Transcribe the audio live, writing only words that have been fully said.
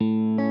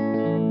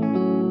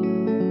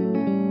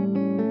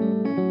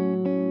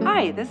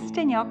Hi, this is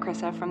Danielle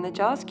Chrissa from The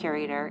Jealous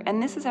Curator,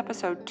 and this is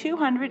episode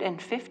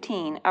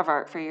 215 of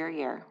Art for Your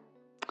Ear.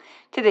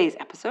 Today's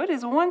episode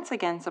is once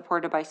again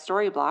supported by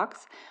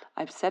Storyblocks.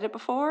 I've said it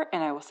before,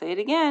 and I will say it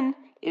again.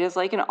 It is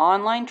like an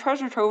online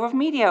treasure trove of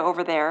media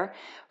over there.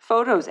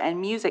 Photos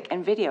and music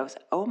and videos.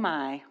 Oh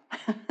my.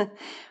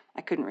 I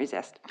couldn't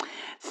resist.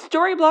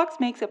 Storyblocks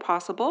makes it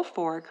possible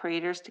for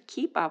creators to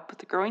keep up with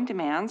the growing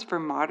demands for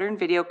modern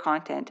video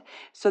content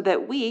so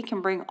that we can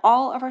bring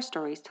all of our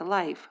stories to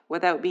life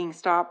without being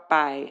stopped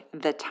by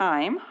the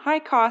time, high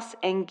costs,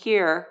 and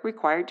gear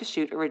required to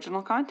shoot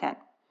original content.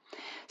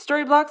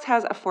 Storyblocks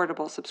has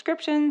affordable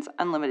subscriptions,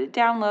 unlimited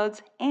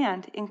downloads,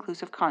 and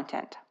inclusive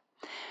content.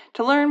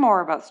 To learn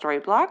more about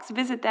Storyblocks,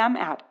 visit them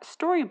at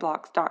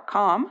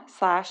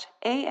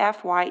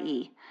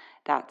storyblocks.com/AFYE.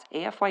 That's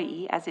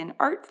AFYE as in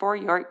art for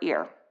your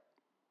ear.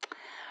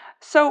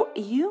 So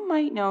you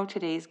might know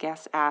today's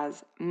guest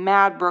as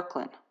Mad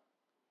Brooklyn,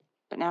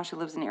 but now she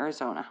lives in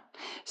Arizona.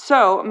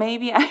 So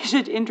maybe I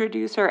should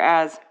introduce her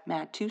as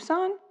Mad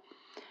Tucson?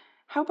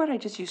 How about I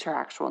just use her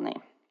actual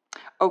name?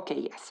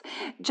 Okay, yes.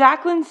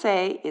 Jacqueline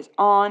Tse is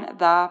on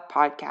the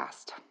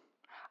podcast.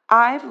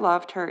 I've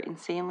loved her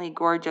insanely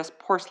gorgeous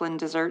porcelain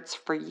desserts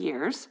for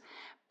years,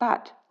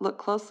 but look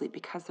closely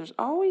because there's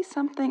always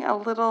something a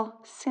little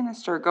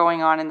sinister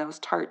going on in those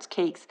tarts,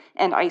 cakes,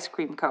 and ice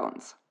cream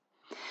cones.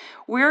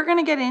 We're going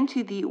to get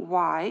into the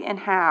why and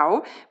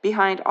how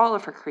behind all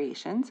of her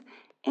creations,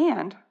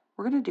 and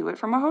we're going to do it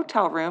from a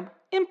hotel room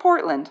in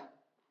Portland.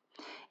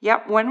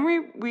 Yep, when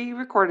we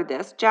recorded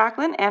this,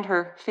 Jacqueline and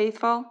her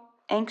faithful,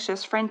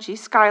 anxious Frenchie,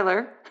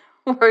 Skylar,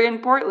 were in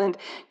Portland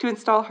to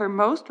install her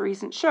most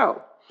recent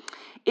show.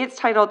 It's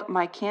titled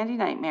My Candy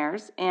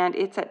Nightmares, and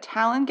it's at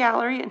Talon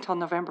Gallery until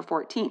November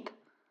 14th.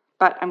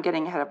 But I'm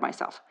getting ahead of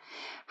myself.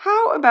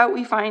 How about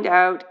we find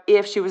out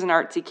if she was an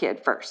artsy kid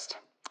first?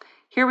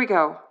 Here we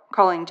go,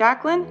 calling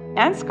Jacqueline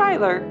and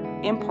Skylar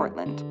in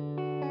Portland.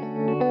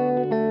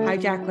 Hi,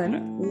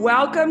 Jacqueline.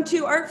 Welcome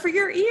to Art for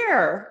Your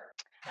Ear.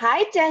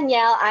 Hi,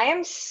 Danielle. I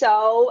am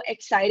so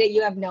excited.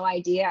 You have no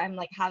idea. I'm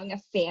like having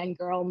a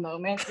fangirl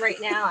moment right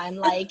now. I'm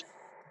like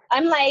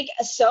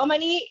so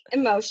many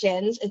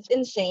emotions. It's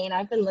insane.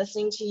 I've been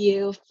listening to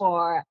you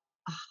for,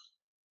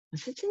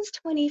 was it since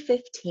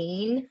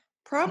 2015?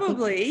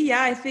 Probably.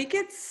 Yeah, I think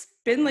it's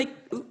been like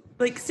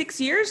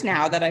 6 years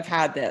now that I've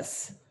had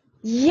this.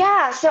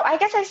 Yeah. So I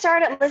guess I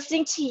started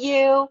listening to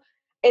you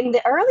in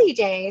the early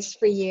days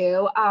for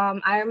you.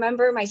 I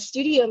remember my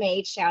studio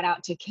mate, shout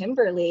out to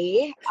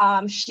Kimberly.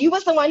 She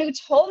was the one who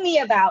told me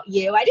about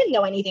you. I didn't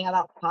know anything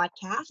about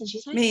podcasts. And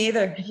she's like, Me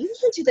either. have you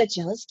listened to The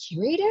Jealous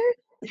Curator?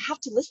 You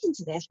have to listen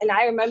to this. And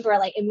I remember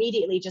like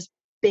immediately just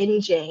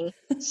binging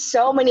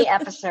so many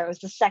episodes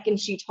the second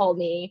she told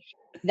me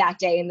that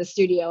day in the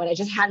studio. And I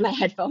just had my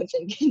headphones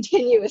in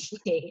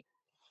continuously.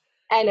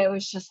 And it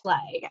was just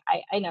like,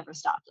 I never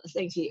stopped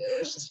listening to you. It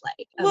was just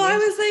like, well, amazing. I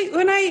was like,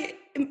 when I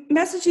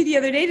messaged you the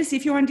other day to see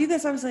if you want to do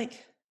this, I was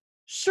like,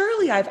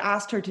 surely I've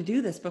asked her to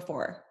do this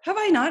before. Have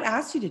I not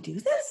asked you to do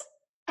this?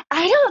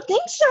 I don't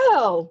think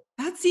so.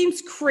 That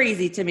seems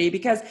crazy to me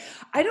because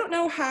I don't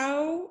know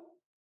how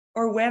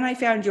or when I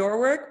found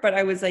your work, but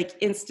I was like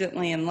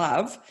instantly in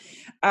love.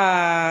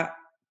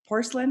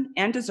 Porcelain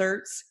and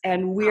desserts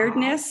and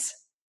weirdness. Aww.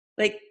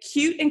 Like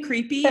cute and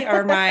creepy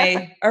are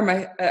my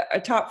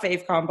a top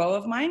fave combo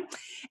of mine.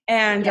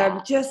 And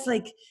just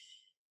like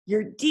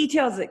your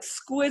details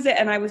exquisite,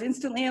 and I was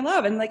instantly in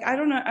love. And like I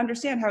don't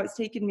understand how it's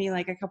taken me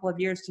like a couple of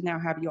years to now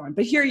have you on,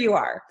 but here you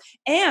are.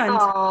 And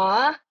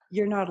Aww.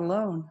 You're not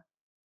alone.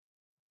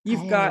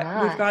 We've got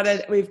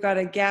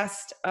a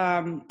guest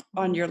on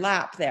your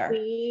lap there.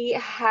 We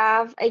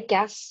have a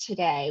guest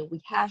today.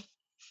 We have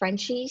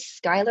Frenchie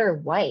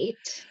Skylar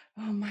White.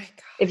 Oh my God.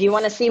 If you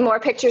want to see more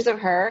pictures of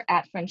her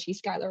at Frenchie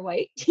Skylar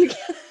White, you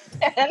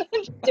can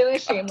do a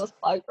shameless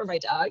plug for my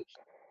dog.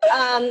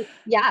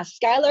 Yeah,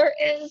 Skylar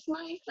is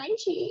my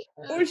Frenchie.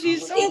 Oh,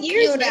 she's so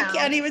cute. I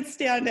can't even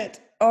stand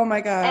it. Oh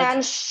my God.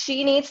 And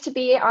she needs to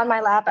be on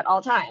my lap at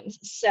all times.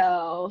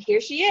 So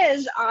here she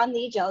is on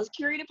the Jealous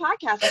Curator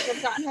podcast. I should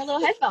have gotten her little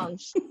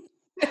headphones.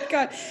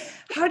 God,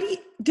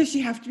 does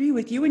she have to be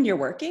with you when you're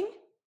working?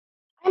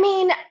 I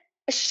mean,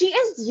 she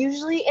is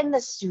usually in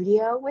the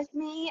studio with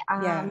me.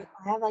 I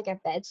have like a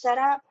bed set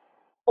up,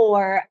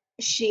 or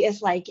she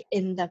is like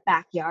in the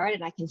backyard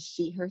and I can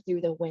see her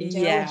through the window.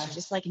 Yeah. And she's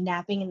just like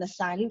napping in the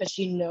sun, but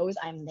she knows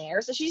I'm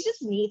there. So she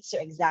just needs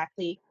to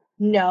exactly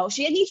know.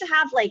 She needs to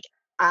have like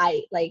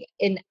eyesight.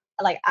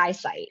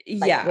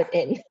 Like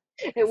within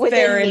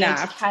Fair me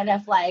enough. To kind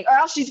of like, or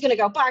else she's gonna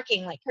go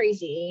barking like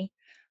crazy,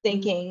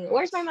 thinking,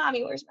 "Where's my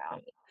mommy? Where's my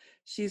mommy?"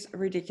 She's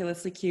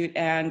ridiculously cute,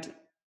 and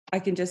I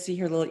can just see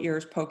her little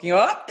ears poking.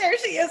 Oh, there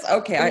she is.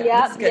 Okay.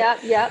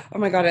 Yep. Oh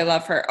my God, I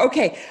love her.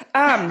 Okay.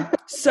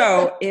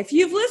 So if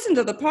you've listened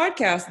to the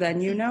podcast,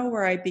 then you know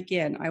where I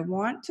begin. I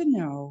want to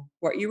know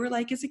what you were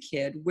like as a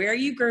kid, where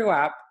you grew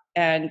up,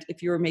 and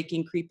if you were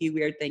making creepy,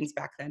 weird things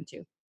back then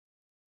too.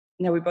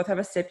 Now we both have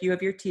a sip. You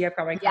have your tea. I've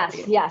got my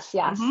coffee. Yes.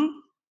 Mm-hmm.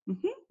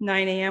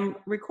 9 a.m.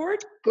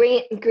 record.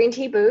 Green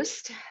tea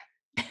boost.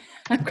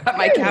 I've got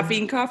my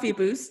caffeine coffee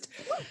boost.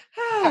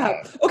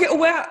 Okay.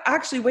 Well,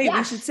 actually, wait,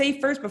 we should say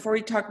first, before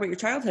we talk about your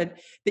childhood,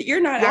 that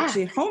you're not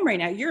actually at home right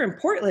now. You're in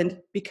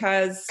Portland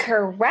because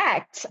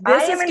Correct. this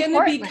I am is in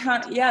going to be,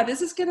 Portland.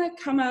 this is going to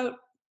come out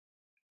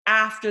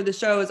after the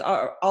show is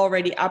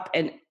already up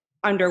and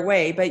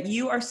underway, but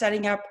you are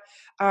setting up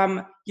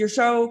your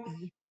show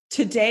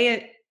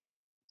today.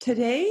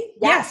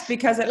 Yes,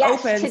 because it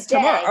opens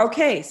today. tomorrow.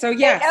 Okay, so It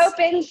yes.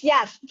 opens,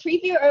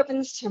 preview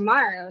opens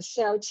tomorrow.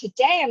 So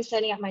today I'm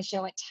setting up my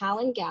show at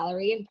Talon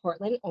Gallery in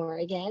Portland,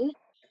 Oregon.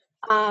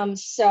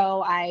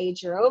 So I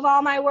drove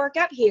all my work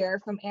up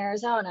here from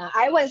Arizona.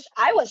 I was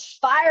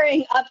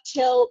firing up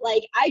till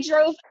like I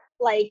drove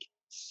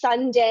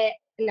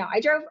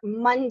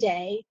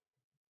Monday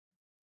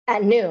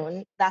at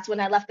noon. That's when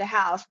I left the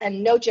house.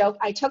 And no joke,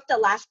 I took the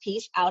last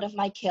piece out of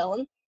my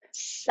kiln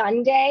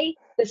Sunday,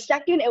 the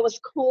second it was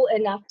cool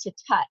enough to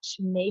touch,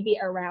 maybe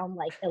around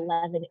like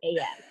 11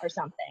 a.m. or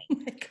something.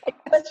 It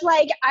was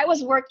like I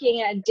was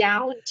working it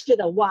down to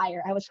the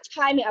wire. I was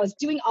timing, I was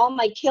doing all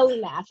my kiln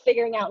math,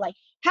 figuring out like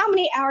how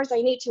many hours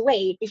I need to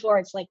wait before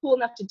it's like cool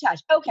enough to touch.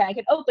 Okay, I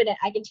can open it,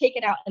 I can take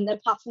it out and then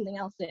pop something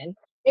else in.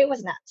 It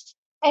was nuts.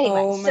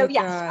 Anyway, so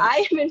yes,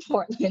 I am in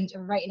Portland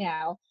right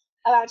now,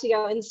 about to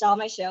go install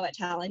my show at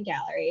Talon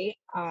Gallery.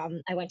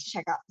 I went to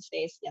check out the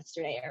space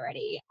yesterday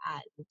already,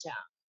 and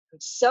I'm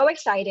so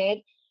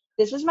excited.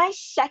 This is my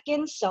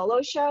second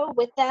solo show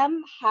with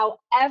them.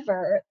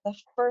 However, the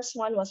first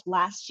one was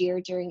last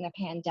year during the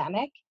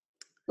pandemic,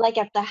 like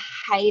at the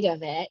height of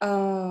it.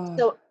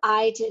 So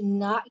I did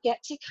not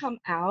get to come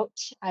out.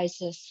 I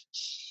just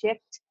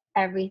shipped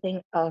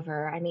everything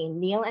over. I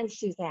mean, Neil and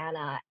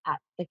Susanna at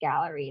the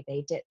gallery,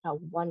 they did a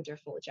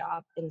wonderful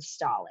job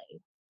installing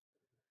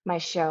my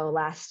show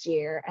last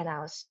year, and I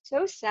was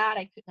so sad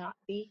I could not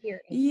be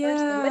here in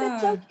person, but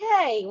it's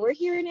okay. We're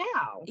here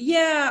now.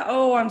 Yeah.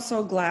 Oh, I'm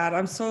so glad.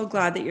 I'm so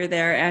glad that you're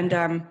there. And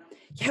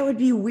it would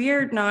be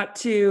weird not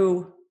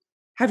to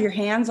have your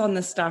hands on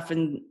this stuff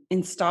and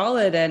install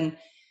it. And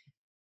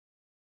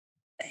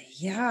But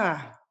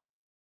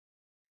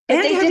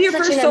and they have did your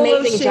such first an solo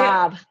amazing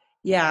job.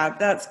 Yeah,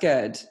 that's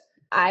good.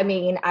 I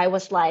mean, I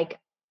was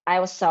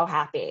so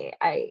happy.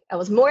 It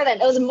was more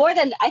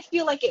than I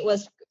feel like it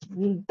was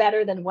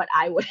better than what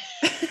I would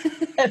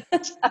have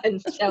done.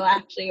 So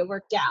actually it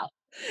worked out.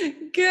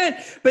 Good.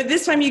 But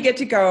this time you get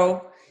to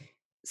go.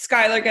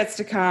 Skylar gets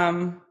to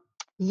come.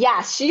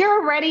 Yeah, she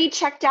already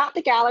checked out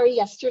the gallery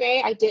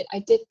yesterday. I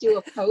did do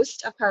a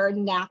post of her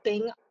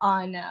napping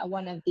on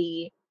one of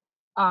the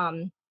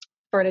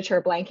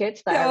furniture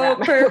blankets that I wrap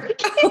my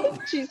work in.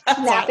 She's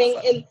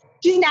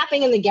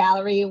napping in the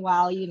gallery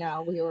while,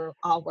 we were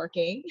all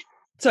working.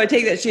 So I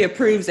take that she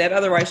approves it,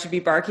 otherwise she'd be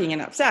barking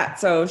and upset.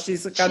 So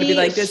she's got to be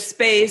like, this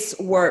space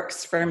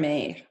works for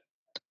me.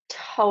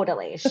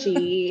 Totally.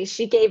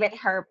 She gave it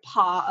her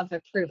paw of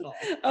approval.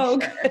 Oh,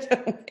 sure. Good.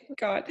 Oh my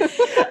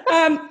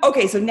God.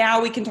 Okay, so now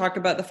we can talk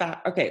about the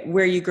fact,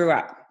 where you grew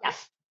up.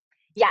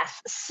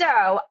 Yes.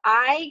 So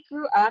I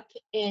grew up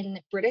in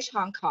British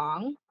Hong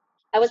Kong.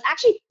 I was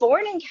actually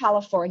born in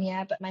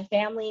California, but my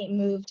family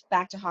moved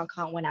back to Hong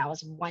Kong when I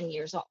was 1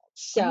 year old.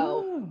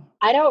 So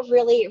I don't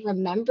really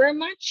remember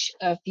much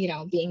of,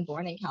 being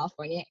born in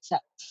California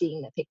except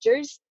seeing the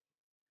pictures.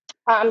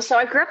 So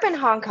I grew up in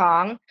Hong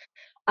Kong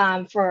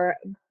for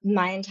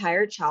my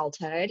entire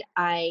childhood.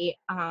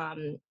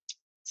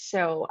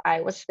 So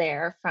I was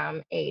there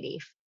from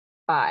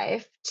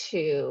 85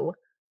 to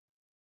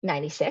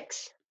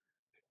 96.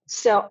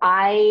 So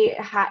I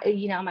had,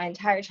 my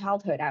entire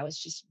childhood, I was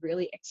just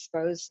really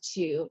exposed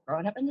to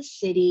growing up in the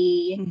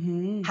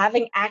city,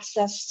 having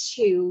access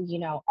to,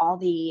 all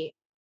the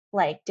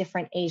like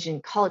different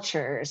Asian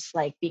cultures.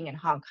 Like being in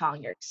Hong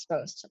Kong, you're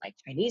exposed to like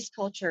Chinese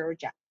culture,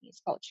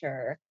 Japanese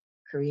culture,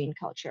 Korean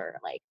culture,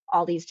 like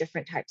all these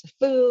different types of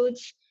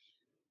foods.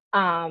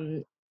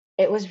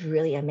 It was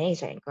really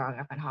amazing growing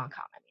up in Hong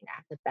Kong. I mean, I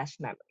have the best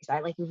memories.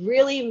 I like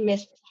really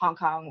miss Hong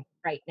Kong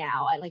right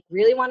now. I like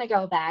really want to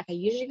go back. I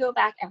usually go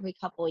back every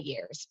couple of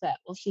years, but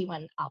we'll see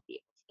when I'll be able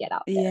to get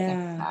out there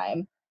next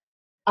time.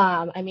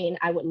 I mean,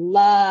 I would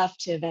love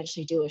to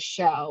eventually do a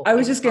show. I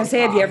was just going to say,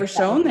 have you ever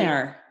shown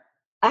there?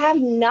 I have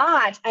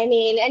not. I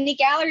mean, any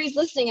galleries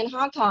listening in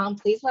Hong Kong,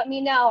 please let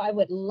me know. I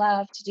would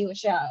love to do a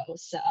show.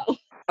 So.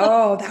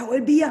 Oh, that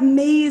would be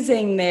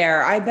amazing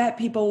there. I bet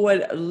people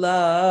would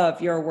love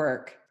your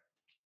work.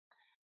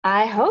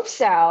 I hope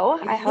so.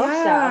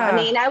 I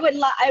mean, I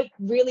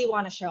really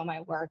want to show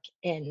my work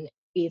in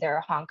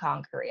either Hong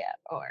Kong, Korea,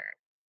 or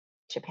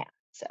Japan.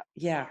 So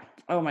yeah.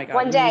 Oh my God.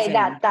 One day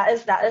amazing. that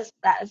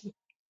is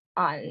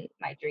on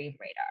my dream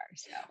radar.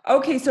 So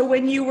okay. So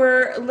when you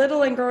were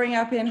little and growing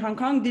up in Hong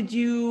Kong,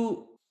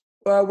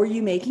 were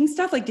you making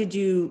stuff? Did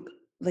you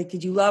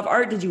love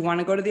art? Did you want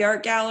to go to the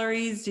art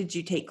galleries? Did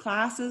you take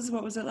classes?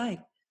 What was it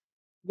like?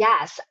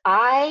 Yes,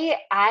 I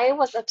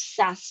was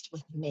obsessed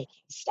with making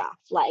stuff.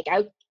 Like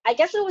I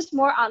guess it was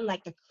more on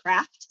like the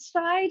craft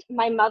side.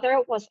 My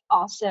mother was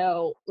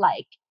also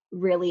like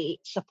really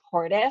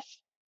supportive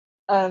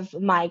of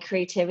my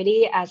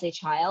creativity as a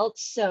child.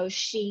 So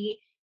she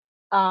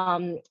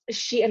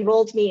She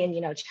enrolled me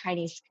in,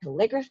 Chinese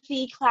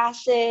calligraphy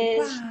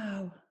classes.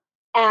 Wow.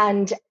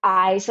 And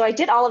I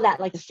did all of that,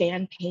 like the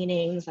fan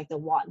paintings, like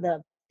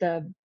the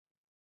the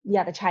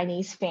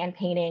Chinese fan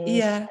paintings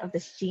Yeah. of the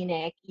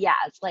scenic. Yeah,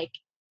 it's like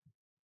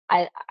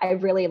I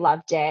really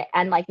loved it.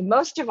 And like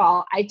most of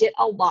all, I did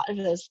a lot of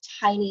those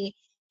tiny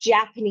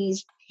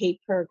Japanese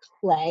paper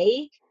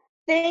clay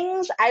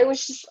things. I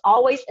was just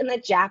always in the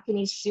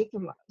Japanese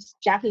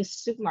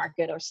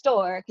supermarket or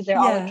store because they're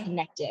all like Yeah.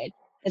 connected.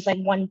 It's like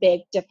one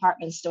big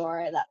department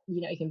store that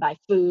you can buy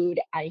food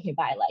and you can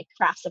buy like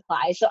craft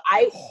supplies. So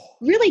I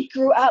really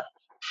grew up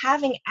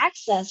having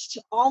access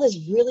to all this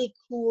really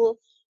cool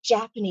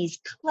Japanese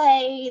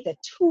clay, the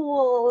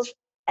tools.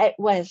 It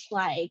was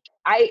like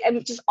I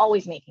am just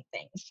always making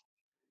things.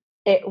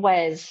 It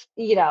was,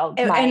 my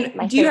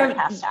And favorite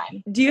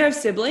pastime. do you have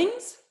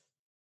siblings?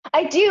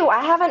 I do.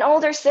 I have an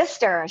older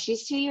sister.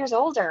 She's 2 years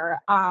older.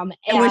 And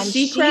was And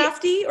she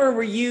crafty, or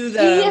were you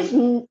she is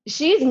the?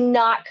 she's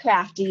not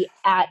crafty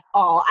at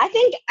all. I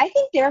think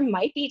there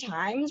might be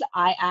times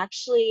I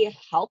actually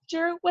helped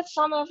her with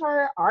some of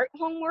her art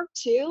homework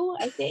too,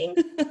 I think.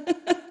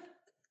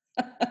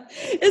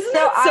 Isn't So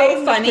that so I'm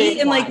the funny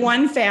creative in like one.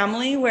 one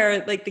family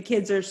where like the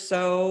kids are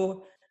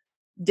so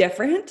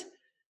different?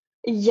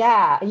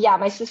 Yeah, yeah.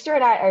 My sister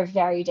and I are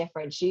very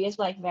different. She's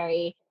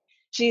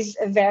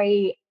a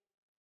very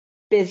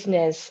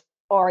business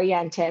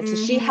oriented. So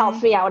she helps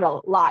Mm-hmm. me out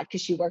a lot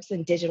because she works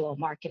in digital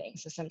marketing.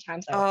 So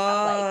sometimes I would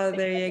have like Oh, maybe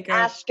there I you can go.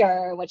 ask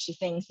her what she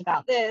thinks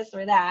about this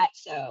or that.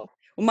 So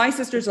Well, my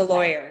sister's it's a nice.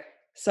 lawyer,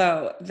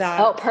 so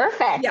Oh, yeah,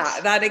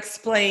 perfect. that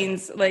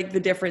explains like the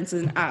difference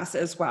in us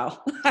as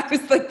well. I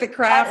was like the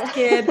craft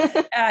kid,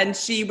 Uh, and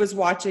she was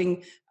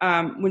watching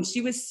when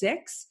she was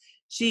 6.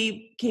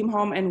 She came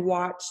home and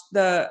watched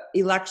the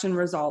election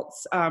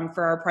results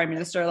for our prime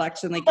minister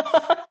election. Like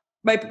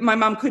my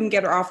mom couldn't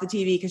get her off the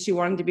TV because she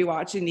wanted to be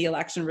watching the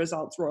election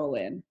results roll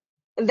in.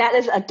 that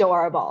is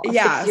adorable. A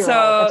Yeah, 6-year-old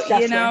so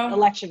obsessed with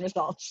election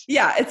results.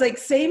 yeah, it's like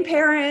same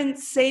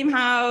parents, same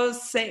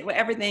house, same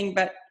everything,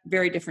 but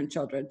very different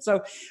children.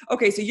 So,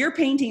 okay, so you're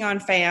painting on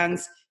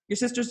fans. Your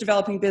sister's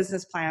developing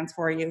business plans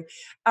for you.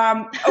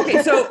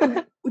 Okay,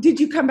 so did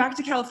you come back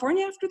to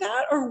California after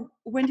that, or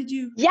when did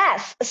you?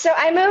 Yes. So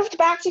I moved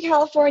back to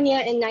California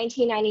in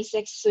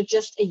 1996, so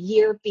just a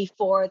year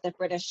before the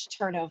British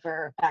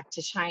turnover back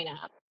to China.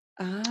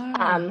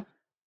 Ah, Um,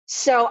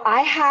 so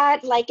I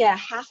had like a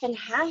half and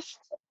half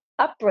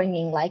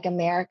upbringing, like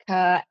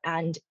America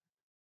and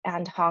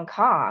Hong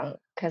Kong,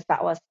 because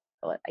that was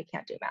I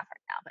can't do math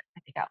right now, but I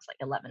think I was like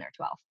 11 or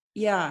 12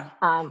 yeah.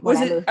 when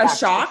Was I it moved a back to the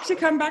shock to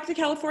States. come back to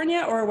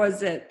California, or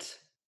was it?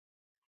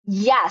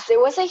 Yes, it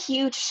was a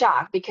huge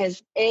shock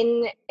because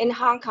in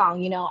Hong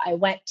Kong, I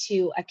went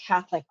to a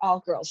Catholic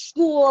all-girls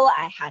school.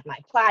 I had my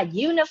plaid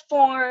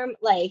uniform,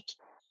 like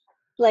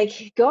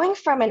going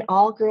from an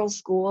all-girls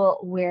school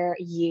where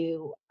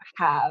you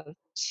have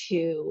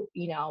to,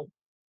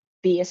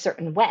 be a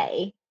certain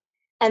way,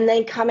 and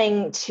then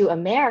coming to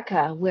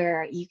America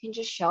where you can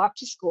just show up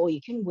to school,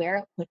 you can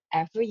wear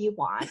whatever you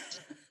want.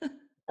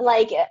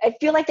 Like I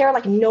feel like there are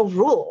like no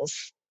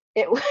rules.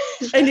 It was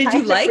And did you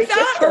kind of like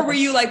that, or were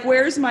you ridiculous. like,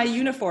 "Where's my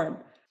uniform"?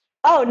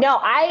 Oh no,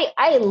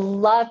 I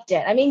loved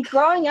it. I mean,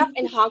 growing up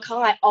in Hong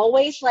Kong, I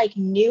always like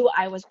knew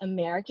I was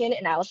American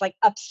and I was like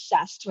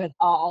obsessed with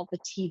all the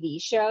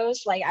TV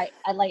shows. Like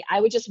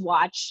I would just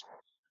watch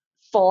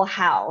Full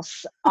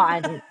House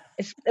on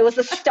it was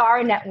the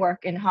Star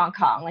Network in Hong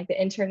Kong, like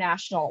the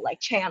international like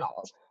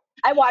channels.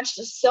 I watched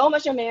so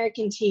much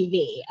American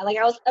TV. Like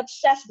I was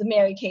obsessed with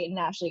Mary Kate and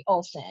Ashley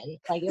Olsen.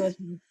 Like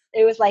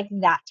it was like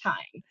that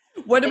time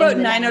What in about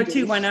the 90s.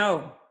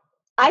 90210?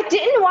 I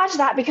didn't watch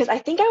that because I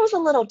think I was a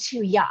little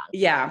too young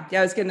Yeah,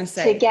 I was gonna to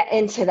say, get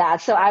into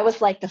that. So I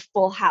was like the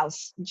Full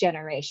House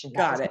generation. That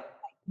got was it.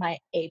 my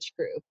age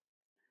group.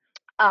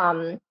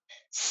 Um,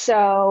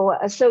 so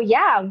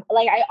yeah,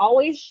 like I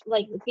always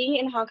like being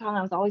in Hong Kong,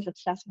 I was always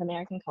obsessed with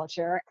American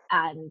culture,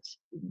 and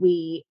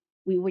we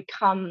would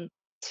come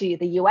to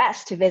the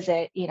US to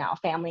visit,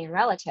 family and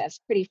relatives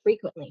pretty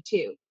frequently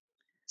too.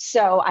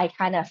 So I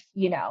kind of,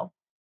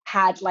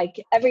 had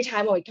like every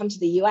time I would come to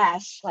the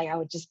US, like I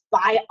would just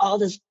buy all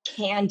this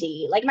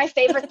candy. Like my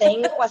favorite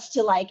thing was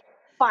to like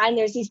find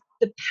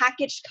the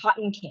packaged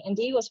cotton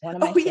candy was one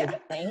of Oh my yeah.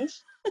 favorite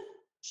things.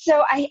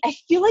 So I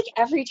feel like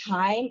every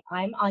time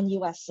I'm on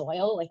US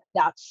soil,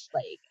 that's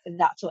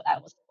what I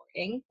was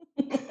hoarding.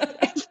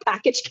 It's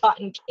packaged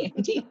cotton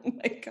candy. Oh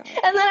my God.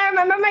 And then I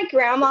remember my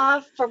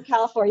grandma from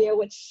California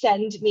would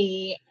send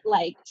me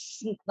like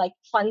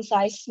fun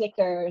size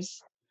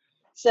Snickers.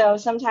 So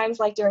sometimes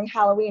like during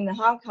Halloween in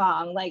Hong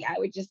Kong, like I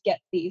would just get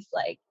these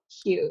like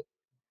cute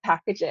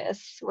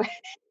packages.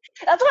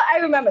 That's what I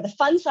remember, the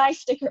fun size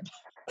sticker.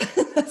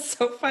 That's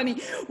so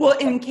funny. Well,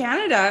 in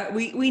Canada,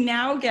 we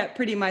now get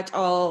pretty much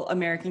all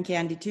American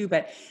candy too,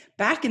 but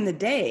back in the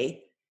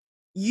day,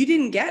 you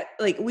didn't get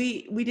like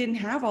we didn't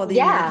have all the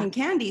Yeah. American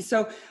candy.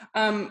 So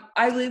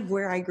I live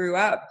where I grew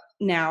up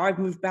now. I've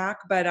moved back,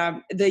 but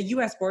the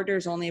US border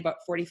is only about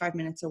 45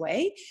 minutes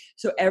away.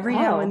 So every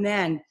now Oh. and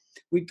then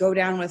we'd go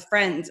down with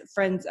friends,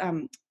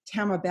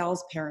 Tama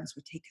Bell's parents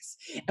would take us,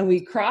 and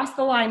we'd cross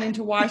the line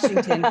into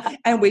Washington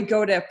and we'd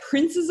go to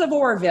Prince's of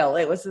Orville.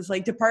 It was this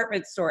like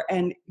department store,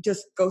 and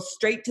just go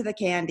straight to the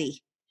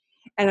candy.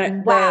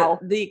 And Wow.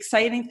 the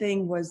exciting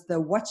thing was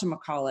the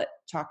whatchamacallit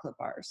chocolate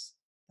bars.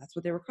 That's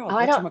what they were called. Oh,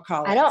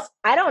 Whatchamacallits.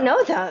 I don't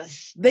know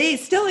those. They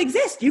still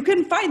exist. You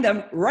can find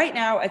them right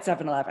now at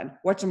 7-Eleven.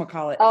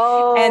 Whatchamacallit.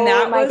 Oh, And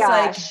that my was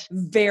like gosh.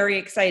 very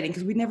exciting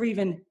because we'd never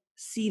even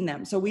seen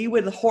them. So we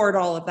would hoard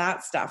all of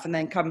that stuff and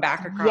then come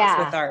back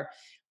across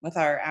with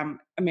our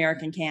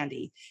American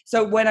candy.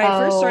 So when I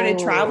first started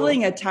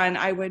traveling a ton,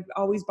 I would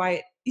always buy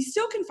it. You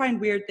still can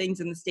find weird things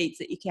in the States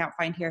that you can't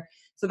find here.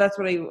 So that's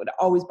what I would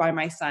always buy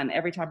my son.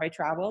 Every time I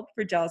traveled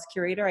for Jealous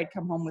Curator, I'd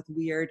come home with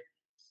weird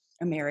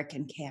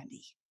American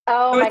candy.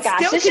 Oh So my it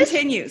gosh. still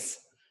continues.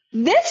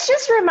 This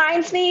just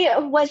reminds me,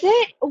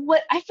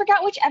 I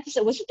forgot which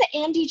episode. Was it the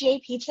Andy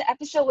J pizza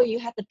episode where you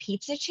had the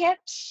pizza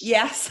chips?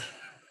 Yes.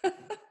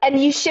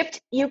 And you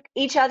shipped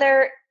each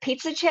other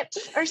pizza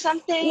chips or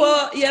something?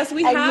 Well, yes,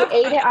 we have. And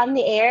you ate it on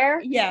the air?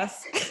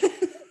 Yes.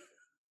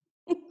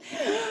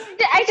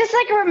 I just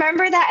like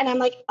remember that, and I'm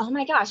like, oh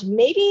my gosh,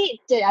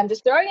 I'm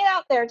just throwing it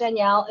out there,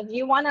 Danielle. If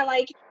you want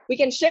to, we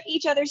can ship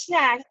each other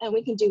snacks, and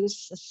we can do a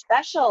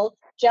special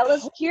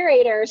Jealous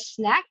Curator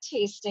snack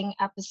tasting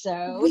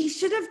episode. We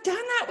should have done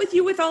that with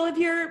you with all of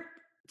your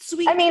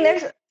sweet. I mean,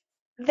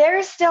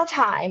 there's still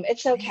time.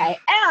 It's okay,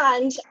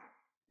 and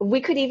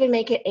we could even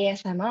make it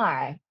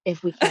ASMR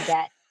if we can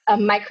get a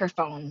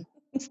microphone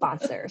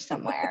sponsor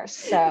somewhere.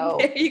 So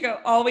there you go.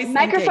 Always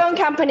microphone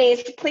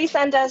companies, please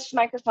send us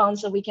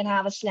microphones so we can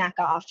have a snack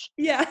off.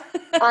 Yeah.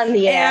 On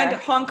the air. And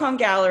Hong Kong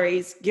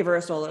galleries, give her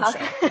a solo show.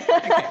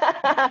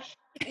 Okay.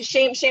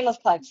 Shameless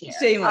plugs here.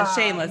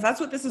 Shameless. That's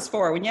what this is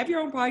for. When you have your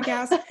own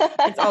podcast,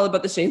 it's all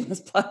about the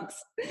shameless plugs.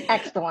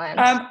 Excellent.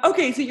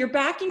 Okay, so you're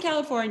back in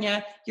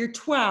California. You're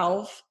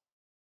 12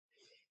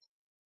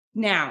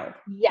 now.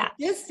 Yeah. At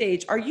this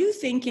stage, are you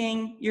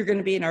thinking you're going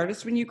to be an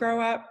artist when you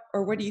grow up,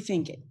 or what are you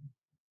thinking?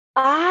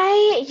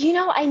 I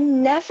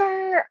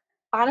never,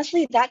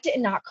 honestly, that did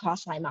not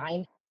cross my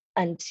mind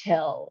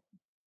until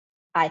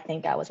I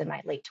think I was in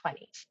my late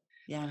 20s.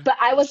 Yeah. But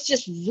I was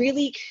just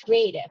really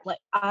creative.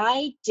 Like,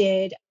 I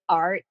did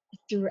art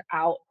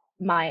throughout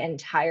my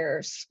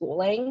entire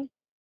schooling,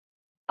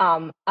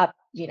 up,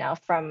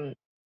 from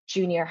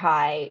junior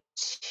high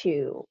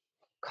to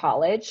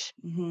college.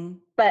 Mm-hmm.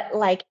 But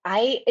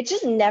it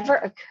just never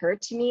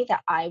occurred to me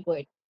that I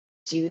would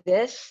do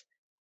this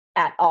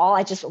at all.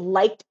 I just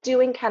liked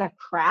doing kind of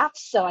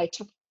crafts. So I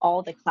took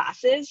all the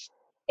classes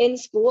in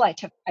school. I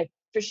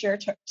for sure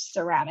took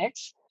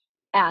ceramics,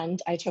 and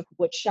I took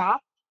wood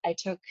shop. I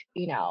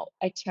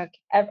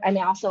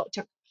also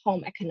took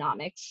home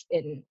economics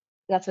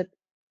that's what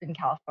in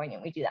California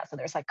we do that. So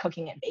there's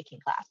cooking and baking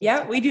classes.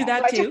 Yeah, we do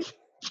that too.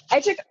 I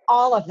took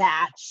all of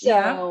that.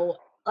 So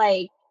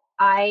I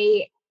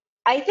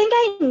think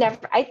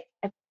I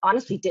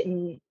honestly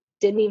didn't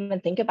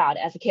even think about it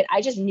as a kid.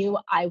 I just knew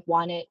I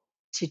wanted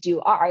to do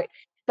art,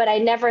 but I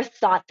never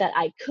thought that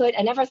I could.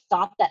 I never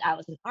thought that I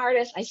was an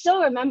artist. I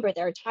still remember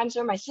there were times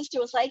where my sister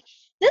was like,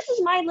 this is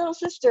my little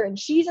sister and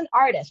she's an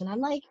artist. And I'm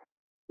like,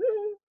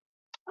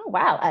 oh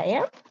wow, I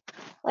am?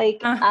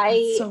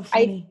 That's so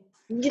funny.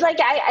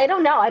 I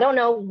don't know. I don't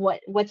know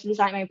what's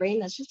inside my brain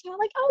that's just kind of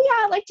like, oh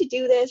yeah, I like to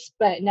do this,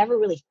 but never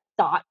really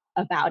thought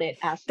about it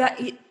as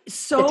that.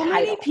 So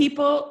many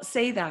people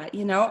say that,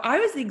 I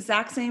was the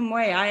exact same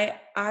way.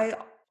 I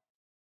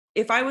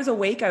if I was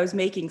awake, I was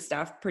making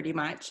stuff pretty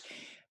much,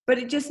 but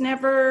it just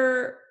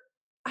never,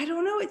 I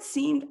don't know.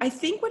 I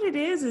think what it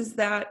is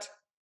that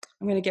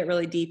I'm going to get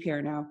really deep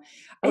here now.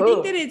 I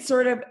think that it's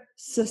sort of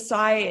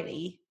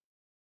society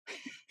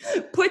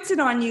puts it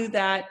on you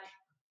that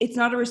it's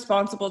not a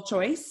responsible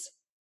choice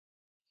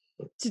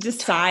to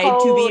decide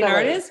to be an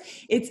artist.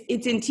 It's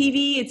in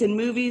TV, it's in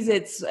movies,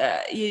 it's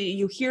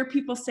you hear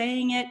people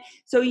saying it.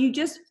 So you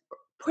just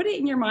put it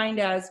in your mind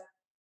as,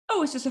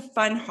 oh, it's just a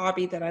fun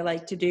hobby that I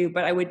like to do,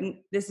 but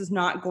this is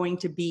not going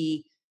to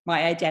be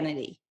my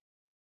identity.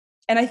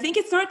 And I think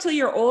it's not till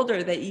you're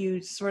older that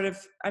you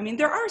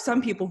there are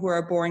some people who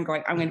are born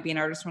going, I'm going to be an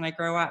artist when I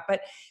grow up. But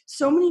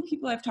so many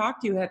people I've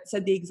talked to have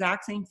said the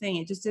exact same thing.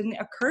 It just didn't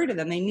occur to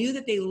them. They knew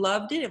that they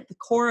loved it at the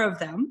core of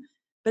them,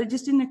 but it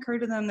just didn't occur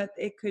to them that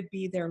it could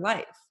be their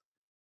life.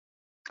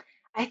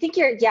 I think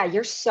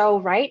you're so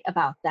right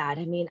about that.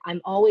 I mean,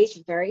 I'm always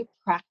a very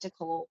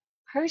practical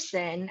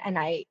person, and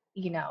I,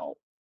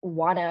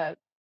 want to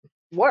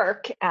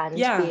work and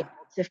be able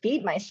to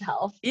feed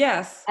myself.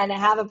 Yes. And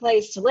have a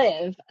place to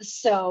live.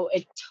 So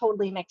it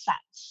totally makes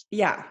sense.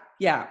 Yeah.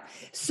 Yeah.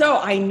 So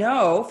I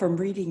know from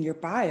reading your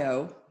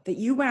bio that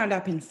you wound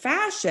up in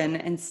fashion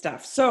and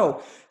stuff.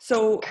 So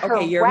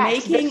okay, you're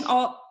making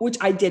which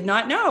I did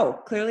not know.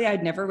 Clearly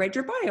I'd never read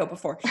your bio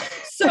before.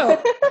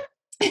 So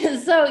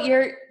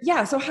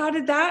so how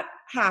did that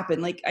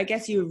happen? I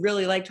guess you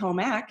really liked home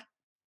ec.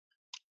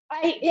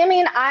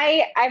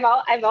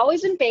 I've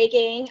always been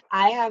baking.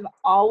 I have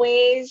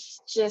always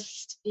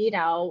just,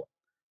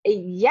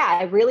 Yeah,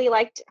 I really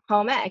liked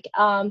home ec.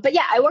 But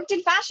yeah, I worked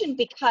in fashion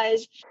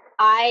because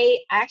I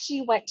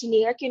actually went to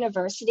New York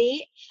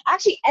University. I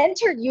actually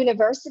entered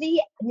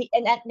university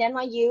at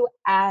NYU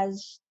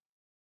as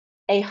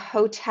a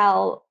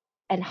hotel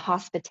and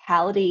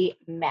hospitality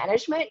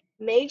management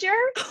major.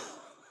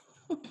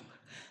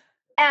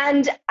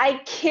 And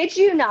I kid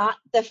you not,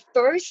 the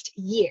first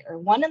year,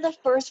 one of the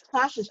first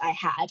classes I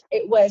had,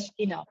 it was,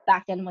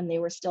 back then when they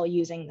were still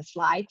using the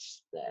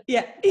slides,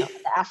 Yeah. the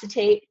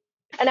acetate.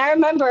 And I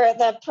remember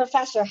the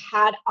professor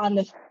had on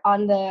the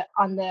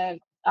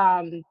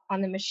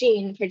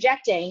machine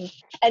projecting,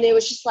 and it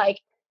was just like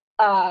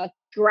a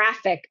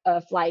graphic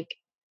of like,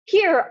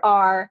 here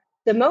are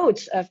the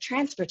modes of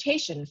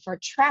transportation for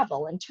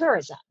travel and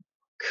tourism: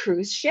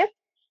 cruise ship,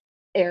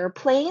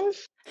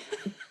 airplanes,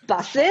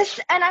 buses.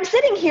 And I'm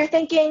sitting here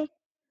thinking,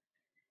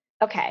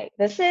 okay,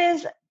 this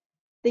is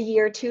the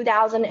year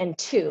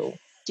 2002.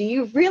 Do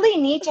you really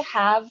need to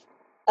have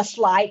a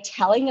slide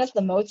telling us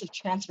the modes of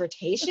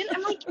transportation?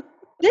 I'm like,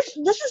 this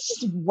is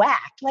just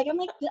whack. Like, I'm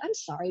like, I'm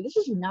sorry, this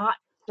is not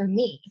for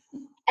me.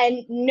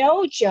 And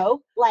no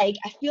joke, like,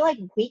 I feel like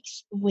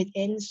weeks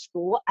within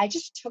school, I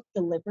just took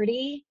the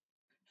liberty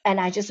and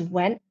I just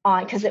went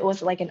on, because it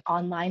was like an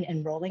online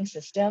enrolling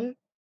system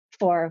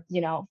for,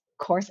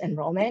 course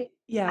enrollment.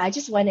 Yeah. I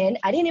just went in.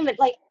 I didn't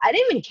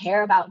even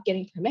care about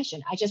getting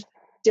permission. I just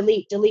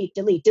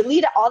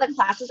deleted all the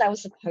classes I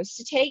was supposed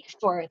to take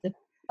for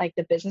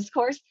the business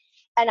course.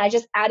 And I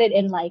just added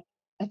in I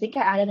think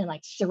I added in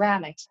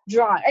ceramics,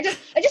 drawing. I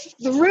just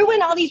threw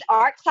in all these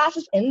art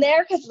classes in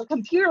there because the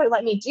computer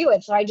let me do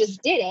it. So I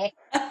just did it.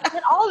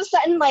 Then all of a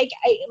sudden, I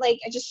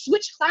just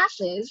switched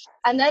classes,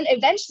 and then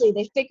eventually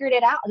they figured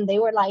it out, and they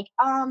were like,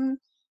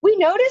 we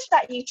noticed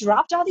that you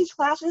dropped all these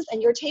classes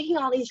and you're taking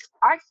all these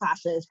art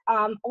classes.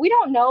 We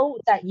don't know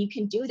that you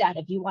can do that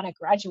if you want to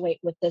graduate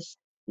with this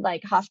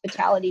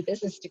hospitality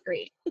business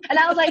degree. And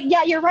I was like,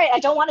 yeah, you're right. I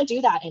don't want to do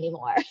that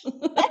anymore.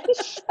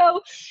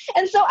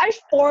 and so I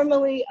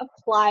formally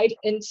applied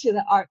into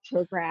the art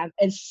program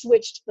and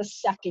switched the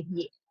second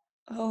year.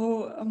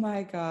 Oh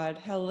my God,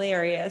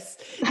 hilarious.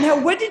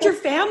 Now, what did your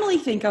family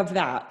think of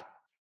that?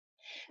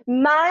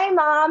 My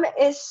mom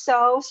is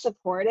so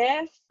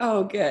supportive.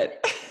 Oh, good.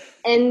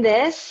 In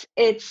this.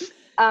 It's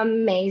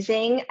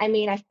amazing. I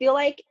mean, I feel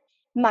like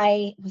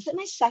was it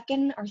my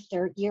second or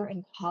third year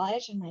in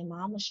college? And my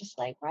mom was just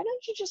like, why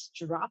don't you just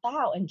drop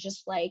out and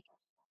just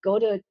go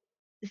to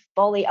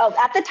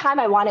at the time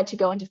I wanted to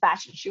go into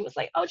fashion. She was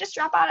like, oh, just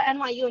drop out of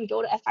NYU and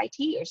go to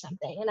FIT or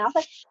something. And I was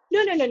like,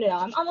 no,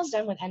 I'm almost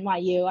done with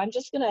NYU. I'm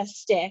just going to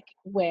stick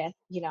with,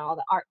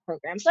 the art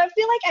program. So I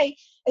feel like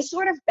I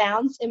sort of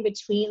bounced in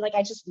between. Like,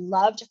 I just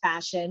loved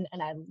fashion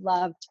and I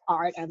loved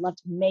art. I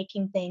loved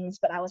making things,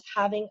 but I was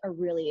having a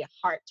really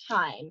hard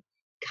time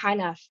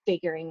kind of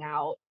figuring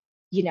out,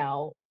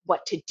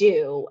 what to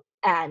do.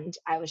 And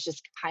I was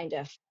just kind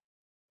of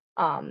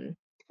um,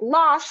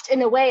 lost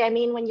in a way. I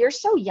mean, when you're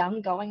so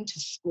young going to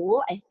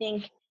school, I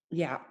think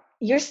Yeah.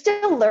 you're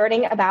still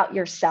learning about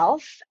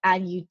yourself,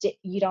 and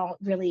you don't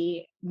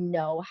really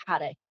know how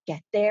to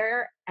get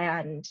there.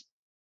 And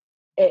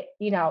it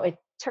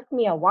took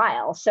me a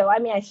while. So I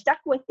mean, I stuck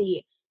with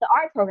the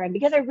art program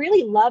because I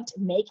really loved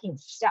making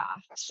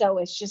stuff. So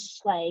it's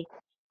just like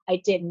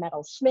I did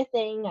metal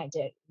smithing, I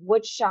did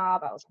wood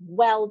shop, I was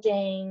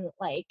welding,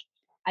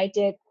 I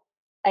did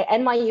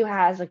NYU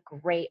has a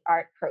great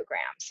art program,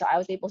 so I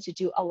was able to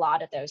do a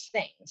lot of those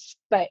things.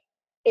 But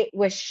it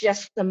was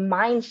just the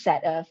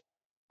mindset of,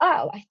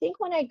 oh, I think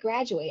when I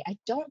graduate, I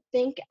don't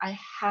think I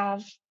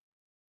have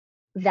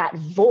that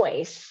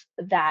voice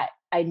that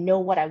I know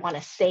what I want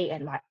to say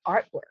in my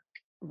artwork.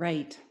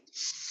 Right.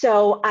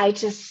 So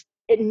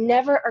it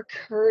never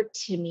occurred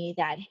to me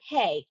that,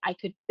 hey, I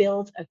could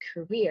build a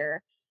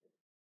career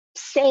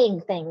saying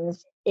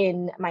things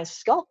in my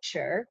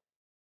sculpture,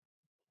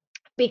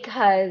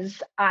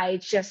 because I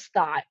just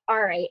thought,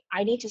 all right,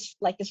 I need to,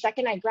 the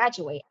second I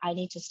graduate, I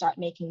need to start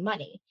making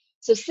money.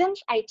 So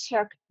since I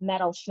took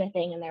metal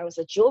smithing and there was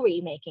a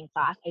jewelry making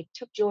class, I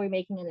took jewelry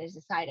making and I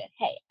decided,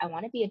 hey, I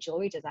want to be a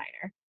jewelry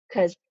designer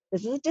because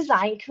this is a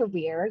design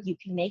career. You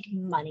can make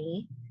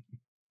money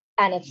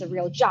and it's a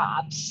real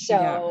job. Yeah.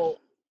 So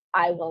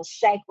I will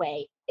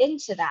segue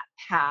into that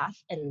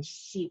path and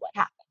see what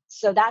happens.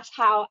 So that's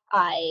how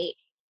I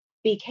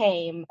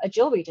became a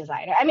jewelry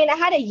designer. I mean, I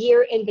had a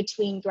year in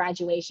between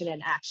graduation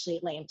and actually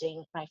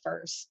landing my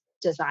first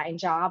design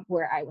job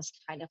where I was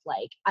kind of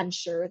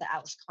unsure that I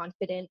was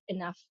confident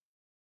enough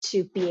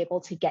to be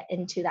able to get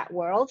into that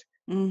world.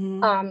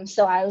 Mm-hmm.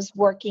 So I was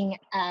working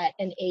at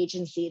an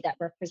agency that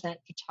represent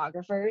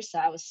photographers. So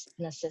I was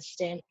an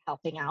assistant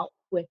helping out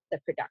with the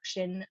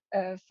production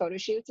of photo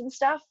shoots and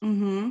stuff.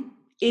 Mm-hmm.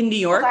 In New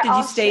Because York? I Did you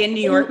also, stay in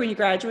New York when you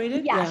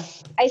graduated? Yeah.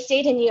 yes, I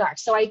stayed in New York.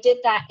 So I did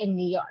that in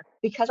New York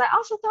because I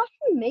also thought,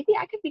 maybe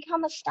I could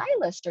become a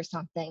stylist or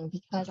something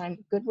because I'm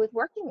good with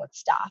working with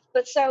stuff.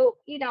 But so,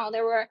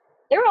 there were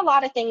a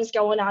lot of things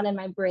going on in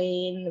my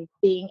brain,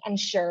 being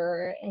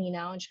unsure and,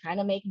 and trying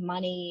to make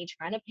money,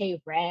 trying to pay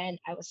rent.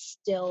 I was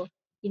still,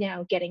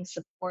 getting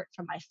support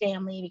from my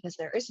family because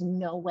there is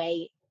no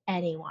way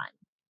anyone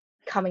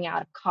coming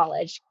out of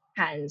college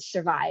can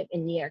survive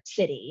in New York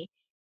City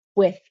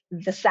with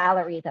the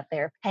salary that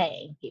they're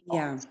paying people.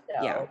 Yeah.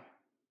 Yeah.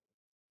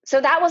 So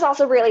that was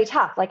also really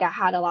tough. Like I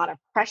had a lot of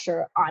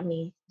pressure on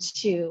me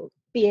to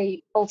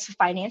be able to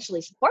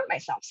financially support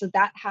myself. So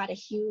that had a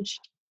huge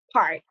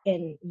part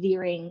in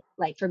veering,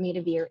 like for me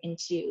to veer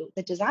into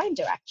the design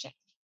direction.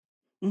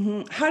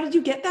 Mm-hmm. How did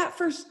you get that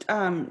first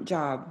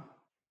job?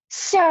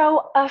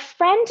 So a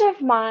friend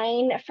of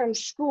mine from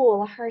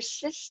school, her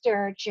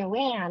sister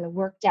Joanne,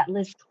 worked at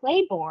Liz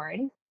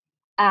Claiborne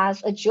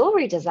as a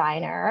jewelry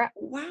designer,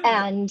 Wow.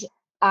 and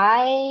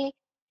I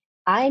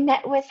I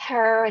met with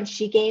her and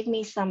she gave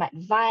me some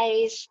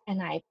advice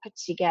and I put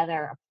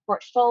together a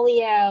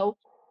portfolio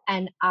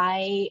and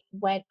I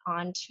went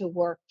on to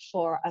work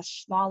for a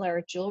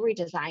smaller jewelry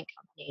design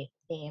company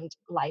named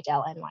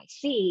Glidell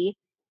NYC.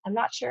 I'm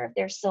not sure if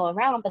they're still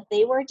around, but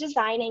they were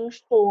designing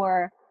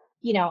for,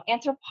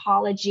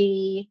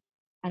 anthropology.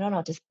 I don't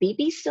know, does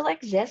BB still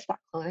exist, that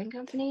clothing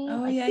company? Oh,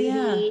 Like yeah, yeah.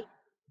 BB,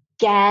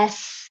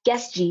 Guess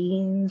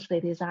jeans, they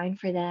designed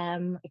for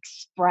them,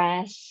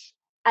 Express.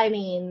 I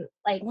mean,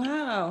 like,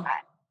 Wow.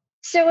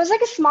 so it was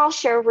like a small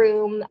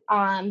showroom,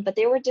 but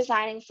they were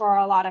designing for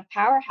a lot of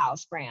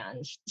powerhouse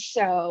brands.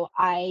 So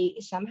I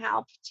somehow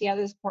put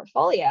together this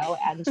portfolio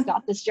and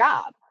got this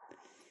job.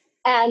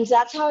 And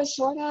that's how it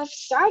sort of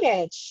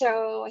started.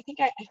 So I think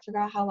I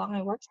forgot how long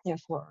I worked there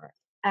for.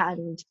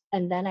 And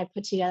then I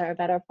put together a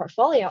better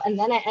portfolio. And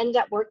then I ended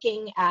up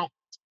working at,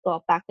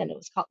 well, back then it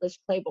was called Liz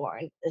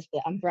Claiborne, is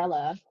the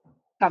umbrella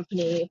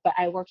company, but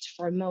I worked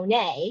for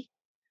Monet,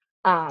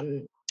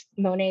 um,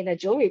 Monet,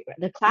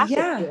 the classic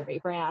Yeah. jewelry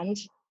brand,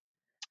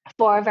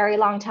 for a very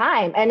long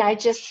time. And I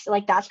just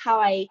like that's how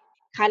I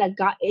kind of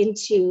got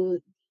into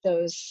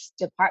those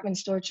department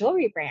store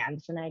jewelry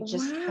brands. And I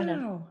just kind of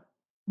Wow.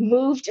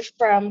 moved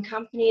from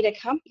company to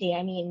company.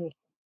 I mean,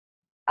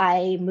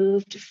 I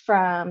moved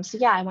from so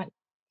yeah, I went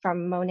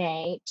from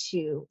Monet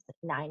to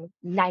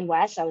Nine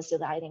West. I was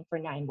designing for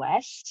Nine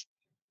West.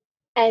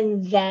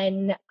 And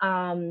then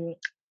the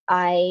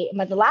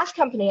last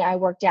company I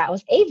worked at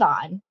was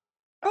Avon.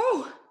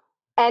 Oh,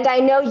 And I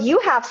know you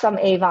have some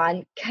Avon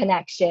yeah,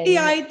 connection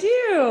I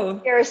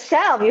do.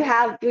 yourself.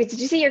 Did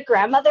you say your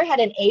grandmother had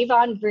an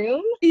Avon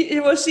room?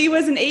 Well, she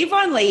was an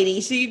Avon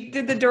lady. She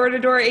did the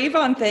door-to-door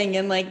Avon thing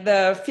in like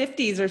the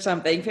 50s or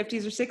something,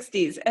 50s or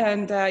 60s.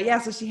 And yeah,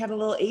 so she had a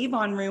little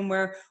Avon room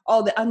where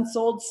all the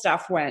unsold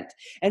stuff went.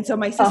 And so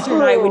my sister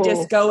and I would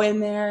just Oh, go in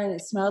there and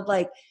it smelled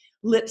like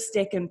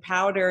lipstick and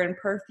powder and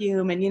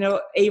perfume. And,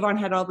 Avon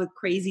had all the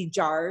crazy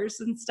jars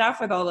and stuff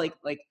with all like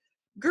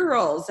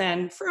girls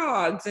and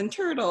frogs and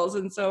turtles.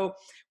 And so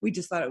we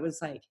just thought it was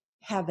like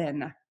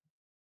heaven.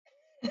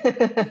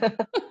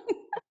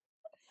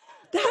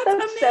 That's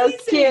that's so amazing.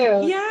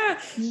 cute. Yeah.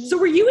 So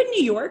were you in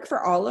New York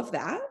for all of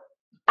that?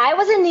 I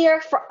was in New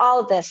York for all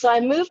of this. So I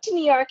moved to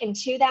New York in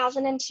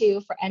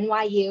 2002 for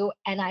NYU,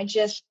 and I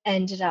just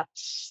ended up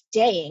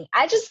staying.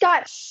 I just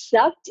got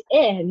sucked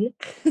in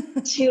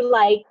to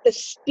like the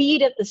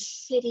speed of the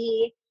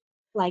city,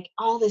 like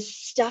all this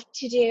stuff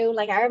to do.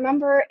 Like I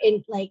remember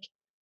in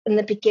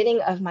the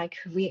beginning of my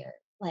career,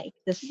 like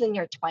this is in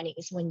your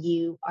 20s when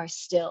you are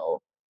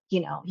still,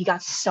 you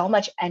got so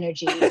much I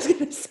energy. was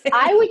gonna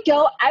I say. would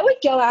go I would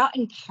go out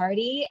and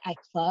party at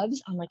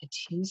clubs on like a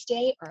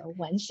Tuesday or a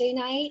Wednesday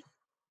night.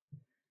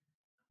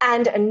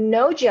 And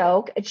no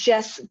joke,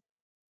 just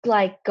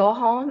like go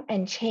home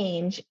and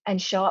change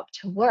and show up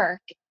to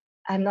work.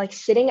 I'm like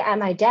sitting at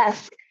my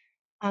desk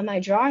on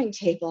my drawing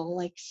table,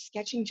 like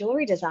sketching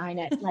jewelry design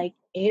at like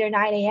 8 or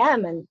 9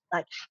 a.m. And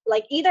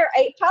like either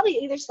I probably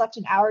either slept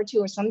an hour or two,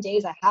 or some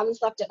days I haven't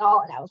slept at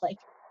all. And I was like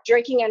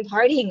drinking and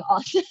partying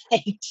all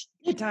night.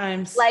 Good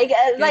times. like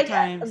Good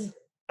times.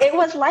 it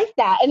was like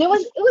that, and it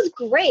was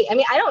great. I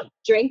mean, I don't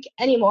drink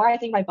anymore. I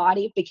think my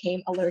body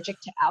became allergic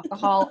to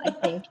alcohol, I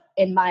think,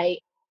 in my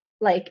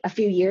like a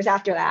few years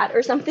after that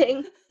or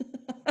something.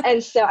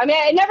 And so I mean,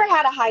 I never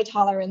had a high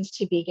tolerance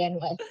to begin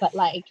with, but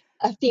like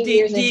a few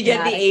years Do you into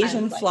get that the I kind of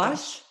Asian like it.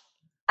 flush?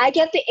 I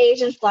get the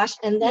Asian flush,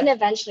 and then Yeah.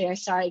 eventually I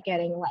started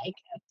getting like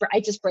I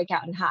just break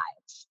out in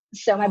hives.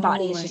 So my Oh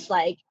body is my. just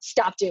like,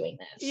 stop doing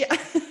this.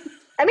 Yeah.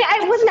 I mean,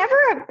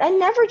 I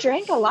never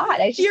drank a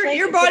lot. I just like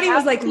Your would body was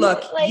have like, two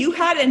look, you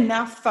had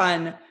enough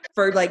fun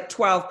for like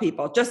 12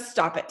 people. Just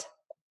stop it.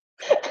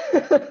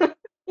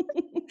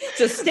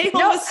 Just stay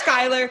home no with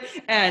Skylar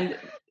and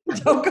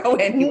don't go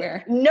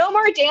anywhere. no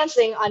more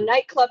dancing on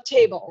nightclub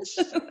tables.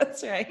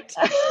 That's right.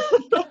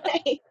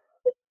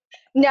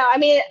 No, I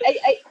mean,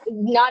 I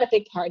not a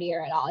big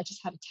partier at all. I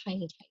just have a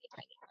tiny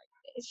party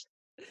phase.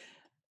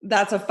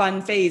 That's a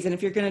fun phase. And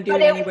if you're going to do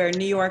But it anywhere,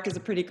 New York is a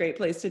pretty great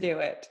place to do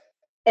it.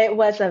 it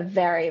was a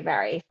very,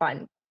 very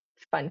fun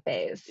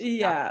phase.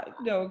 Yeah,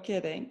 no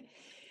kidding.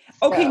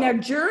 Okay, now So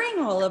during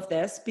all of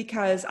this,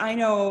 because I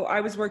know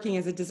I was working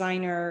as a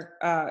designer,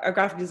 a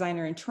graphic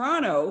designer in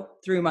Toronto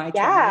through my 20s,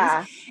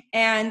 yeah.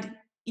 and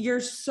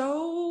it's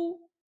so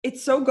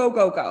go,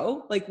 go,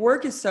 go. Like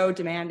work is so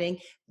demanding.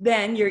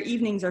 Then your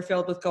evenings are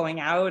filled with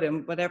going out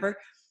and whatever.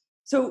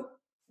 So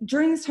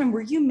during this time,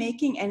 were you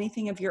making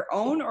anything of your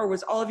own, or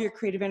was all of your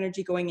creative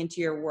energy going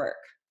into your work?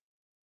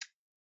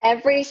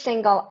 Every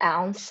single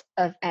ounce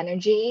of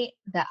energy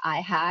that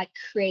I had,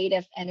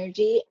 creative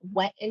energy,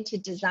 went into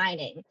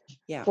designing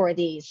for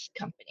these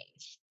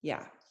companies.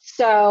 Yeah.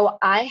 So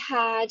I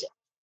had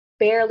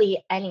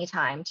barely any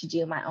time to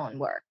do my own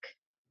work.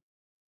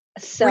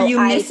 So were you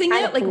missing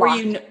it? Like, were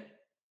you?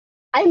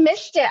 I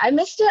missed it. I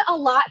missed it a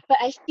lot, but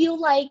I feel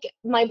like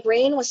my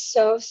brain was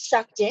so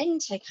sucked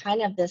into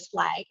kind of this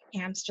like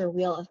hamster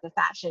wheel of the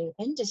fashion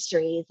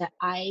industry that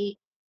I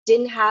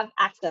didn't have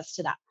access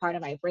to that part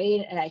of my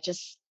brain. And I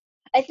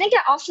think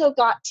I also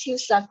got too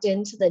sucked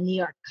into the New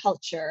York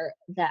culture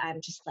that I'm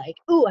just like,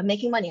 ooh, I'm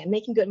making money. I'm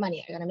making good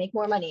money. I gotta make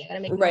more money. I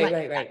gotta make more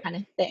money. That kind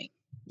of thing.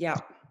 Yeah.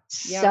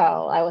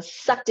 So I was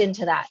sucked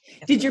into that.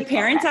 Did your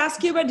parents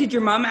ask you about? Did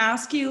your mom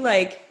ask you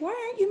like, why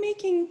aren't you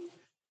making?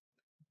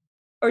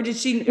 Or did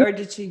she?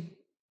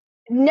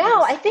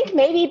 No, I think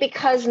maybe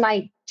because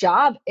my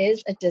job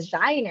is a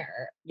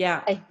designer.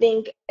 Yeah. I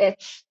think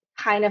it's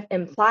kind of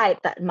implied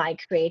that my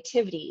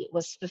creativity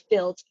was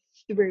fulfilled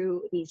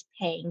through these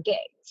paying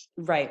gigs.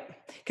 Right.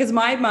 Because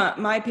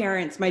my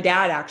parents, my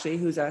dad actually,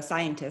 who's a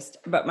scientist,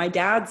 but my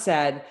dad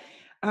said,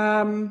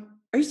 are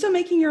you still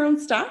making your own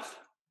stuff?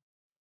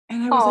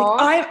 And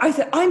I was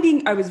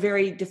like, I was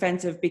very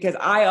defensive because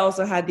I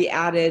also had the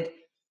added,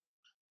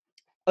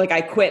 like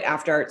I quit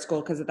after art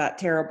school because of that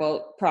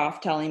terrible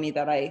prof telling me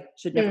that I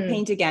should never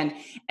paint again.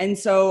 And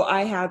so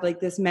I had like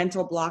this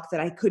mental block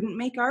that I couldn't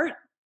make art.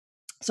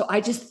 So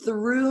I just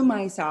threw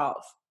myself,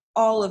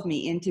 all of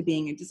me, into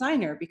being a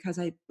designer because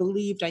I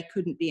believed I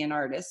couldn't be an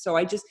artist. So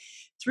I just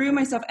threw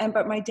myself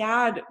but my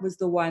dad was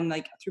the one,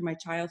 like through my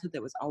childhood,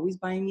 that was always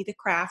buying me the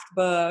craft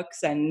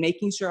books and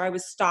making sure I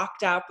was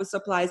stocked up with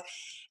supplies.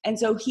 And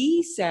so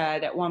he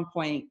said at one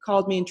point,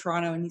 called me in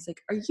Toronto and he's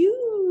like, are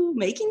you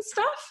making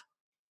stuff?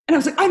 And I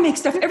was like, I make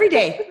stuff every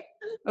day.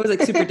 I was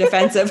like super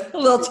defensive, a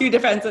little too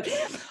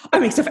defensive. I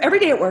make stuff every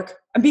day at work.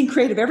 I'm being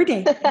creative every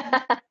day.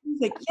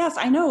 He's like, yes,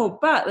 I know.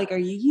 But like, are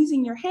you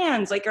using your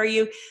hands? Like, are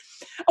you,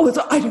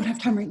 I don't have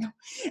time right now.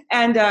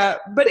 And,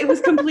 but it was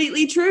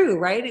completely true,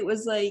 right? It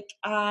was like,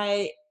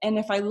 and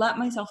if I let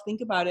myself think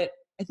about it,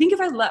 I think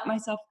if I let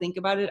myself think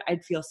about it,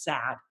 I'd feel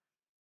sad.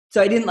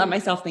 So I didn't let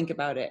myself think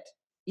about it,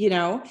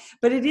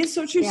 but it is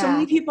so true. Yeah. So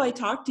many people I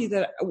talk to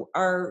that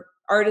are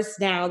artists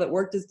now that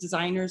worked as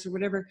designers or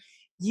whatever,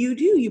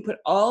 you put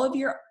all of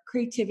your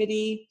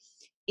creativity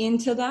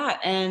into that.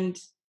 And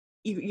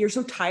you're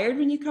so tired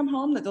when you come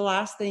home that the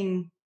last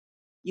thing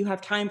you have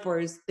time for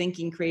is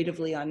thinking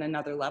creatively on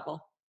another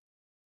level.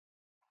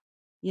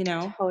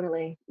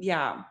 Totally.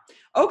 Yeah.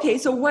 Okay.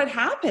 So what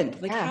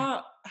happened? Like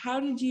how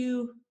did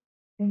you?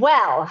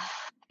 Well,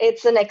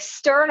 it's an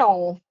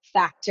external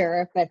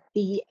factor, but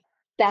the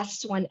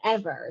best one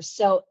ever.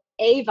 So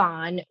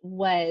Avon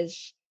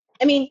was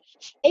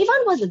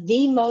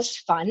the most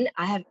fun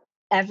I have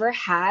ever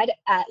had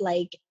at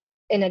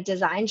in a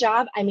design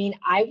job. I mean,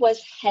 I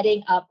was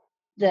heading up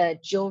the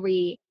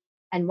jewelry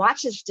and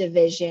watches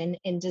division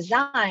in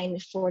design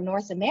for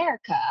North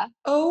America.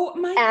 Oh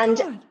my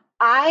God.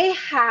 I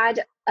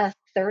had a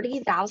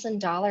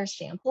 $30,000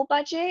 sample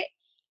budget.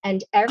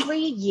 And every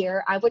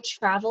year I would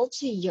travel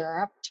to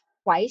Europe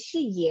twice a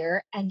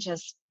year and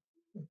just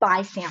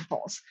buy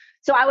samples.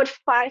 So I would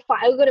I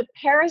would go to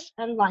Paris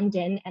and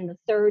London and the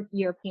third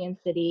European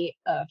city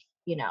of,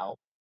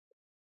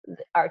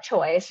 our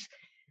choice,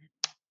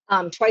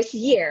 twice a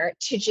year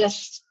to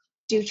just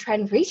do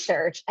trend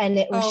research. And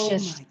it was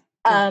just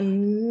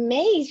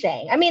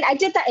amazing. I mean, I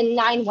did that in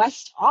 9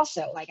 West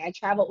also. Like I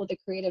traveled with the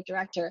creative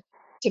director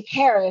to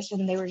Paris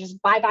and they were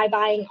just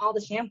buying all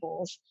the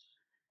samples.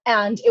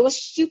 And it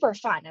was super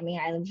fun. I mean,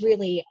 I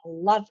really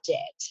loved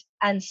it.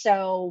 And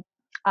so,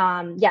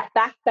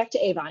 back to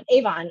Avon.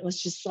 Avon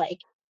was just like,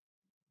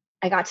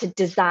 I got to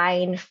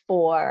design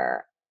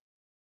for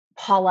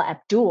Paula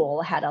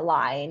Abdul had a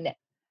line,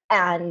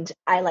 and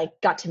I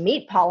got to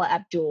meet Paula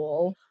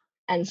Abdul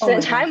and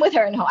spend time with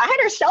her. And I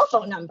had her cell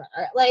phone number.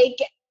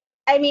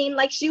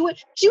 She would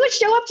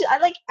show up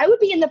to, I would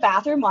be in the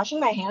bathroom washing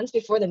my hands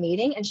before the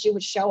meeting and she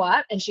would show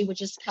up and she would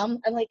just come.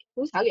 I'm like,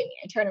 who's hugging me?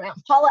 I turn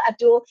around. Paula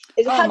Abdul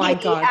is hugging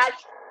me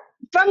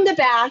from the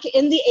back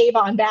in the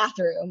Avon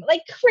bathroom.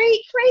 Like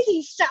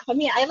crazy stuff. I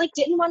mean, I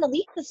didn't want to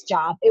leave this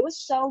job. It was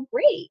so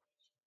great.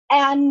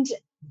 And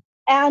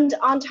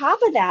on top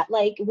of that,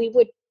 we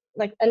would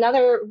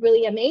another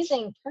really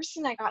amazing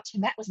person I got to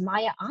meet was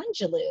Maya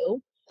Angelou,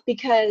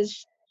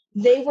 because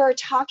they were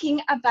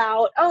talking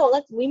about,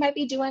 we might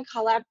be doing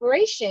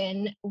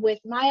collaboration with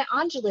Maya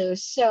Angelou.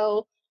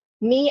 So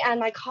me and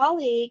my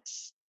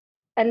colleagues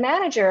and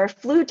manager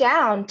flew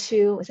down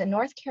to, was it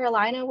North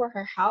Carolina where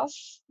her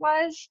house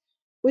was?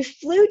 We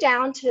flew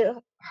down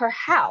to her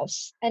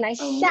house and I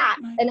sat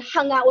and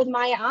hung out with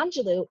Maya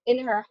Angelou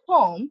in her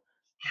home,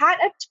 had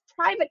a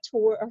private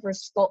tour of her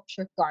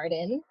sculpture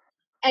garden.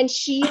 And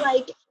she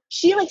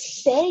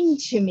sang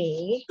to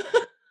me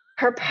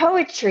her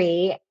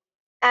poetry.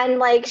 And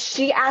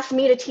she asked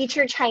me to teach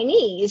her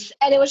Chinese.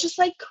 And it was just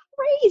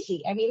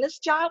crazy. I mean, this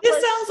job was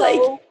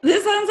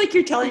This sounds like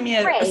you're telling me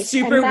a great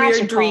super and weird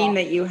magical. dream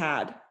that you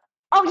had.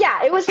 Oh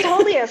yeah, it was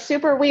totally a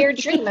super weird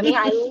dream. I mean,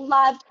 I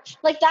loved,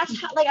 like, that's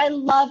how, like, I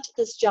loved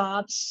this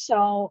job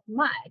so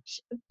much.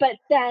 But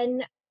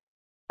then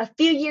a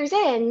few years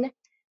in,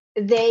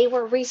 they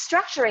were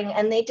restructuring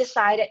and they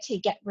decided to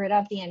get rid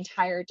of the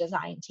entire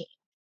design team.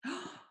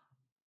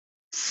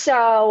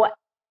 So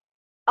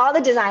all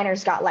the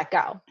designers got let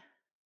go.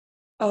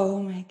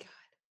 Oh my God.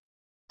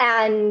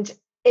 And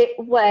it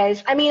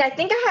was, I mean, I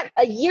think I had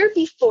a year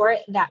before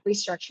that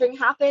restructuring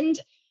happened,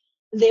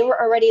 they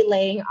were already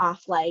laying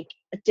off like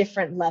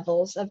different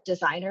levels of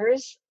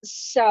designers.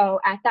 So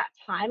at that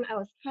time, I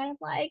was kind of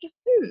like,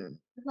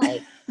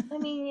 like, I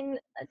mean,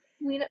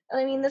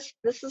 this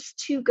is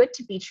too good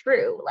to be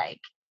true. Like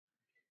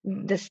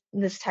this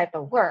type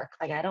of work,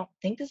 like, I don't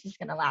think this is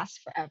going to last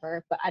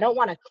forever, but I don't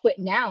want to quit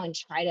now and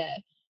try to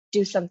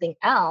do something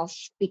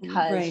else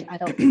because Right.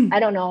 I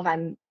don't know if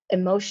I'm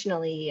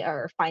emotionally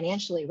or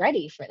financially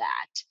ready for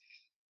that.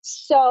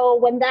 So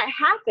when that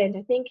happened,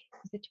 I think,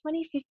 was it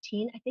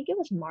 2015? I think it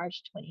was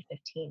March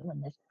 2015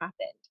 when this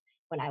happened,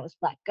 when I was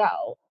let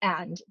go,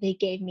 and they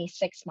gave me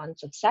 6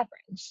 months of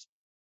severance.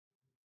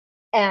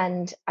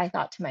 And I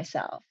thought to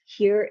myself,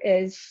 here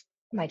is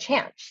my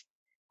chance.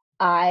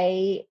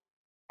 I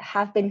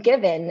have been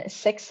given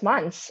 6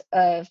 months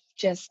of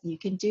just, you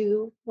can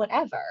do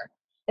whatever.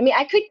 I mean,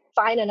 I could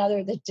find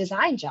another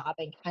design job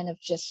and kind of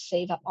just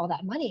save up all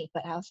that money,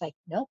 but I was like,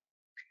 nope.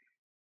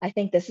 I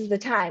think this is the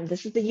time.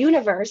 This is the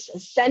universe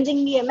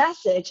sending me a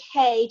message.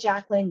 Hey,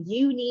 Jacqueline,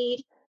 you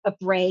need a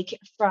break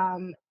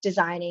from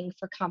designing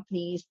for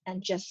companies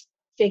and just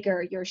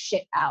figure your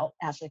shit out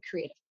as a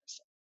creative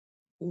person.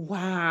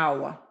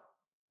 Wow.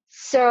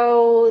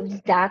 So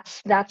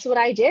that's what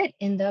I did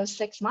in those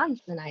 6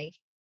 months. And I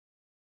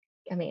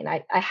mean,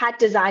 I had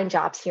design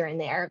jobs here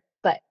and there,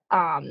 but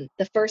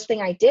the first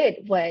thing I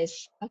did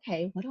was,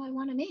 okay, what do I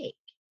want to make?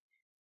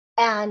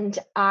 And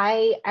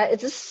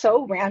it's just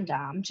so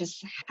random,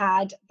 just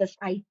had this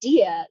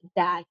idea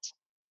that,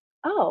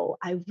 oh,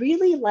 I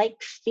really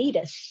like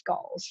fetus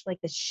skulls, like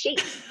the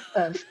shape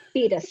of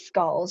fetus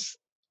skulls.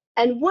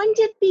 And wouldn't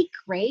it be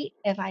great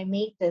if I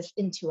made this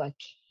into a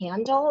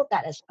candle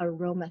that is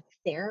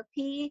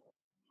aromatherapy,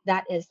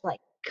 that is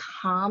like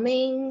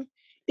calming?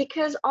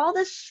 Because all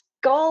the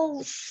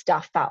skull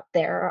stuff out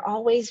there are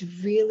always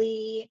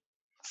really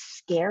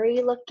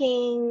scary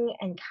looking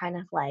and kind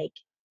of like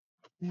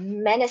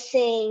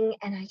menacing,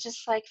 and I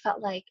just like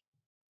felt like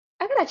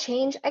I gotta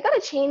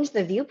change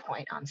the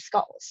viewpoint on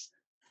skulls.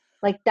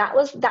 Like that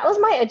was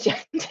my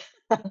agenda,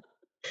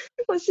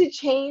 was to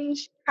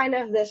change kind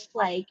of this,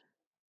 like,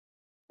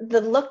 the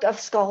look of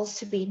skulls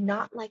to be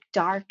not like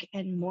dark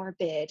and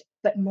morbid,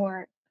 but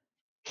more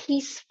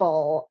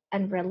peaceful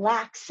and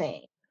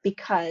relaxing,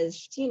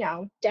 because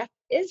death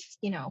is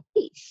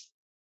peace.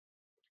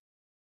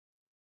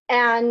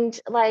 And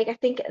like, I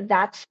think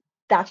that's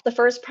the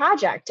first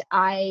project.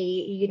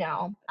 I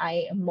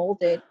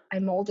molded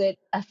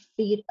a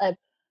feet.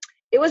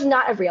 It was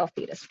not a real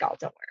fetus skull,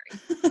 don't worry.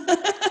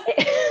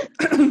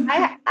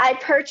 I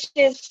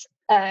purchased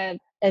a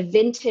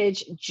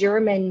vintage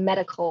German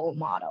medical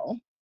model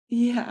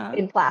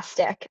in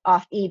plastic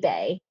off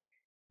eBay,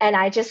 and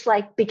I just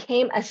like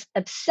became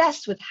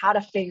obsessed with how to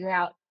figure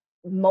out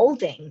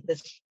molding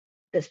this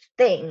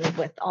thing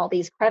with all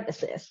these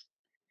crevices.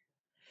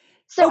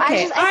 So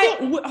okay, I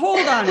think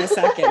hold on a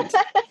second.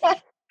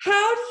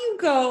 How do you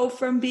go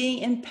from being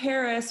in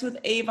Paris with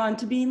Avon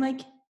to being like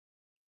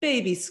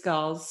baby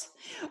skulls?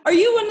 Are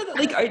you one of the,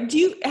 like,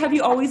 have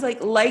you always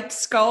like liked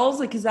skulls?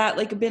 Like, is that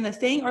like been a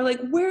thing, or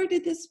like, where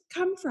did this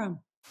come from?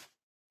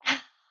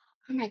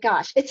 Oh my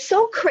gosh, it's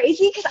so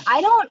crazy because I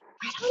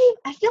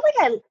feel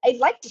like I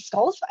liked the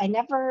skulls, but I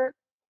never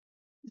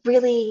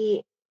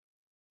really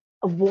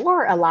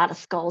wore a lot of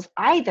skulls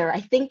either. I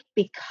think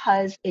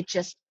because it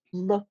just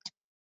looked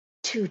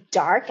too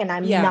dark, and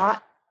I'm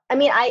not. I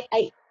mean,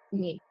 I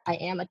mean, I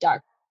am a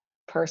dark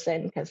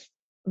person because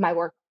my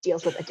work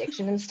deals with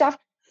addiction and stuff.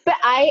 But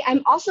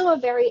I'm also a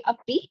very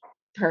upbeat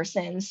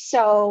person,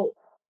 so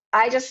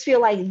I just feel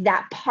like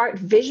that part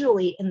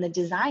visually in the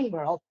design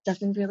world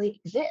doesn't really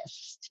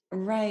exist.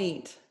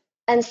 Right.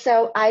 And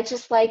so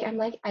I'm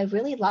like, I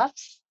really love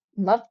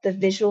the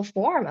visual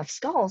form of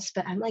skulls,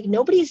 but I'm like,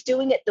 nobody's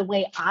doing it the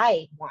way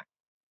I want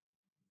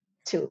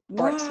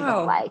for it to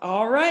look like.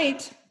 All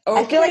right. Okay.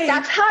 I feel like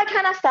that's how I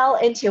kind of fell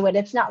into it.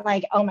 It's not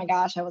like, oh my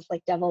gosh, I was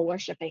like devil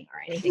worshiping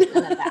or anything,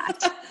 none of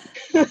that.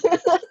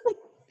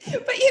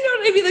 But you know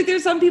what I mean? Like,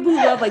 there's some people who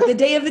love like the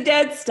Day of the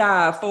Dead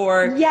stuff,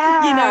 or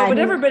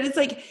whatever. But it's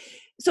like,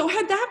 so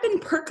had that been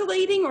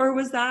percolating, or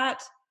was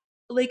that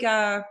like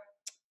I'm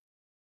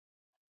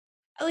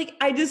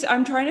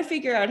trying to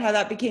figure out how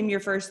that became your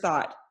first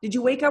thought. Did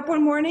you wake up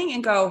one morning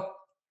and go,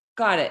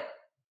 got it?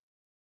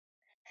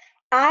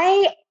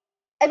 I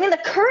mean, the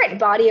current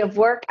body of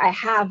work I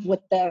have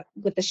with the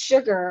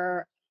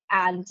sugar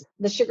and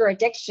the sugar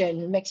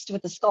addiction mixed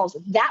with the skulls,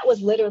 that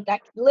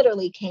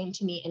literally came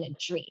to me in a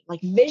dream.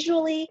 Like,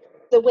 visually,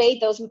 the way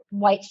those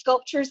white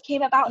sculptures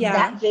came about,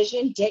 that Yeah.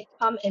 vision did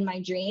come in my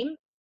dream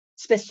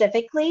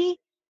specifically.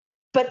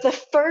 But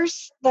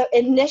the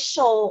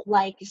initial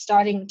like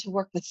starting to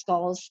work with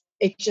skulls,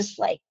 it just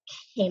like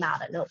came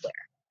out of nowhere,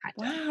 kind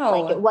of.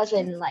 Like it Wow.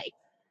 wasn't like.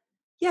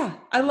 Yeah,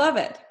 I love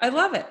it. I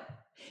love it.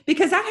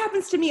 Because that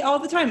happens to me all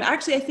the time.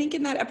 Actually, I think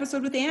in that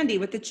episode with Andy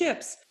with the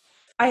chips,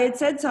 I had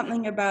said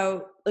something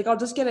about like I'll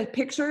just get a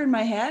picture in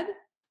my head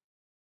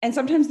and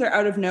sometimes they're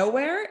out of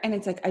nowhere and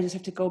it's like I just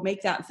have to go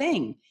make that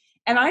thing.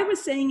 And I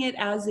was saying it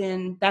as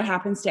in that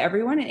happens to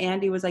everyone, and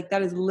Andy was like,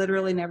 that has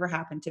literally never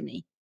happened to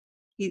me.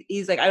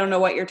 He's like, I don't know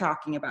what you're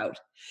talking about.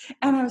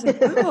 And I was like,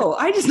 oh,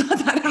 I just thought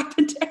that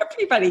happened to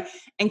everybody.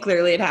 And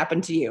clearly it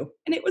happened to you.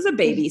 And it was a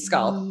baby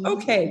skull.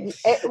 Okay.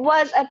 It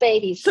was a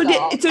baby So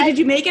skull. did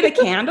you make it a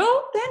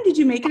candle then? Did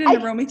you make it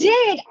an aroma? I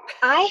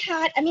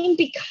did.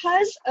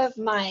 Because of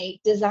my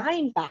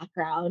design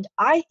background,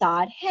 I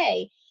thought,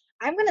 hey,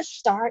 I'm going to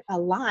start a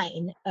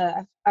line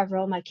of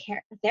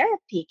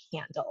aromatherapy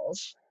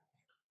candles.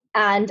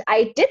 And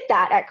I did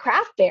that at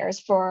craft fairs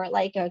for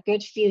like a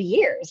good few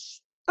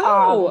years.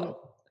 Oh.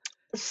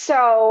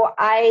 So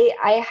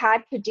I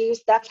had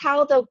produced, that's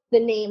how the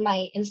name,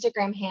 my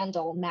Instagram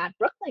handle, Mad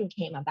Brooklyn,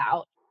 came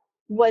about,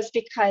 was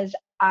because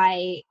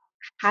I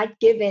had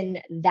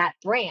given that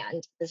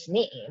brand this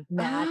name,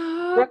 Mad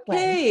Brooklyn.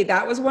 Okay,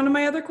 that was one of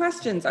my other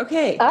questions.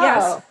 Okay,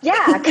 yes. Oh,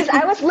 yeah, because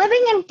I was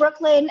living in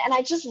Brooklyn and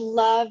I just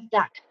love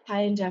that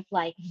kind of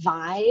like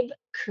vibe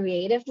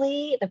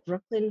creatively, the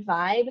Brooklyn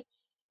vibe.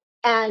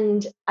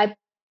 And I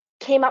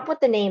came up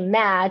with the name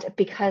Mad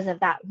because of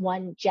that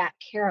one Jack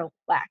Kerouac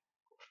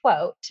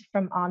quote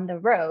from On the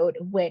Road,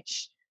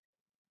 which,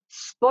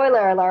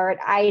 spoiler alert,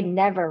 I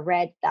never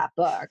read that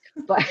book,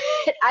 but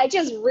I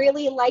just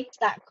really liked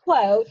that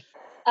quote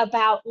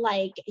about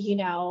like,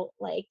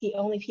 like the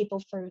only people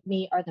for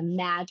me are the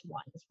mad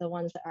ones, the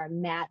ones that are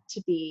mad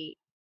to be,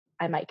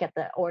 I might get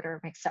the order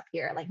mixed up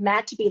here, like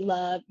mad to be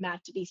loved, mad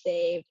to be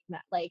saved,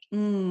 mad, like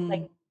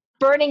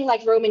burning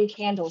like Roman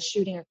candles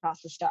shooting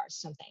across the stars,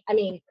 something. I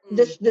mean,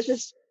 this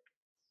is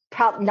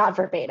probably not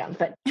verbatim,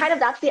 but kind of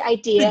that's the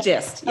idea. The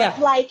gist, yeah.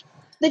 Like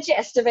the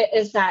gist of it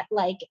is that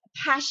like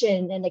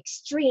passion and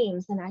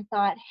extremes. And I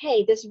thought,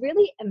 hey, this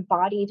really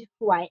embodied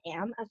who I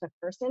am as a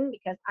person,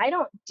 because I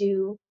don't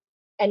do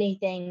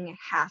anything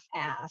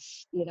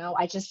half-ass,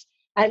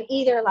 I'm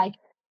either like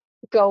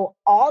go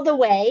all the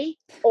way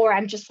or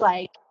I'm just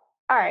like,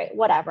 all right,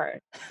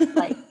 whatever,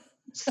 like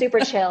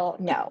super chill.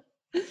 No.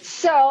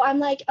 So I'm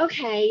like,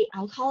 okay,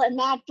 I'll call it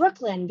Mad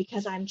Brooklyn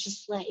because I'm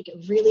just like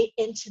really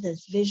into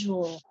this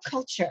visual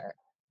culture.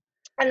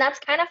 And that's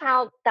kind of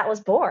how that was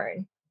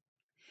born.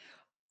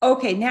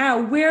 Okay,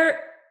 now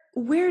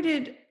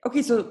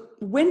so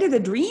when did the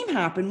dream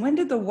happen? When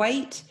did the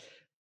white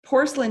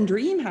porcelain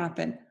dream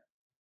happen?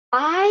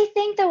 I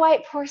think the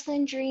white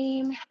porcelain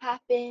dream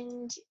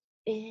happened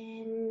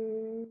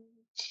in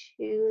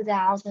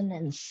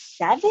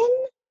 2007.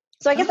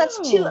 So I guess that's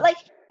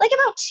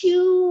about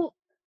two.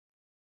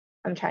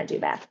 I'm trying to do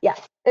math. Yeah.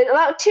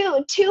 About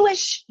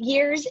two-ish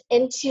years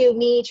into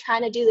me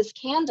trying to do this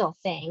candle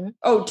thing.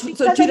 Oh, so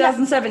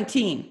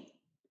 2017.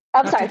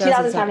 I'm sorry,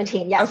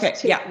 2017. Yes. Okay.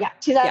 Yeah.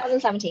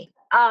 2017.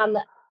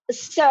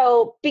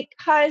 So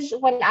because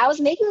when I was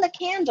making the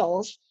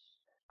candles,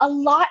 a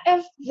lot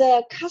of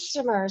the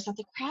customers at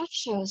the craft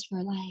shows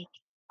were like,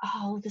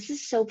 oh, this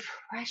is so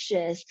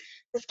precious.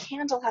 This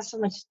candle has so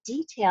much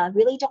detail. I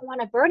really don't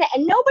want to burn it.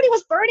 And nobody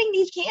was burning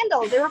these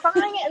candles. They were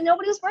buying it and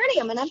nobody was burning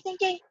them. And I'm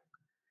thinking,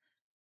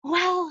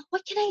 well,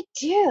 what can I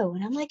do?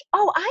 And I'm like,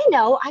 oh, I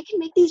know, I can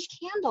make these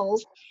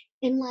candles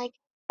in like,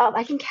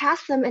 I can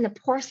cast them in a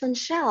porcelain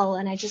shell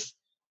and I just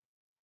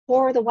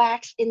pour the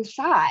wax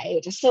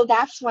inside. So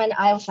that's when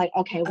I was like,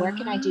 okay, where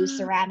can I do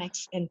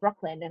ceramics in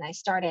Brooklyn? And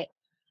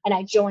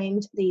I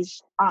joined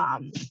these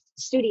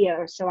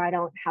studios so I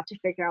don't have to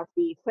figure out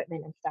the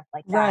equipment and stuff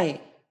like that.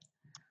 Right.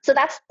 So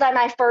that's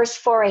my first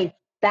foray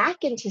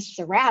back into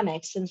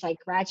ceramics since I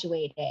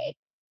graduated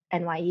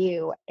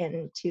NYU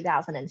in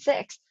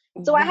 2006.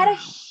 So I had a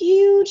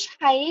huge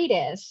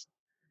hiatus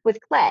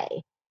with clay.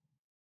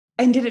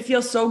 And did it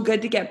feel so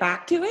good to get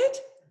back to it?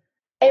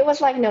 It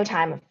was like no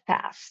time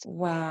passed.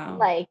 Wow.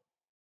 Like,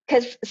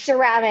 because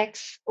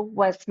ceramics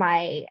was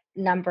my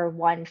number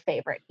one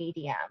favorite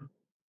medium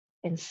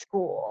in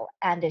school.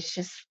 And it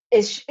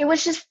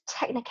was just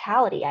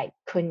technicality. I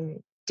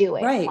couldn't do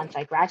it once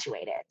I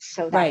graduated.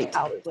 So that's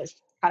how it was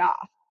cut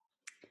off.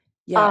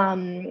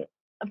 Yeah.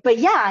 But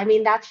yeah, I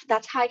mean, that's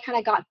how I kind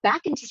of got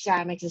back into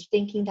ceramics, is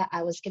thinking that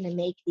I was going to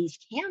make these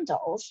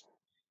candles.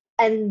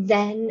 And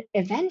then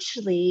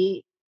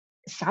eventually,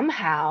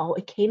 somehow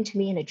it came to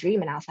me in a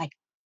dream and I was like,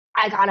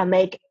 I got to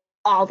make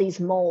all these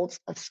molds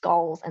of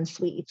skulls and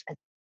sweets and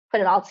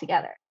put it all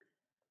together.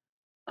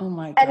 Oh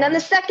my God. And then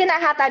the second I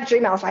had that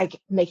dream, I was like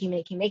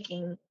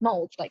making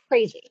molds like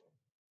crazy.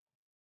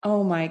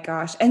 Oh my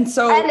gosh. And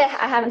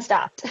I haven't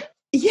stopped.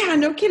 Yeah,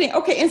 no kidding.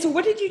 Okay. And so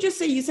what did you just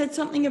say? You said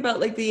something about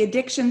like the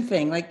addiction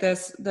thing, like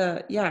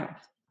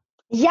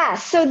Yeah.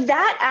 So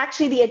that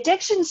actually, the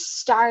addiction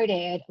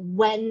started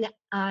when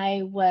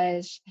I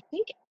was, I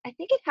think, I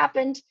think it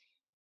happened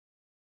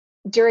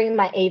during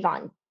my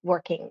Avon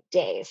working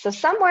days. So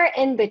somewhere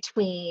in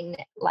between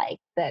like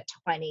the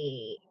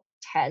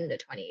 2010 to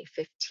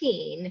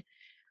 2015,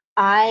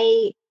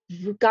 I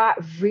got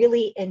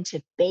really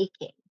into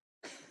baking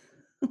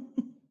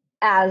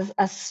as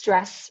a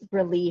stress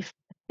relief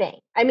thing.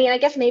 I mean, I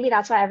guess maybe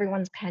that's why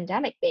everyone's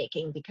pandemic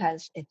baking,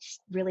 because it's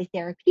really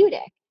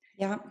therapeutic.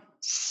 Yeah.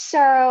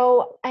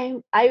 So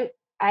I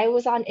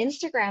was on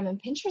Instagram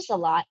and Pinterest a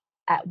lot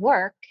at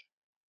work,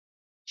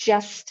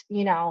 just,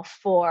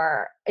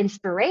 for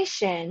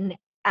inspiration.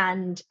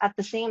 And at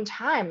the same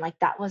time, like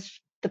that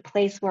was the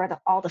place where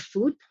all the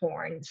food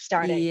porn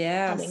started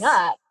coming Yes.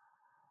 up.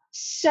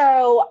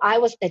 So I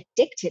was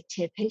addicted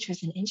to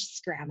Pinterest and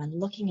Instagram and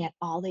looking at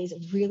all these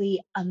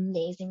really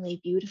amazingly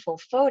beautiful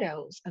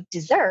photos of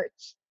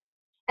desserts.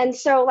 And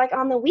so, like,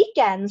 on the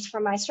weekends for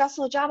my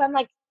stressful job, I'm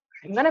like,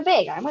 I'm gonna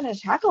bake, I'm gonna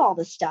tackle all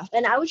this stuff.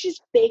 And I would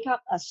just bake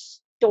up a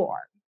storm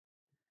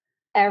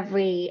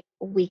every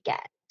weekend.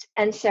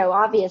 And so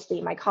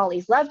obviously my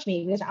colleagues loved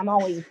me because I'm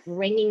always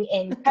bringing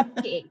in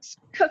cupcakes,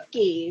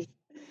 cookies,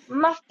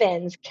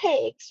 muffins,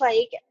 cakes,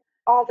 like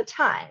all the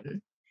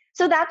time.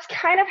 So that's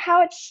kind of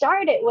how it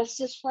started, was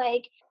just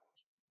like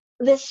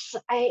this,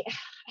 I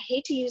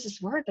hate to use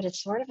this word, but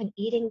it's sort of an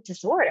eating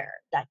disorder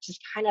that just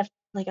kind of,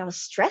 like, I was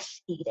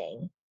stress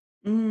eating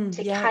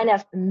to Yeah. kind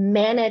of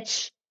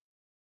manage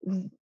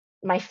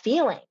my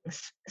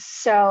feelings.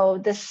 So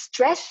the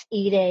stress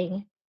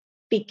eating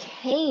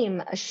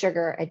became a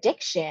sugar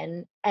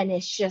addiction. And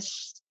it's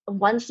just,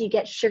 once you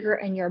get sugar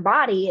in your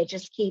body, it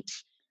just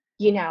keeps,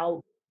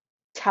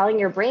 telling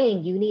your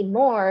brain, you need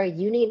more,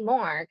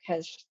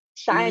 because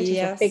scientists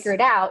have Yes.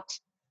 figured out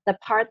the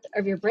part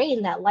of your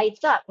brain that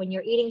lights up when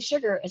you're eating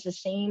sugar is the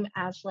same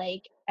as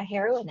like a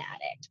heroin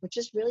addict, which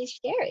is really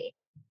scary.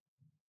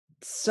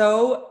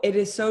 So it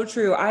is so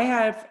true. I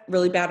have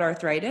really bad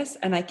arthritis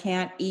and I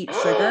can't eat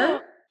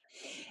sugar.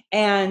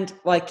 And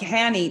well, I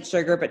can eat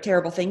sugar, but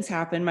terrible things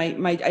happen.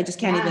 I just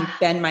can't even Yeah.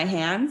 bend my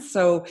hands.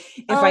 So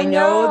if Oh I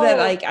know that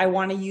no. like I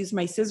want to use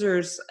my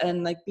scissors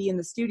and like be in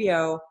the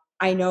studio,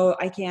 I know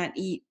I can't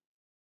eat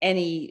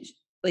any,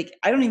 like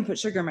I don't even put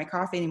sugar in my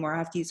coffee anymore. I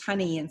have to use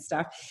honey and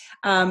stuff.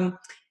 But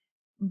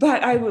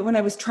when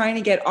I was trying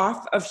to get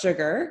off of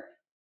sugar,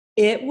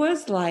 it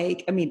was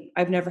like, I mean,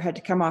 I've never had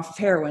to come off of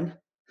heroin,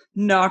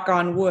 knock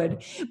on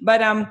wood,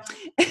 but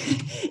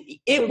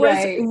it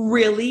was Right.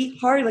 really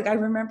hard. Like I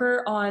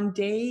remember on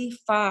day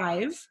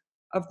 5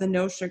 of the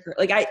no sugar,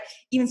 like I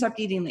even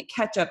stopped eating like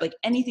ketchup, like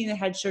anything that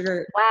had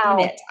sugar in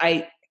Wow. it,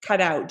 I cut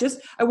out.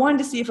 Just, I wanted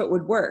to see if it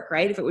would work,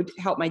 right? If it would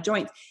help my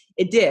joints.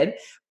 It did.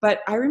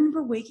 But I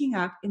remember waking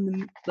up in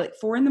the like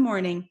 4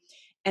 a.m.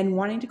 and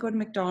wanting to go to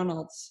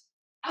McDonald's.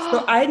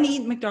 So I hadn't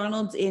eaten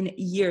McDonald's in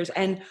years,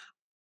 and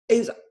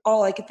is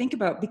all I could think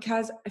about,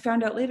 because I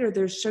found out later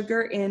there's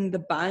sugar in the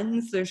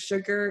buns, there's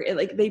sugar,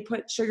 like they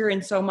put sugar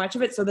in so much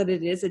of it so that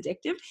it is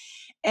addictive.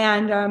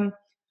 And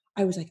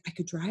I was like, I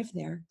could drive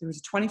there. There was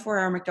a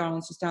 24-hour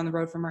McDonald's just down the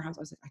road from our house.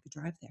 I was like, I could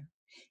drive there,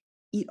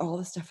 eat all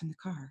the stuff in the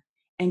car,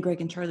 and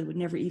Greg and Charlie would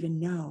never even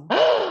know.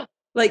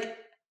 Like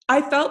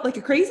I felt like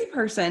a crazy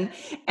person.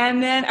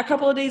 And then a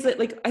couple of days later,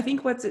 like I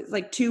think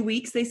like 2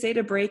 weeks they say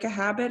to break a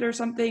habit or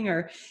something,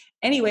 or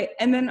anyway,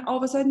 and then all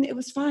of a sudden it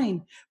was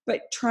fine.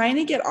 But trying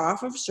to get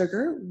off of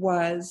sugar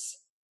was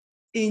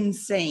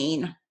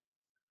insane.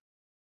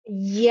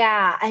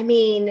 Yeah, I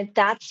mean,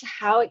 that's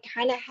how it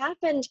kind of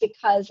happened,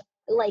 because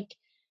like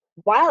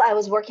while I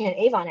was working at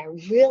Avon, I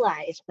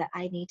realized that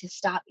I need to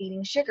stop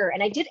eating sugar.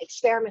 And I did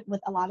experiment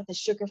with a lot of the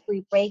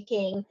sugar-free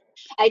baking.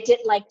 I did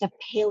like the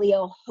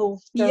paleo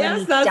whole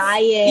Yes, 30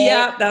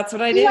 diet. that's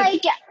what I did.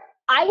 Like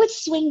I would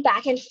swing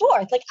back and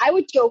forth. Like I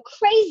would go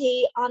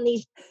crazy on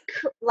these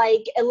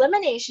like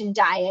elimination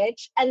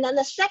diets. And then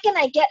the second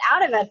I get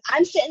out of it,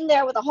 I'm sitting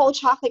there with a whole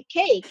chocolate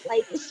cake,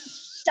 like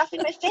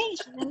stuffing my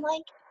face. And I'm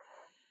like,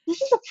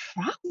 this is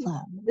a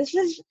problem. This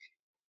is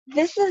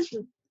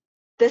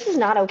this is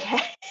not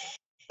okay.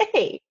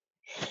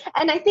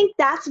 And I think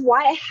that's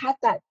why I had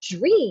that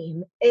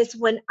dream, is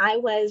when I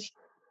was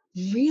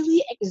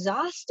really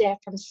exhausted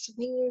from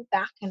swinging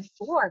back and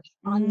forth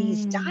on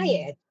these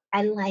diets.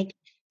 And like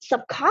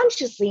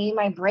subconsciously,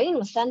 my brain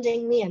was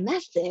sending me a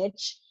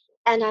message.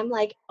 And I'm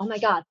like, oh my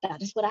God,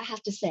 that is what I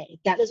have to say.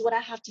 That is what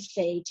I have to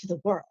say to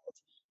the world.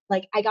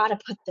 Like, I got to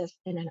put this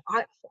in an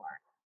art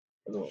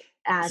form.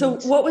 So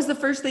And what was the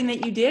first thing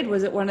that you did?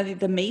 Was it one of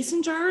the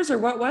mason jars, or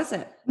what was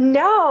it?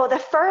 no, the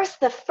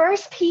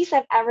first piece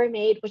I've ever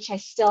made, which I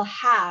still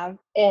have,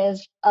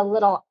 is a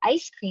little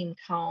ice cream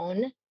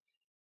cone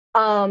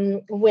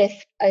with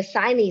a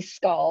Siamese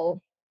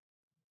skull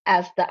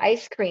as the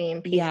ice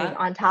cream pieces Yeah.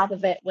 on top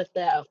of it, with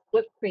the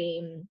whipped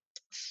cream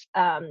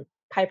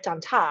piped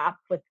on top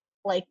with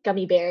like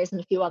gummy bears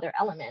and a few other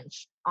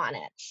elements on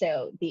it.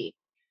 So the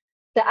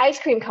ice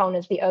cream cone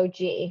is the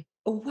OG.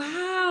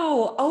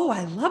 Wow. Oh,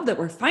 I love that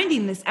we're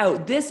finding this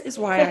out. This is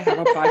why I have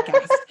a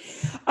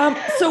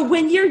podcast. So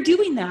when you're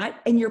doing that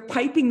and you're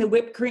piping the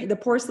whipped cream, the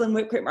porcelain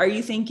whipped cream, are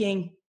you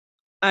thinking,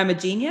 I'm a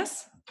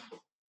genius?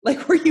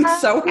 Like, were you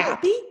so Um,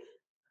 happy?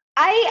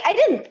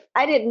 I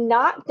did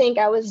not think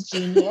I was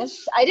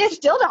genius. I just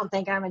still don't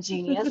think I'm a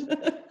genius.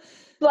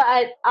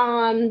 But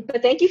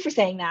thank you for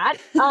saying that.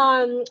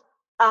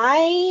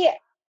 I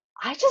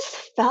I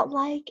just felt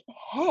like,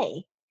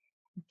 hey,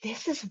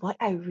 this is what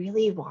I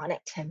really wanted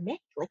to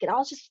make. Like it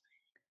all just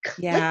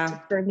clicked Yeah.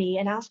 for me,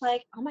 and I was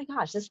like, oh my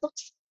gosh, this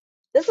looks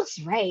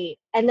right.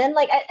 And then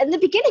like in the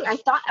beginning, I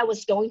thought I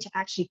was going to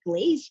actually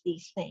glaze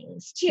these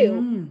things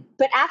too. Mm.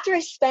 But after I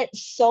spent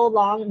so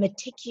long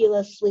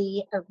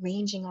meticulously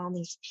arranging all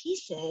these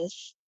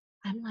pieces,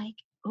 I'm like,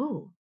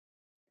 oh,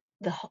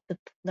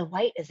 the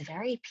white is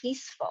very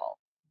peaceful,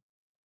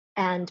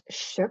 and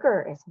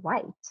sugar is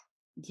white.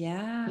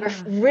 Yeah.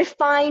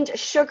 Refined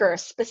sugar,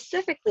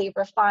 specifically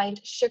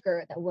refined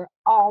sugar that we're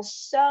all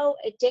so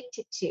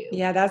addicted to.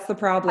 Yeah, that's the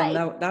problem Like,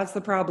 though. That's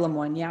the problem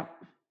one. Yeah.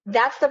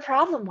 that's the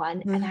problem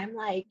one. And Mm. I'm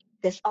like,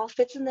 this all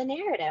fits in the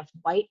narrative.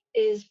 White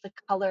is the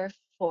color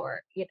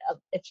for,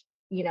 it's,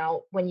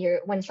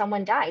 when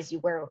someone dies, you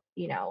wear,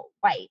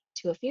 white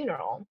to a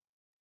funeral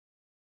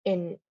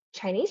in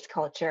Chinese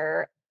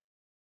culture.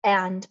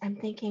 And I'm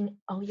thinking,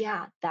 oh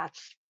yeah,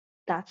 that's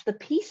the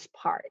peace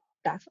part.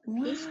 That's the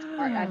peace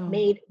part I've Wow.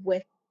 made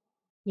with,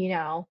 you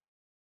know,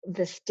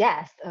 this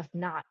death of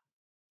not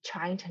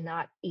trying to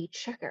not eat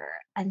sugar.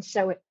 And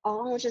so it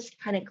all just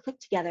kind of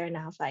clicked together. And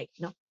I was like,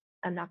 no,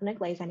 I'm not going to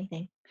glaze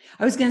anything.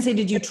 I was gonna say,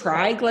 did you It's white.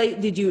 try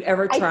glaze? Did you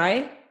ever I,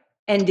 try?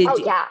 And oh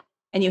yeah,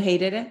 and you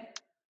hated it?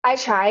 I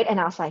tried and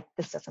I was like,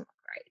 this doesn't look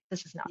right.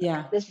 This is not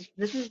Yeah. this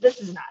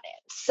is not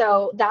it.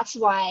 So that's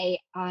why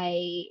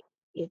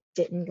it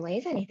didn't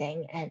glaze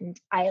anything. And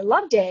I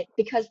loved it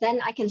because then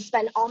I can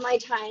spend all my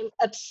time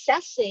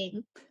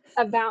obsessing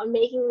about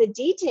making the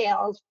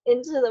details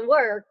into the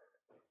work.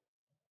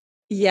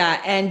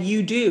 Yeah, and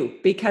you do,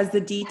 because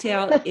the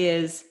detail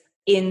is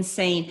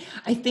insane.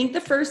 I think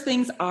the first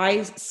things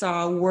I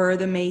saw were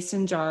the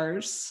mason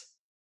jars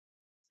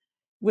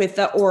with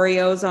the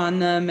Oreos on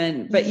them,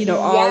 but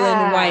all in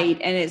Yeah. white,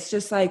 and it's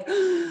just like,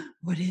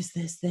 what is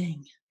this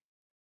thing?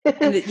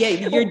 And yeah,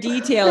 your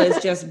detail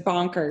is just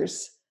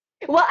bonkers.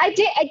 Well, I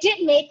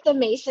did make the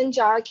mason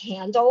jar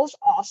candles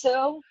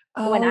also.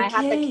 When I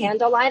had the Okay.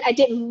 candle line, I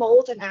did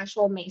mold an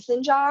actual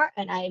mason jar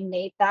and I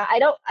made that.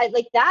 I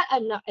like that.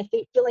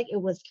 Feel like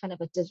it was kind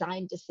of a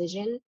design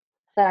decision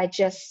that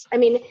I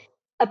mean,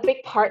 a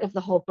big part of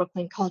the whole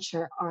Brooklyn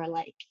culture are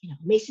like,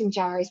 mason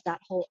jars,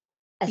 that whole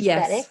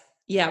aesthetic, Yes.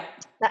 Yep.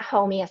 that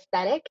homey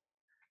aesthetic.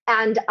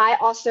 And I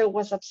also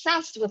was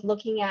obsessed with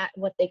looking at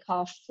what they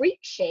call freak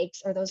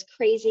shakes, or those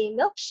crazy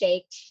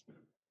milkshakes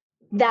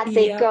that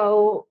they Yep.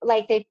 go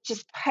like they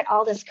just put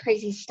all this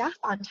crazy stuff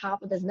on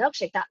top of this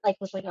milkshake that like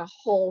was like a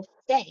whole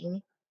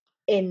thing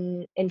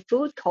in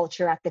food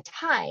culture at the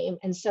time.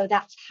 And so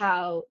that's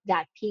how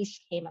that piece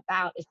came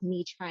about, is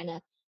me trying to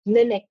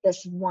mimic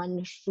this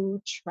one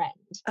food trend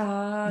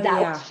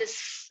that Yeah. was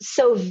just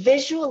so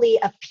visually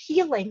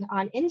appealing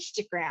on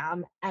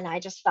Instagram. And I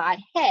just thought,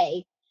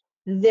 hey,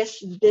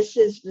 this is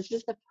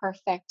the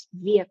perfect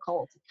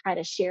vehicle to kind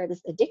of share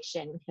this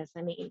addiction, because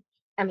I mean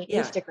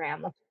Yeah.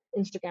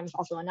 Instagram is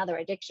also another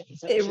addiction,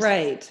 so it's just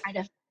Right.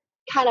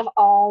 kind of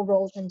all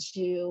rolls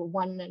into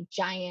one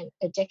giant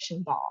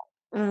addiction ball.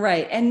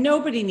 Right. And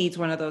nobody needs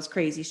one of those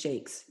crazy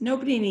shakes.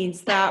 Nobody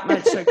needs that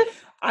much sugar.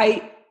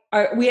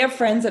 We have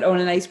friends that own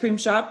an ice cream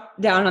shop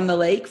down on the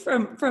lake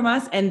from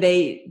us, and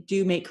they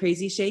do make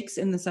crazy shakes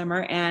in the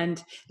summer,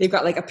 and they've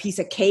got like a piece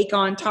of cake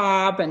on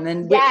top and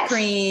then whipped Yes.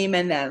 cream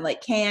and then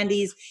like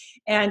candies.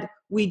 And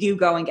we do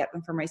go and get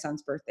them for my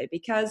son's birthday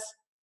because,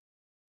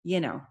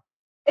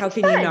 how It's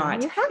can you fun,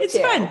 not? you have It's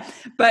to. fun.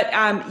 But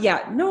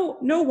yeah,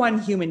 no one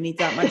human needs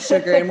that much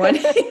sugar in one,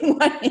 in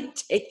one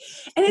intake.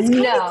 And it's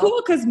kind of No.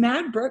 cool because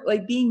Mad Brooke,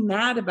 like being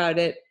mad about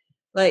it,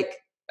 like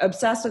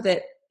obsessed with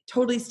it,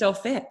 totally still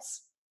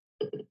fits.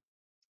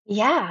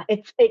 Yeah,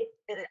 it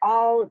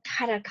all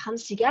kind of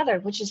comes together,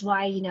 which is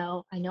why, I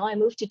know I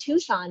moved to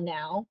Tucson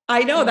now,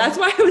 I know. That's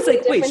why I was completely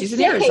like, wait, different she's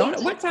in Arizona.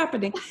 state. What's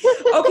happening?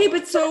 Okay,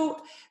 but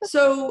so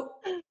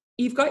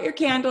you've got your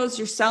candles,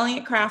 you're selling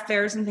at craft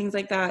fairs and things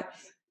like that.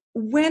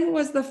 When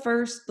was the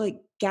first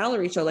like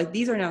gallery show? Like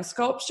these are now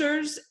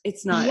sculptures.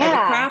 It's not at a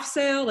Yeah. craft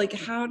sale. Like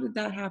how did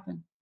that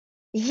happen?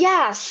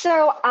 Yeah,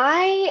 so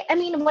I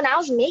mean, when I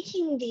was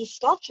making these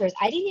sculptures,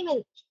 I didn't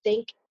even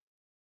think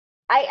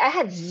I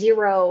had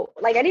zero,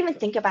 like I didn't even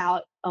think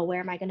about, oh, where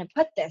am I going to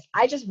put this?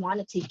 I just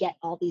wanted to get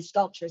all these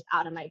sculptures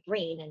out of my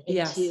brain and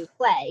Yes. into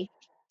clay.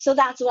 So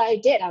that's what I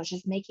did. I was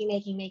just making.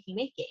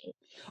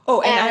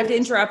 Oh, and I have to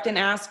And interrupt and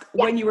ask,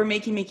 yeah, when you were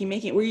making,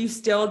 were you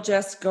still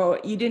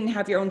you didn't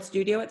have your own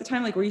studio at the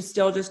time? Like, were you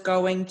still just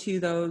going to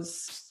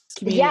those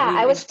yeah,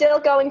 I was community? still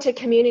going to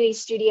community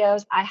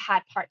studios. I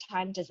had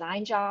part-time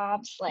design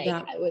jobs. Like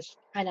Yeah. I was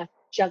kind of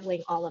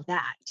juggling all of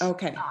that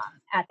Okay.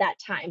 at that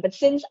time. But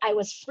since I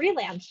was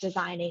freelance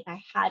designing,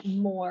 I had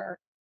more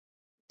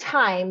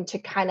time to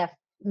kind of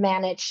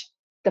manage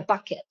the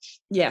buckets.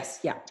 Yes.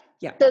 Yeah.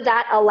 Yeah. So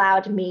that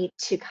allowed me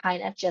to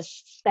kind of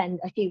just spend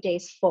a few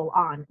days full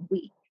on a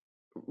week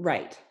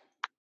Right.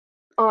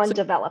 on So,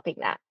 developing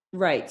that.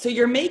 right. So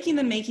you're making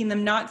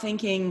them, not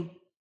thinking,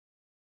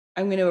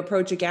 I'm going to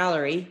approach a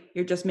gallery.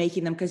 You're just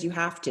making them because you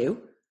have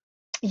to.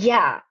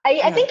 Yeah.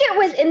 I think it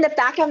was in the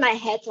back of my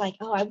head, like,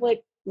 oh, I would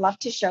love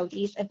to show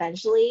these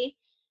eventually.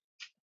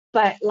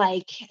 But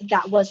like,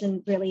 that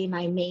wasn't really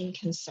my main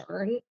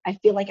concern. I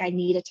feel like I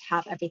needed to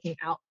have everything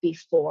out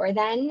before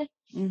then.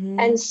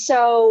 And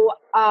so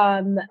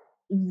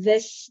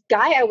this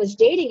guy I was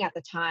dating at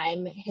the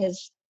time,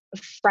 his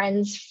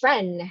friend's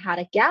friend had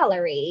a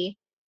gallery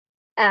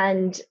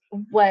and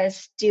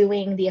was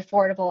doing the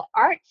affordable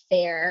art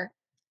fair.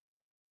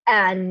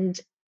 And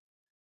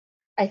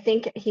I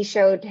think he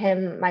showed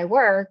him my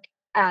work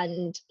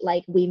and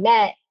like we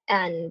met.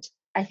 And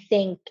I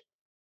think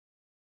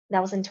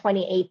that was in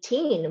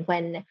 2018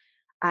 when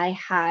I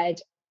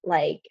had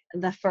like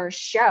the first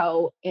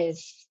show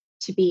is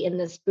to be in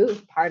this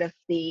booth, part of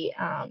the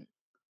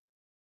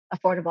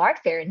affordable art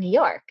fair in New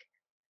York.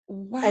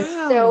 And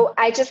Wow. so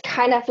I just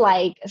kind of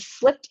like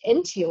slipped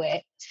into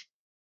it.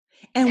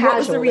 And what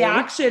was the Casually.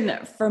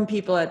 reaction from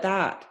people at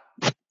that?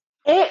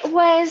 It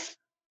was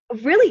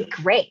really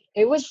great.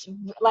 It was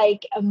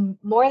like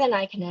more than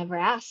I can ever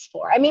ask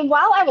for. I mean,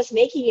 while I was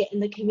making it in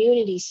the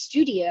community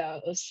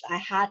studios, I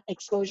had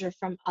exposure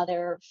from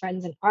other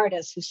friends and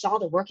artists who saw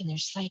the work and they're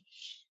just like,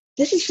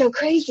 this is so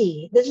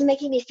crazy. This is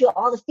making me feel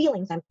all the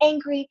feelings. I'm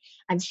angry.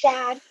 I'm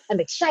sad. I'm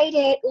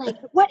excited. Like,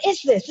 what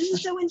is this? This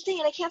is so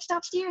insane. I can't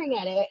stop staring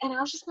at it. And I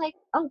was just like,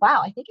 oh,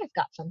 wow, I think I've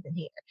got something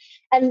here.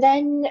 And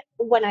then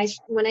when I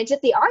did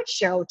the art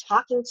show,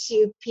 talking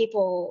to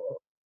people,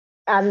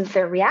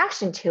 their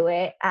reaction to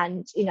it,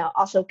 and, you know,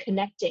 also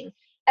connecting,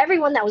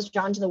 everyone that was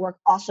drawn to the work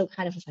also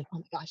kind of was like, oh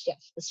my gosh,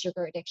 yes, the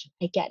sugar addiction.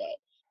 I get it.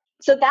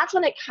 So that's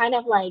when it kind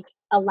of like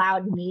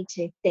allowed me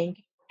to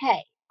think,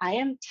 hey, I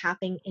am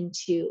tapping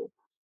into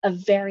a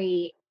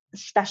very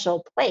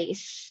special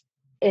place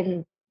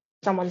in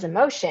someone's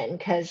emotion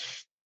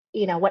because,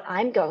 you know, what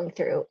I'm going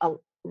through, a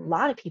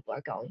lot of people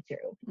are going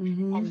through.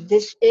 And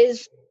this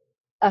is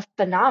a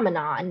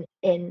phenomenon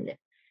in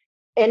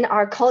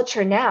our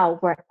culture now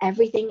where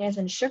everything is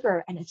in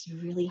sugar and it's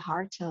really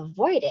hard to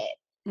avoid it.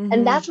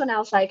 And that's when I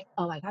was like,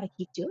 oh, I got to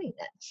keep doing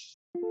this.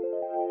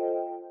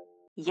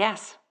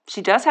 Yes,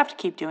 she does have to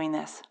keep doing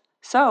this.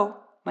 So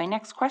my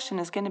next question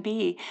is going to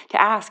be to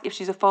ask if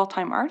she's a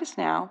full-time artist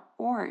now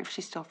or if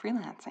she's still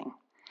freelancing,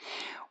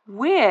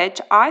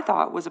 which I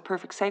thought was a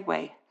perfect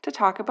segue to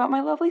talk about my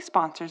lovely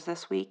sponsors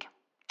this week.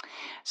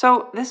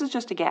 So this is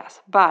just a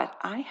guess, but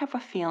I have a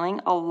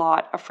feeling a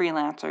lot of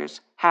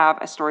freelancers have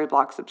a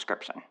Storyblocks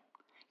subscription.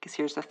 Because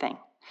here's the thing.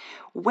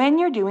 When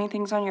you're doing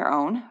things on your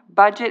own,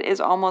 budget is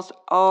almost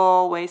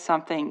always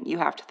something you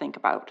have to think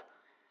about.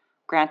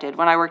 Granted,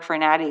 when I worked for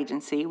an ad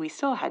agency, we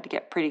still had to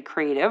get pretty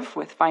creative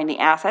with finding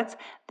assets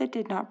that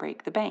did not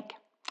break the bank.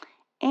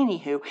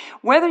 Anywho,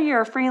 whether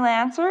you're a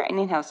freelancer, an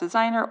in-house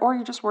designer, or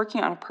you're just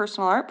working on a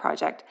personal art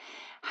project,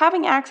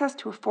 having access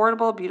to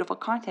affordable, beautiful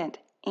content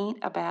ain't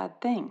a bad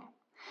thing.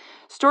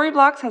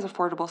 Storyblocks has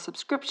affordable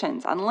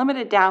subscriptions,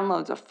 unlimited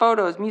downloads of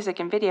photos, music,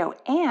 and video,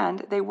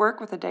 and they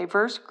work with a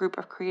diverse group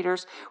of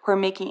creators who are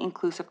making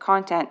inclusive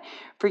content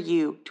for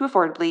you to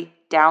affordably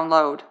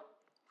download.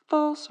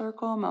 Full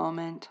circle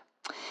moment.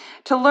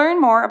 To learn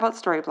more about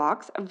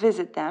Storyblocks,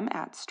 visit them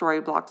at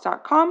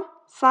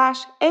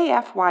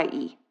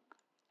storyblocks.com/AFYE,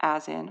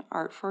 as in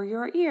art for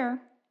your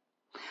ear.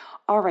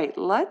 All right,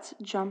 let's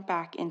jump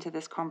back into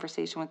this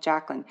conversation with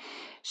Jacqueline.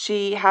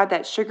 She had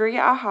that sugary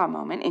aha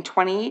moment in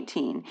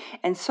 2018,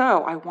 and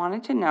so I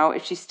wanted to know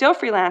if she's still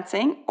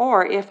freelancing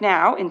or if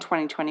now, in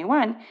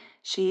 2021,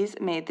 she's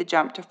made the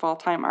jump to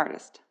full-time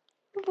artist.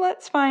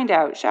 Let's find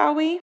out, shall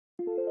we?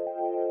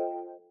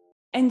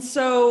 And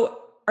so,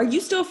 are you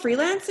still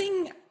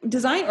freelancing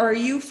design or are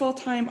you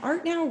full-time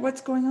art now?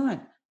 What's going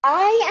on?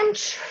 I am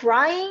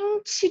trying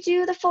to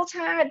do the full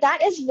time.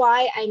 That is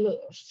why I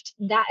moved.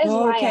 That is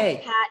why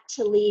I had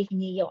to leave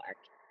New York.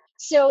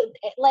 So,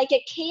 like,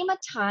 it came a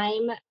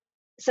time.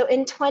 So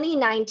in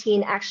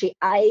 2019, actually,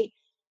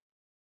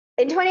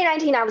 in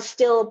 2019 I was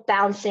still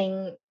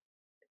bouncing.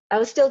 I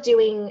was still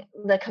doing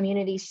the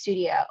community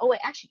studio. Oh wait,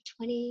 actually,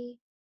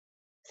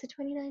 is it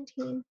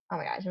 2019? Oh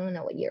my gosh, I don't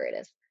know what year it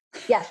is.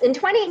 Yes, in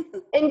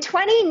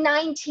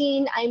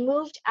 2019, I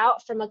moved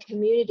out from a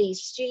community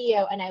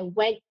studio and I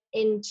went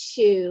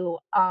into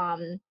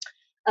a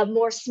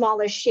more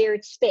smaller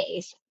shared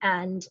space.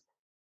 And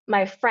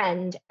my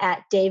friend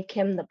at Dave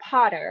Kim the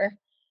Potter,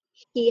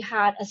 he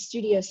had a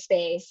studio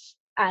space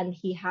and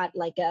he had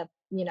like a,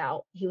 you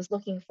know, he was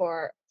looking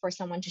for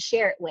someone to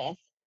share it with.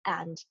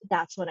 And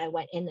that's when I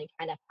went in and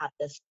kind of had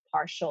this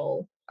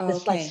partial,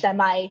 this like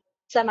semi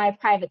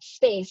private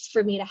space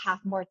for me to have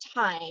more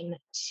time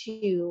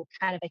to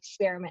kind of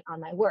experiment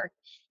on my work.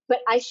 But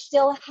I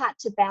still had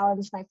to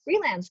balance my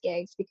freelance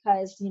gigs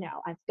because, you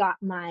know,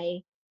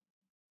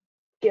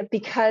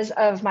 because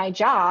of my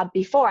job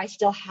before, I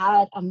still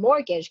had a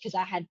mortgage because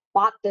I had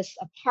bought this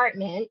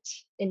apartment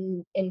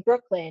in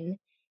Brooklyn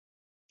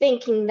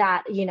thinking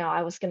that, you know,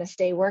 I was going to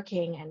stay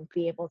working and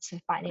be able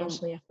to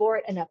financially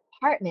afford an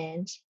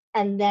apartment.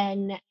 And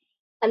then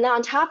And then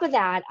on top of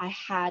that, I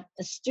had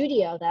a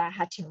studio that I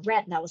had to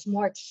rent that was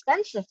more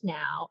expensive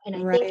now. And I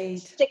think Right.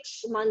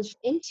 6 months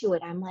into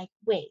it, I'm like,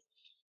 wait,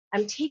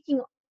 I'm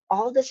taking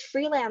all this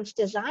freelance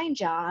design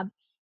job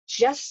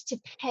just to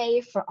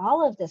pay for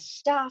all of this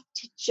stuff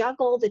to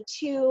juggle the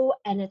two.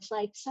 And it's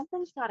like,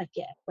 something's got to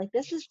give. Like,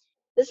 this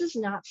is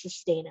not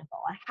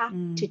sustainable. I have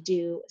to Mm.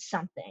 do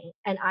something.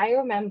 And I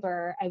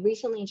remember I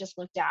recently just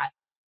looked at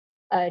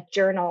a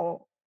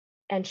journal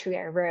entry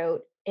I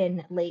wrote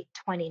in late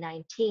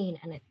 2019,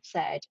 and it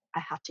said I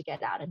have to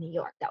get out of New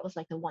York. That was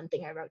like the one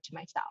thing I wrote to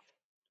myself.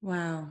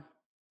 Wow.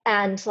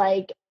 And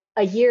like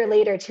a year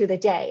later to the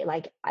day,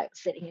 like I was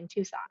sitting in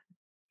Tucson.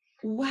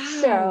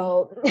 Wow.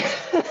 So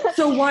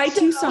So why so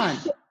Tucson?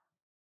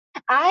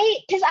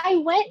 because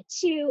I went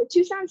to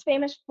Tucson's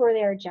famous for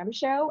their gem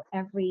show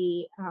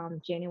every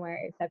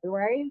January,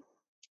 February.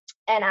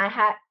 And I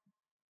had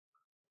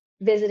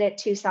visited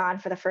Tucson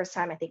for the first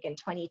time, I think in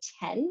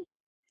 2010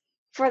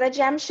 for the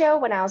gem show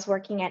when I was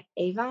working at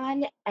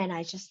Avon. And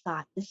I just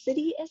thought the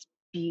city is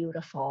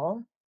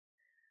beautiful.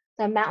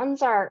 The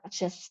mountains are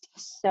just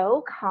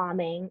so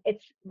calming.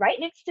 It's right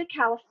next to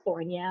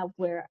California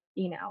where,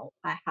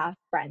 I have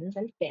friends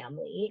and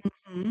family.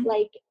 Mhm.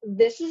 Like,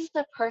 this is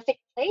the perfect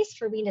place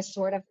for me to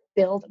sort of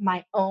build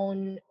my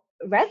own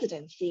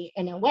residency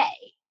in a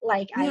way.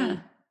 Like,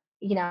 Yeah.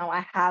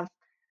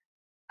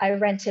 I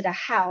rented a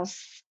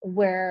house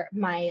where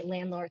my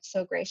landlord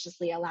so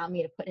graciously allowed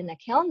me to put in a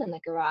kiln in the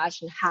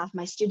garage and have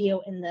my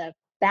studio in the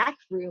back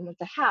room of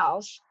the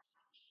house.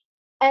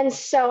 And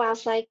so I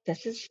was like,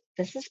 this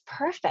is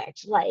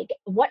perfect. Like,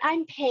 what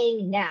I'm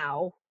paying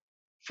now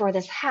for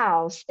this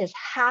house is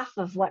half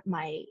of what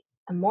my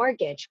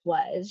mortgage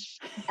was.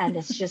 And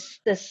it's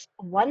just this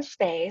one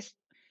space.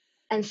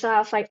 And so I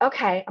was like,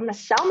 okay, I'm gonna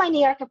sell my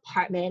New York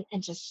apartment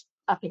and just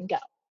up and go.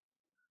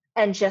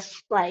 And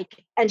just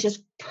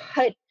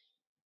put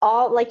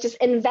all, like, just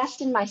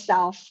invest in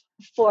myself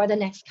for the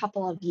next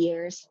couple of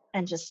years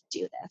and just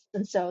do this.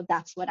 And so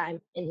that's what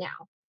I'm in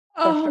now.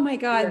 The Oh first my year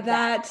God, of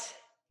that.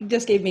 that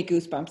just gave me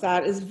goosebumps.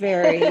 That is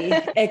very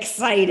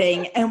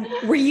exciting. And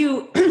were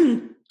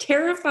you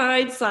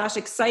terrified /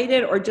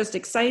 excited, or just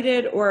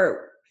excited,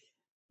 or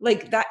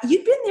like that?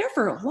 You've been there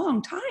for a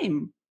long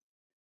time.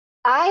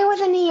 I was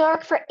in New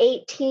York for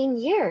 18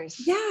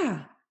 years.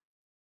 Yeah.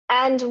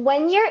 And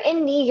when you're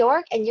in New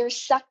York and you're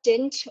sucked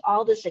into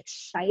all this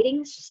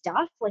exciting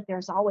stuff, like there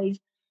are always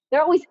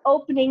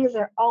openings,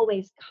 there are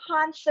always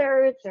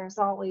concerts, there's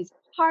always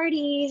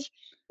parties.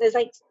 There's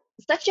like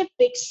such a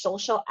big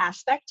social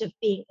aspect of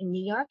being in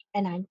New York.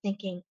 And I'm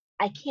thinking,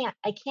 I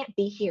can't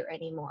be here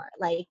anymore.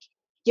 Like,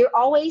 you're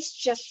always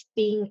just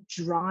being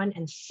drawn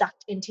and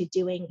sucked into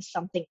doing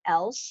something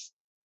else,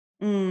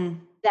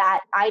 Mm.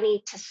 that I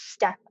need to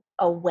step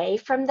away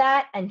from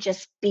that and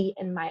just be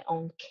in my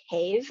own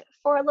cave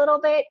for a little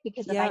bit.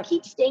 Because if I Yep.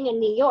 keep staying in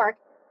New York,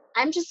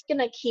 I'm just going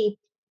to keep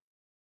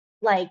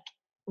like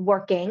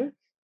working.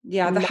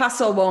 Yeah. Not, The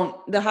hustle won't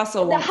stop. the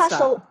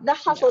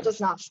hustle Yeah.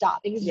 does not stop.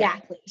 Yeah.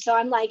 Exactly. So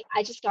I'm like,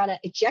 I just got to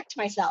eject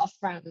myself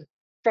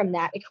from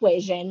that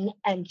equation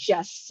and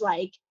just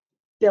like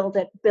build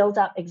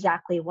up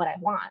exactly what I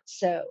want.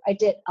 So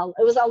it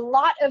was a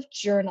lot of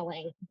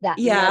journaling that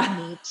led Yeah.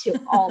 me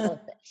to all of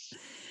this.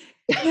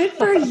 Good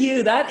for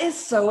you. That is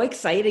so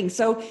exciting.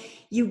 So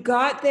you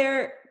got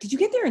there. Did you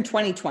get there in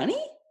 2020?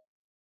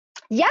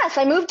 Yes,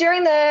 I moved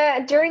during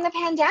the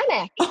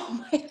pandemic.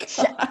 Oh my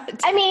So, God.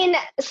 I mean,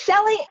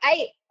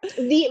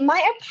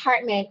 my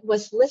apartment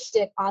was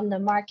listed on the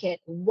market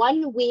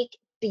 1 week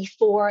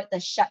before the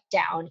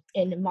shutdown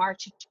in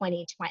March of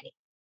 2020.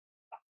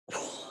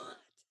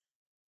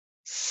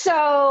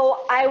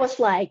 So I was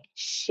like,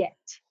 shit,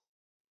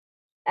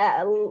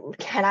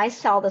 can I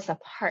sell this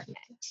apartment?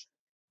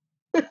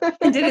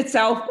 And did it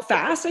sell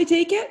fast, I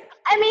take it?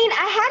 I mean,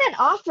 I had an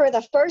offer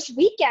the first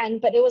weekend,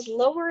 but it was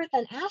lower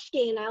than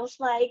asking. And I was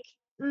like,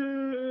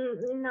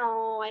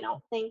 no, I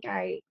don't think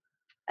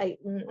no,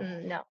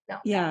 no, no.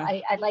 Yeah.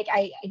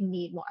 I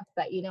need more.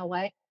 But you know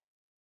what?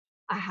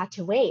 I had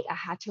to wait. I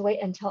had to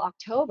wait until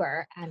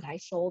October, and I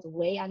sold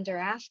way under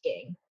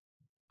asking.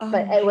 Oh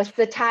But it my was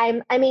the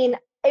time. I mean,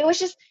 it was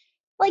just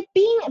like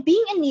being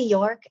in New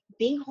York,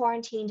 being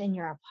quarantined in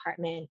your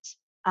apartment.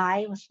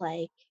 I was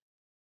like,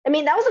 I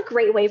mean, that was a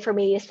great way for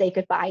me to say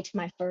goodbye to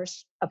my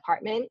first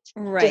apartment,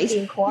 God. just Right.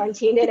 being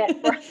quarantined in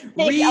it for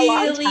like a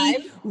long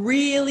time.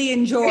 Really, really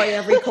enjoy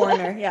every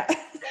corner. Yeah.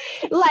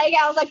 Like,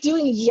 I was like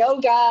doing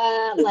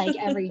yoga like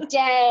every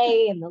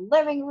day in the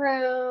living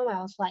room.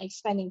 I was like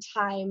spending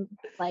time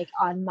like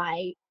on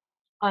my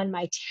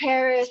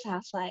terrace. I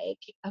was like,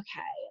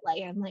 okay,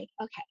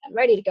 okay, I'm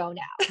ready to go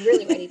now. I'm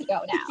really ready to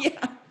go now.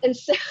 Yeah. And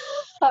so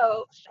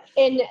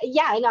in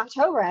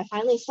October I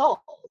finally sold.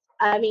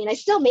 I mean, I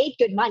still made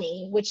good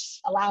money, which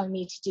is allowing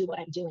me to do what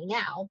I'm doing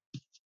now.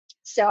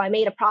 So I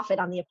made a profit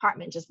on the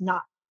apartment, just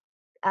not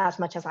as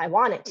much as I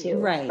wanted to.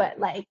 Right. But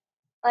like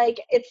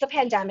it's the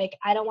pandemic.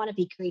 I don't want to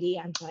be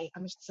greedy. I'm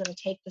just gonna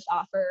take this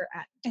offer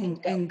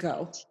and go. And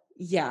go.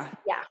 Yeah.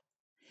 Yeah.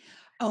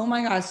 Oh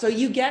my gosh. So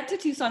you get to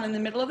Tucson in the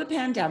middle of the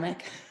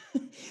pandemic.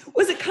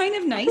 Was it kind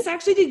of nice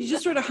actually? Did you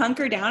just sort of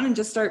hunker down and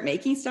just start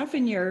making stuff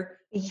in your?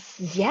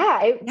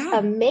 Yeah, it's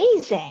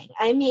amazing.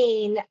 I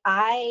mean,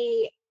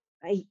 I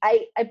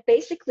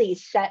basically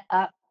set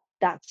up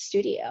that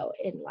studio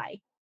in like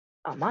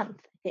a month,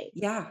 I think.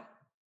 Yeah.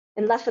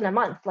 In less than a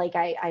month. Like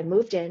I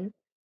moved in,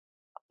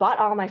 bought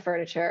all my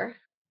furniture,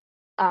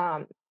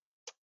 um,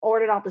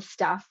 ordered all the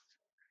stuff.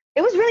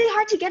 It was really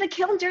hard to get a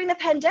kiln during the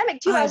pandemic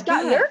too. I Got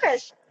bet.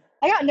 nervous.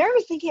 I got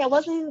nervous thinking I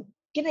wasn't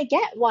gonna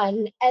get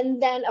one.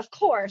 And then of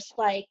course,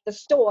 like the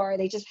store,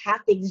 they just had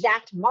the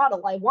exact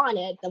model I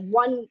wanted.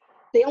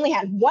 They only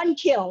had one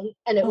kiln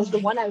and it Oh was the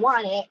my one I gosh.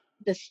 wanted.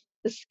 The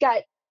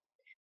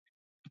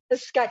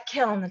Scott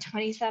kiln, the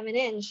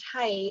 27-inch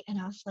height. And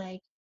I was like,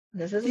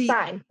 this is a The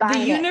sign,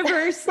 buying it. the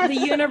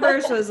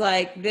universe was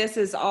like, this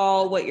is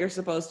all what you're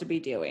supposed to be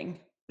doing.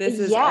 This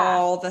is Yeah.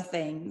 all the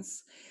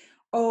things.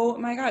 Oh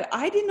my God.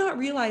 I did not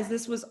realize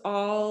this was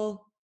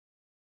all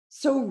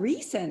so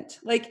recent.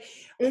 Like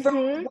from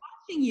Mm-hmm.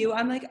 watching you,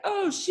 I'm like,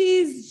 oh,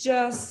 she's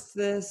just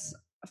this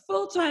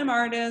full-time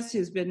artist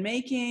who's been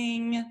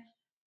making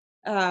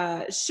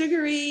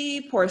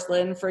sugary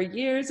porcelain for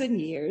years and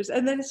years.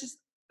 And then it's just,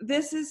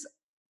 this is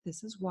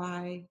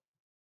why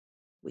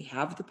we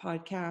have the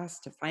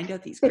podcast, to find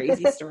out these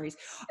crazy stories.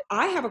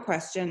 I have a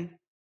question.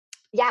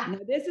 Yeah. Now,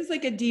 this is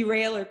like a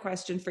derailer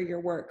question for your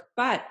work,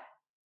 but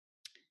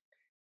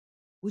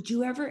would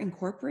you ever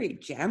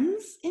incorporate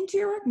gems into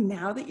your work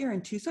now that you're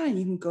in Tucson and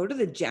you can go to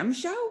the gem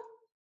show?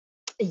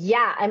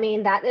 Yeah, I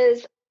mean, that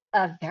is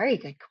a very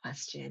good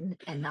question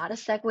and not a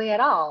segue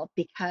at all,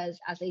 because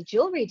as a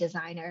jewelry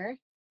designer,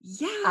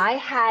 Yeah. I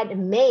had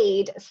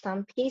made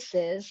some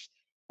pieces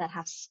that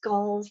have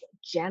skulls,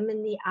 gem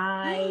in the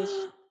eyes,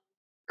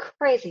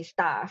 crazy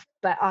stuff.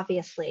 But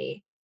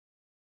obviously,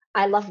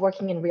 I love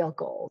working in real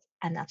gold,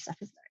 and that stuff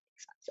is very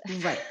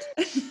expensive.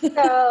 Right.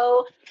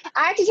 So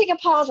I have to take a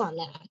pause on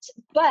that.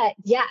 But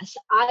yes,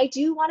 I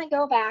do want to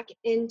go back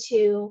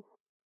into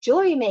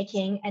jewelry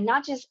making, and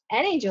not just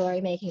any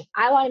jewelry making.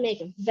 I want to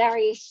make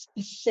very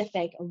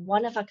specific,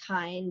 one of a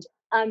kind,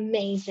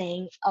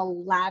 amazing,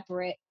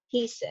 elaborate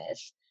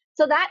pieces.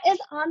 So that is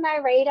on my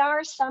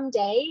radar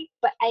someday.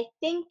 But I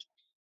think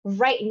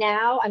right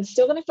now, I'm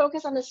still going to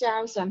focus on this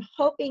now. So I'm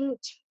hoping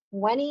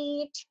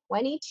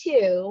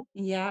 2022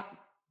 Yeah.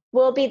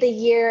 will be the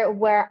year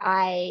where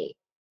I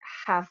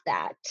have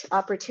that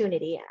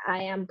opportunity.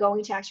 I am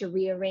going to actually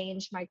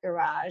rearrange my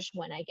garage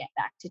when I get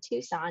back to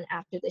Tucson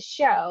after the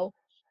show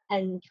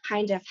and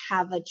kind of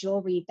have a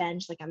jewelry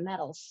bench, like a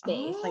metal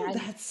space. Like Oh,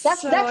 that's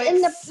so that's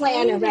in the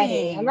plan already.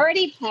 I'm exciting.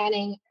 already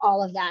planning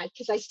all of that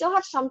because I still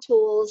have some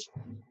tools,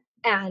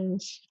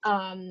 and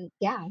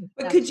yeah,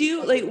 But could that's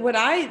you, like, like, what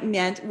I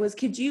meant was,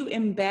 could you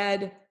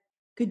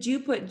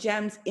put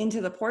gems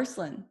into the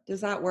porcelain?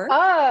 Does that work?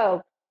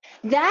 oh,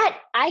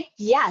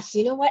 yes,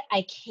 you know what?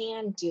 I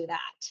can do that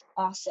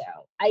also.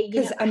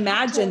 Because I have to.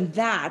 imagine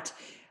that.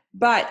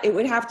 But it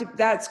would have to,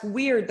 that's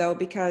weird though,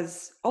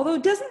 because although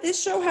doesn't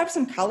this show have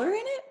some color in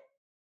it?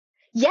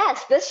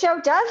 Yes, this show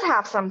does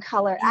have some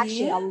color,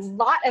 actually a Yes.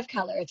 lot of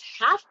color. It's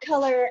half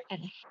color and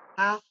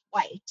half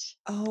white.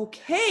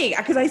 Okay.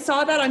 Because I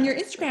saw that on your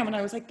Instagram and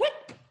I was like, what?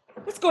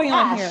 What's going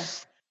on here?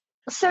 Yes.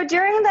 So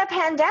during the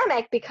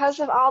pandemic,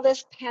 because of all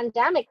this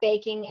pandemic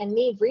baking and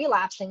me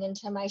relapsing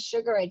into my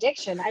sugar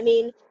addiction, I'm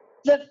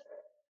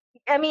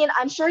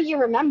sure you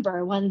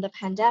remember when the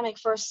pandemic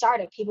first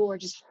started, people were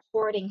just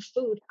hoarding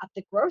food at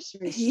the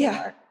grocery Yeah.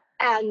 store.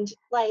 And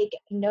like,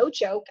 no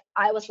joke,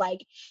 I was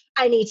like,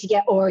 I need to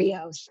get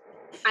Oreos.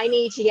 I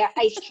need to get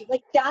ice cream.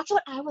 Like, that's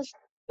what I was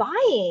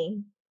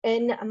buying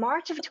in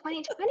March of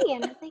 2020.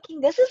 And I'm thinking,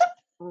 this is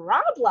a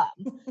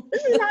problem.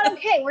 This is not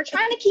okay. We're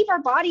trying to keep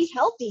our bodies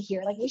healthy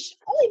here. Like, we should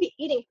only be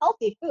eating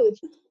healthy foods.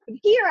 But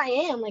here I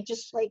am, like,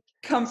 just like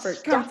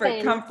Comfort, comfort,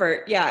 stuffing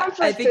comfort. Yeah. I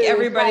comfort think food.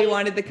 everybody Like,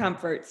 wanted the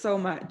comfort so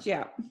much.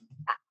 Yeah.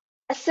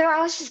 so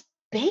I was just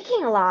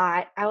baking a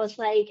lot. I was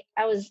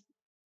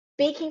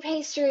baking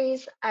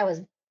pastries. I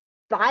was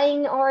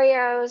buying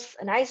Oreos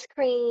and ice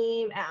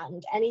cream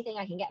and anything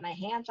I can get my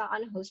hands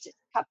on, hostess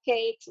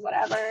cupcakes,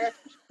 whatever.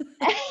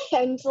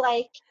 And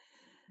like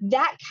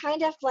that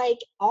kind of like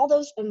all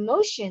those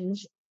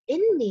emotions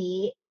in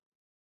me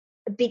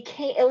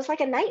it was like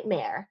a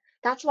nightmare.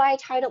 That's why I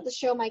titled the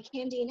show My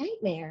Candy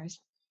Nightmares.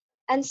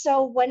 And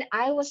so when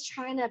I was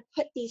trying to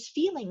put these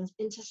feelings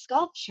into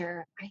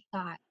sculpture, I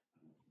thought,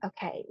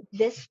 okay,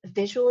 this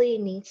visually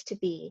needs to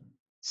be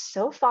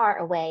so far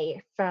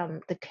away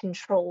from the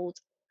controlled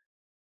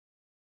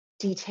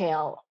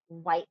detail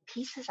white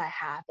pieces I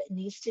have. It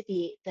needs to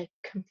be the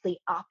complete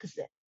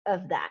opposite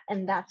of that.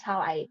 And that's how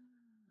I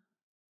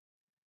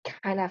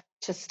kind of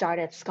just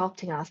started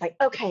sculpting. I was like,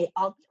 okay,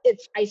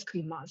 it's ice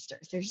cream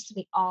monsters. There's just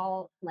gonna be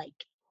all like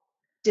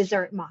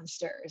dessert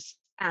monsters.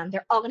 And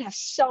they're all gonna have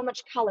so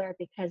much color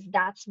because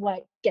that's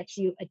what gets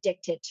you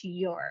addicted to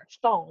your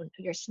phone,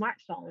 your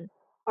smartphone,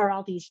 are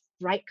all these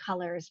bright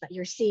colors that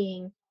you're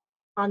seeing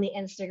on the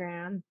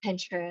Instagram,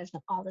 Pinterest,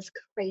 and all this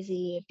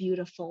crazy,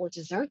 beautiful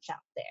desserts out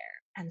there.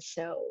 And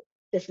so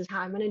this is how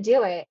I'm going to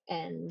do it.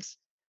 And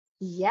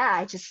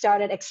I just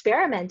started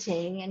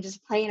experimenting and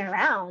just playing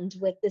around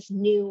with this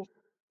new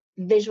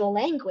visual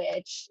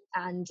language.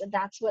 And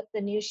that's what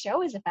the new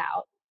show is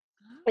about,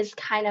 is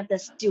kind of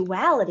this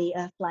duality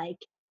of like,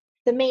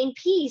 the main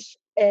piece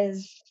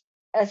is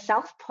a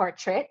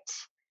self-portrait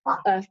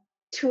of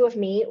two of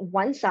me.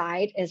 One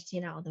side is,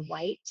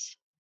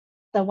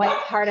 the white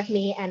part of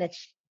me, and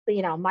it's,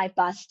 my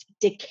bust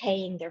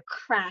decaying. There are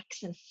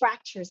cracks and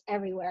fractures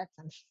everywhere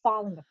because I'm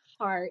falling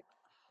apart.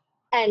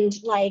 And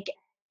like,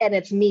 and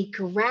it's me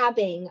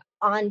grabbing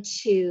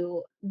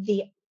onto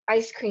the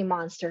ice cream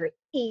monster,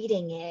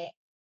 eating it.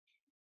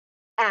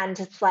 And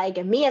it's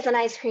like me as an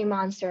ice cream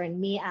monster and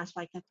me as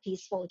like a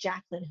peaceful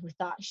Jacqueline who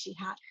thought she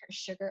had her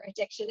sugar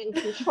addiction in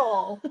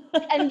control.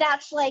 And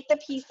that's like the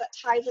piece that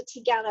ties it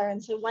together.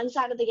 And so one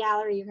side of the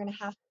gallery, you're going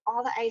to have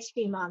all the ice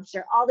cream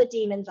monster, all the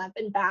demons I've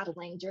been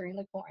battling during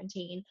the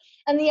quarantine.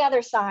 And the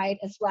other side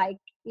is like,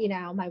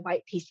 my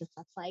white pieces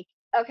that's like,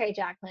 okay,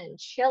 Jacqueline,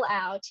 chill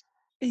out,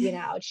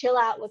 chill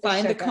out with the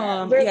Find the sugar.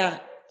 calm. Yeah.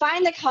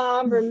 Find the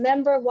calm.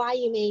 Remember why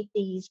you made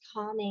these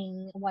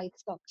calming white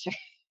sculptures.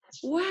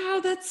 Wow,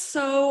 that's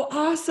so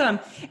awesome.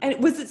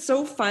 And was it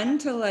so fun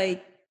to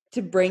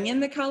bring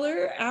in the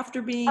color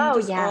after being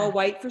just all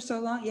white for so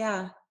long?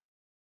 Yeah.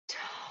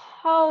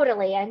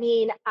 Totally. I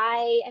mean,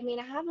 I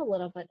have a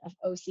little bit of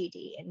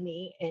OCD in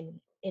me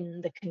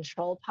in the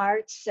control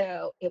part,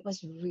 so it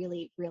was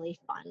really, really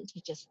fun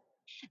to just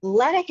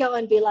let it go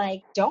and be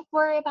like, don't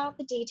worry about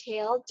the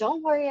detail,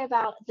 don't worry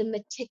about the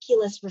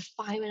meticulous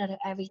refinement of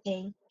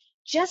everything.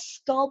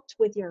 Just sculpt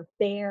with your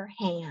bare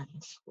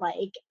hands,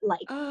 like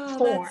Oh, that's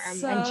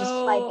form, and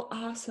just like so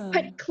put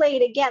awesome. clay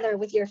together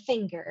with your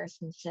fingers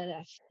instead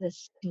of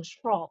this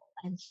control.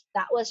 And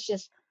that was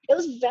just, it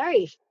was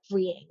very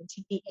freeing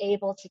to be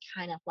able to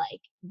kind of like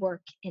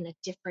work in a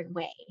different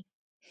way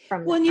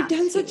from the Well, and you've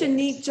done past few such a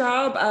neat years.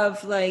 job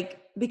of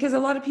because a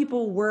lot of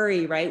people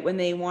worry, right, when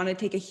they want to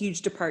take a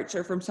huge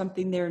departure from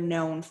something they're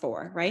known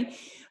for, right?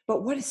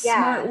 But what a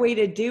smart Yeah, way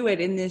to do it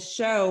in this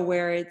show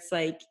where it's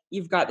like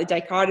you've got the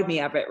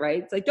dichotomy of it,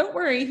 right? It's like, don't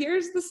worry,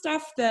 here's the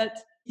stuff that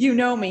you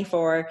know me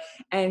for,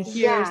 and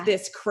here's yeah.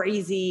 this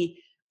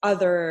crazy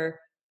other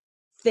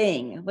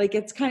thing. Like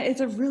it's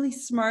a really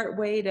smart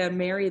way to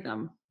marry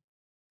them.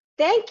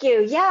 Thank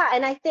you. Yeah,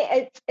 and I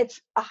think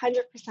it's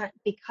 100%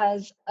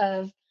 because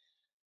of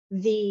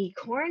the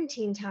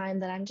quarantine time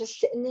that I'm just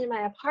sitting in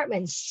my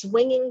apartment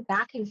swinging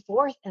back and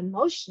forth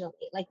emotionally.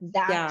 Like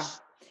Yeah.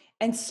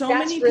 And so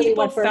that's many really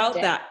people what birthed felt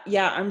it. that.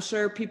 Yeah, I'm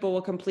sure people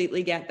will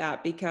completely get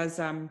that because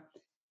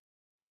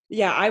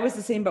yeah, I was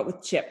the same but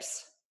with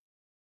chips.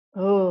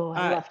 Oh, I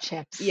Uh love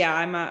chips. yeah,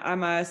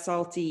 I'm a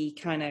salty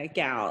kind of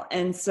gal.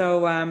 And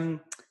so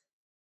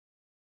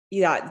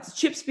yeah,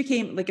 chips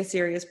became like a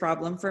serious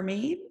problem for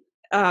me.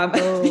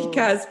 Oh.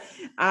 Because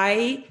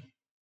I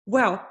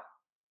well,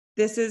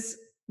 this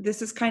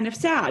is kind of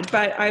sad,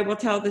 but I will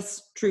tell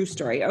this true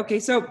story. Okay,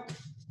 so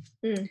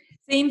Mm.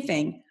 same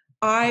thing.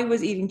 I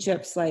was eating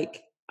chips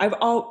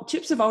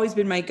chips have always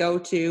been my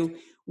go-to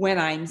when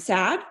I'm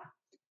sad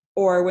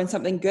or when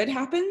something good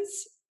happens.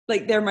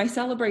 Like they're my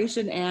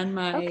celebration and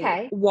my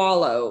Okay.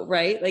 wallow,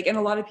 right? Like, and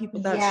a lot of people,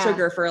 that's Yeah.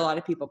 sugar for a lot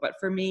of people, but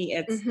for me,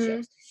 it's Mm-hmm.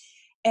 chips.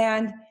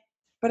 And,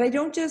 but I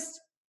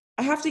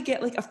have to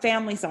get like a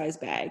family size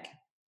bag.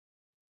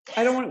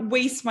 I don't want to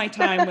waste my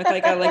time with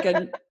like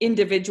an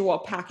individual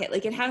packet.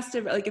 Like it has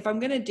to, like if I'm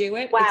going to do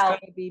it, it's got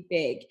Wow. to be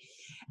big.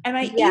 And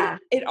I eat Yeah.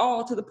 it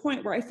all to the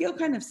point where I feel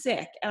kind of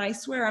sick. And I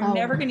swear I'm Oh.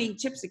 never going to eat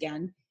chips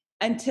again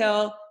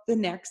until the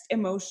next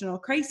emotional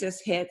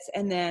crisis hits.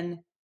 And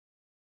then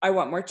I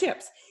want more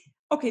chips.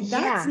 Okay,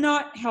 that's Yeah.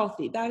 not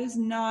healthy.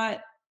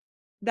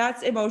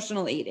 That's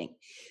emotional eating.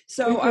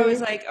 So I was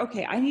Mm-hmm. like,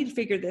 okay, I need to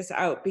figure this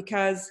out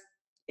because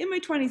in my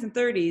 20s and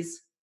 30s,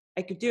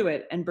 I could do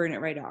it and burn it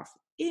right off.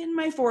 In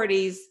my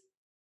 40s,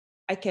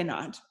 I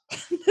cannot.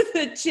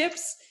 The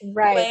chips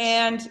Right.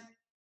 land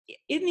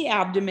in the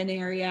abdomen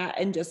area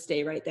and just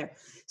stay right there.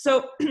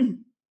 So,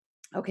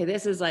 okay,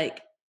 this is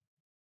like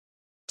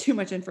too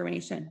much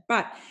information.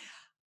 But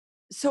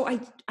so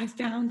I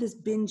found this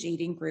binge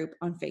eating group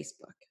on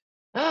Facebook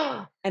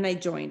and I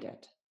joined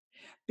it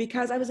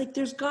because I was like,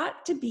 there's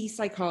got to be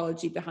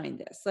psychology behind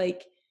this.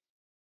 Like,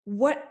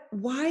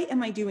 why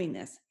am I doing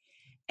this?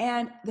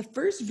 And the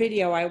first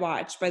video I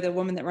watched by the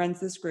woman that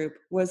runs this group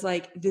was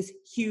like this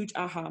huge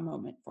aha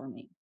moment for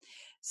me.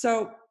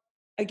 So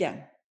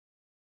again,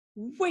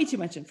 way too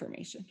much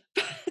information.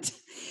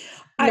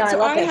 No, I So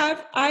love this.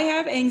 I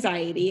have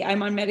anxiety.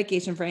 I'm on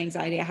medication for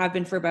anxiety. I have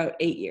been for about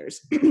 8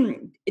 years.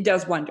 It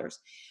does wonders.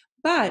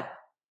 But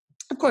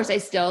of course, I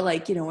still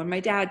when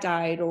my dad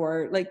died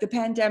or like the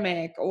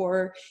pandemic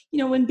or,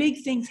 when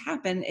big things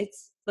happen,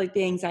 it's like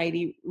the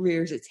anxiety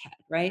rears its head,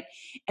 right?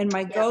 And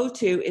my Yep.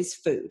 go-to is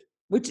food,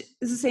 which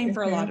is the same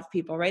for a lot Mm-hmm. of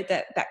people, right?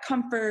 That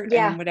comfort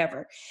Yeah. and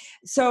whatever.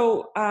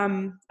 So,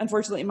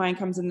 unfortunately mine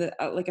comes in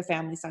like a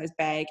family size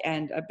bag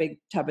and a big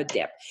tub of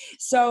dip.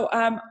 So,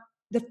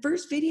 the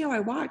first video I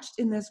watched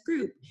in this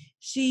group,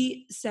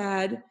 she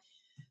said,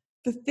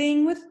 the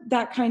thing with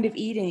that kind of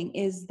eating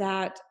is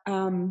that,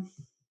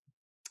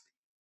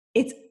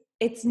 it's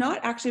it's not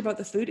actually about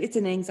the food. It's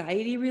an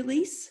anxiety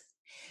release.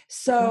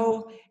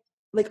 So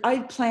like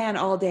I'd plan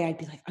all day. I'd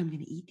be like, I'm going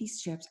to eat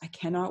these chips. I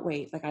cannot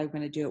wait. Like I'm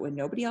going to do it when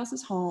nobody else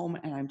is home.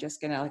 And I'm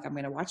just going to I'm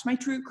going to watch my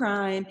true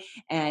crime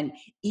and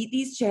eat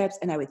these chips.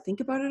 And I would think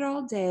about it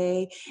all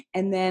day.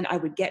 And then I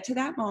would get to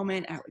that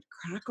moment. I would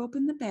crack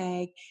open the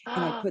bag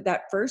and I'd put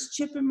that first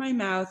chip in my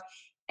mouth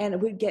and I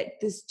would get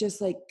this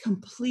just like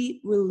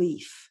complete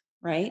relief.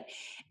 Right.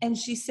 And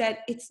she said,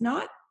 it's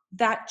not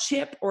that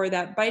chip or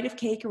that bite of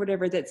cake or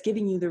whatever that's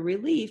giving you the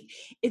relief.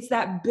 It's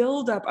that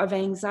buildup of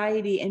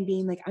anxiety and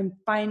being like, I'm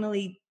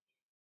finally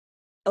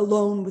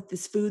alone with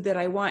this food that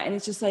I want. And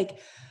it's just like,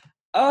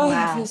 oh,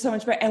 I feel so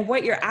much better. And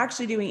what you're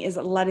actually doing is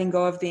letting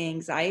go of the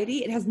anxiety.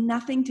 It has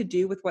nothing to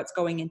do with what's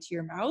going into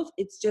your mouth.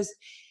 It's just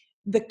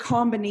the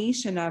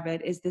combination of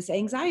it is this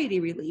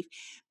anxiety relief.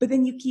 But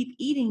then you keep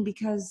eating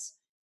because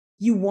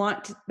you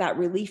want that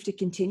relief to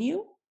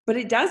continue, but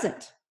it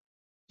doesn't.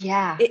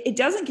 Yeah. It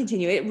doesn't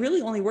continue. It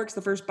really only works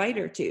the first bite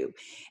or two.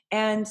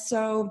 And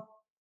so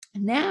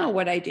now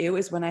what I do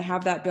is when I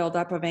have that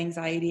buildup of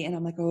anxiety and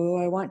I'm like, oh,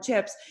 I want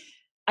chips,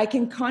 I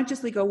can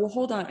consciously go, well,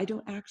 hold on. I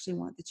don't actually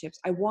want the chips.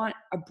 I want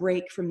a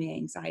break from the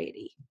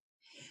anxiety.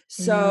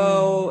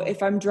 So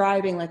if I'm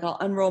driving, like I'll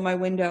unroll my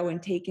window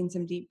and take in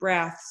some deep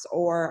breaths,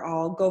 or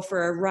I'll go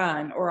for a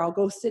run, or I'll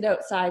go sit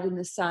outside in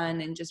the sun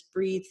and just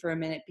breathe for a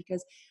minute,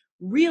 because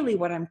really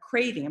what I'm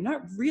craving, I'm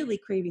not really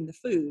craving the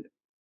food.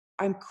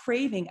 I'm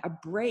craving a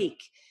break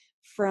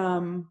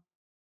from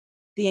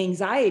the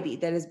anxiety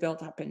that is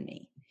built up in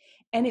me.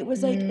 And it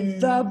was like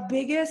the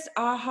biggest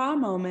aha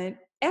moment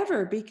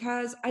ever,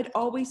 because I'd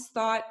always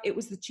thought it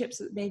was the chips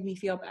that made me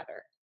feel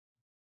better.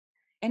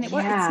 And it's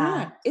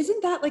not.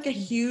 Isn't that like a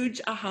huge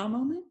aha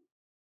moment?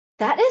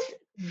 That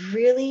is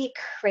really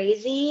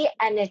crazy.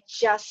 And it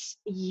just,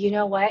 you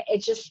know what?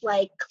 It just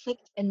like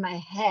clicked in my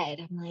head.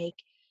 I'm like,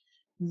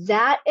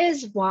 that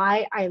is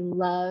why I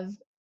love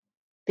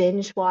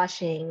binge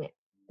watching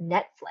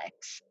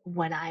Netflix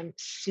when I'm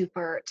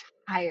super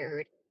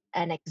tired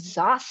and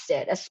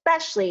exhausted,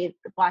 especially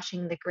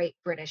watching the Great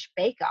British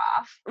Bake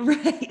Off.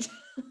 Right.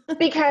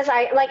 Because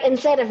I like,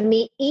 instead of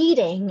me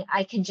eating,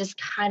 I can just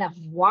kind of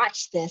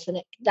watch this,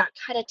 and that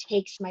kind of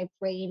takes my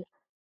brain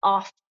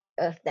off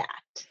of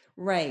that.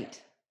 Right.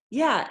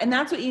 Yeah. And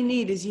that's what you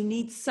need, is you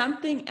need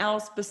something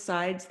else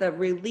besides the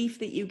relief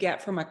that you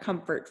get from a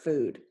comfort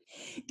food.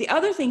 The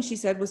other thing she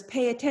said was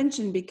pay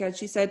attention, because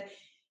she said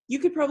you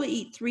could probably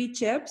eat 3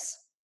 chips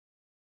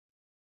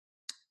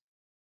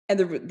and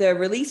the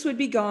release would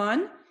be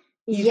gone.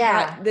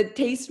 The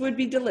taste would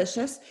be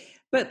delicious.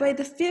 But by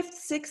the 5th,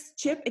 6th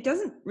chip, it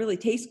doesn't really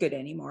taste good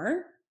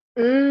anymore.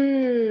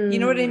 You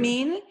know what I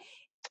mean?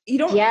 You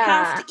don't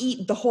have to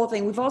eat the whole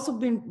thing. We've also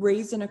been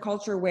raised in a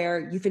culture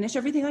where you finish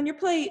everything on your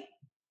plate,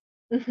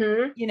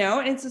 you know,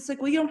 and it's just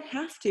like, well, you don't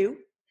have to.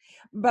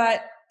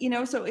 But, you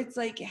know, so it's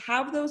like,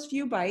 have those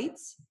few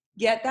bites,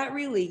 get that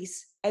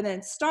release, and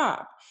then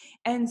stop.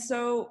 And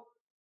so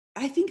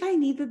I think I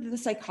needed the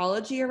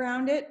psychology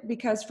around it,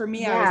 because for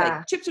me, I was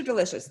like, chips are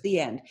delicious, the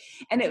end.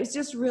 And it was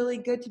just really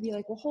good to be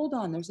like, well, hold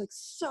on, there's like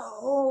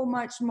so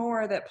much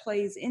more that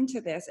plays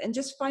into this, and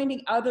just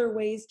finding other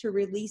ways to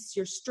release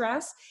your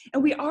stress.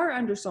 And we are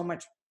under so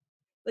much,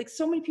 like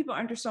so many people are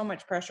under so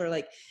much pressure,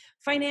 like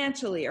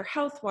financially or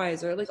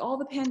health-wise, or like all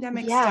the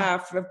pandemic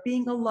stuff of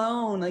being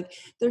alone. Like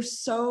there's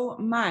so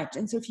much.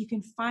 And so if you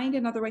can find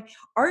another way,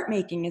 art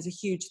making is a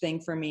huge thing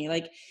for me.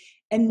 Like,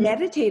 and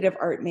meditative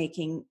art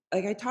making.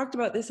 Like I talked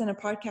about this in a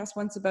podcast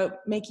once about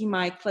making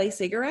my clay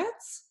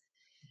cigarettes.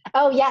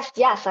 Oh, yes.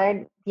 Those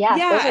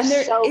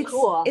are so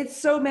cool. It's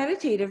so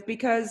meditative,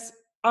 because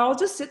I'll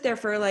just sit there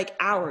for like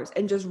hours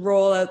and just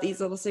roll out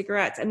these little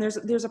cigarettes. And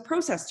there's a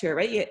process to it,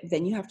 right?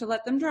 Then you have to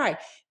let them dry.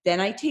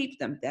 Then I tape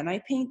them. Then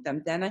I paint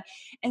them.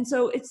 And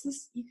so it's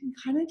this, you can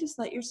kind of just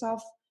let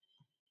yourself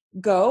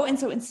go. And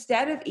so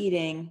instead of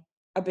eating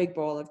a big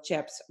bowl of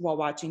chips while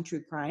watching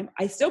true crime,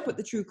 I still put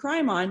the true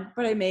crime on,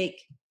 but I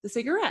make the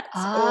cigarettes,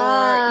 or, you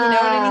know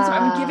what I mean? So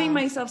I'm giving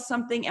myself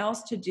something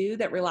else to do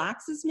that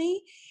relaxes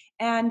me.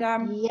 And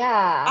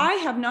I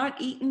have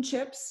not eaten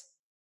chips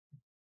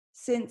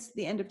since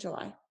the end of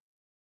July.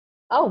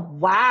 Oh,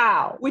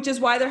 wow. Which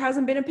is why there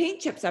hasn't been a paint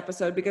chips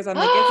episode, because I'm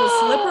like, it's a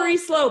slippery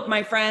slope,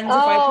 my friends.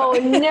 Oh,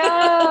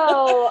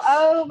 no.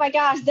 Oh, my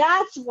gosh.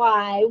 That's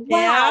why. Wow.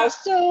 Yeah.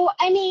 So,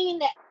 I mean,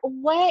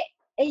 what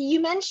you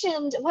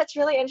mentioned, what's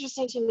really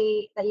interesting to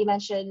me that you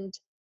mentioned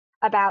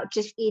about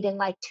just eating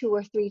like 2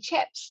 or 3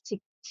 chips to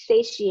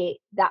satiate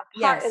that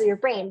part of your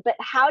brain. But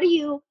how do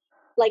you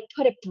like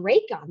put a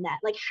break on that?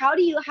 Like, how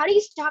do you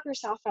stop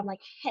yourself from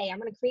like, hey, I'm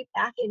going to creep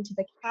back into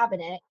the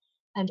cabinet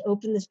and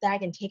open this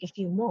bag and take a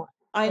few more?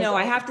 I know.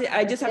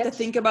 I just have to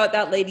think about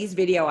that lady's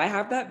video. I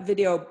have that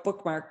video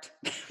bookmarked.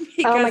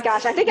 Oh my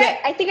gosh. I think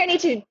I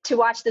need to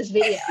watch this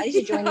video. I need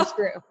to join this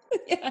group.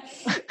 Yeah.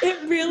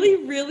 It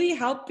really, really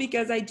helped,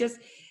 because I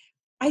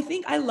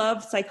think I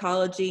love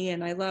psychology,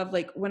 and I love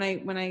like when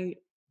I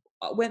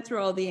went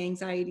through all the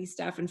anxiety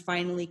stuff and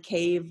finally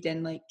caved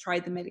and like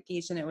tried the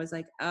medication, it was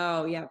like,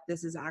 oh yeah,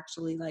 this is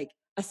actually like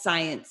a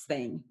science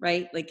thing,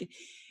 right? Like,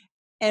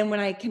 And when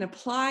I can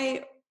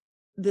apply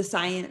the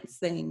science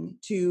thing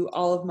to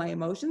all of my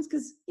emotions,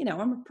 because, you know,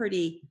 I'm a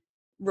pretty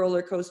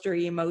roller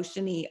coaster-y,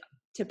 emotion-y,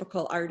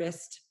 typical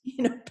artist,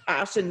 you know,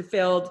 passion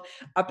filled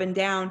up and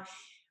down.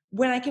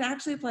 When I can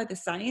actually apply the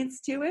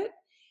science to it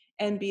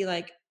and be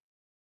like,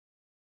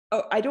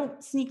 oh, I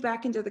don't sneak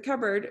back into the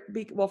cupboard.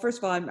 Well, first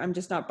of all, I'm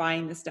just not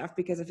buying the stuff,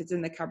 because if it's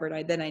in the cupboard,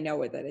 then I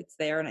know that it's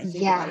there and I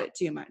think about Yeah. it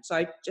too much. So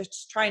I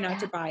just try not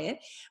to Yeah. buy it.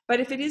 But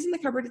if it is in the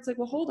cupboard, it's like,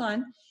 well, hold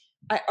on.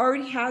 I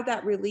already had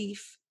that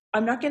relief.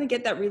 I'm not going to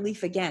get that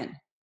relief again.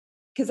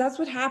 Because that's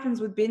what happens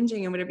with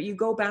binging and whatever. You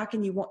go back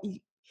and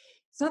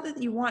it's not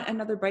that you want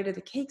another bite of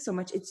the cake so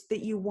much. It's that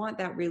you want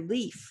that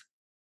relief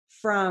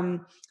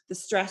from the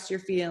stress you're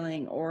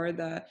feeling, or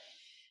the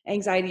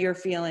anxiety you're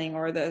feeling,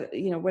 or the,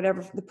 you know,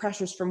 whatever, the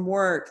pressures from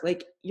work.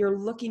 Like, you're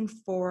looking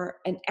for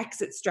an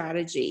exit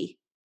strategy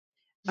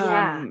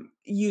Yeah.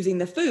 using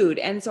the food.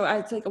 And so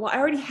it's like, well, I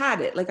already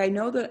had it. Like, I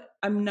know that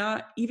I'm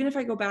not, even if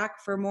I go back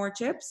for more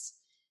chips,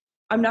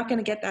 I'm not going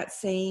to get that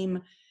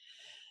same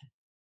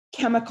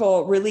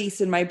chemical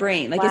release in my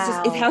brain. Like, it's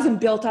just, it Wow. hasn't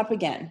built up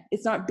again.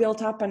 It's not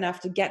built up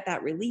enough to get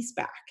that release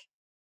back.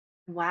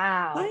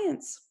 Wow.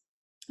 Science.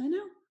 I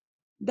know.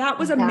 That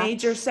was a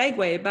major That's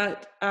segue,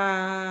 but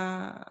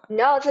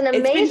no, it's an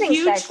amazing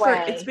it's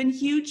segue. been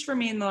huge for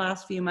me in the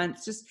last few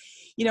months. Just,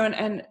 you know,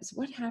 and so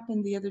what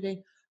happened the other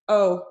day?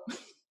 Oh,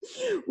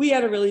 we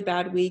had a really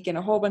bad week and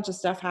a whole bunch of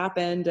stuff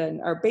happened, and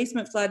our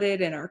basement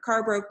flooded and our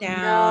car broke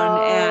down,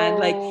 and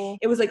like, No.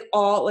 it was like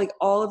all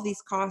of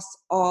these costs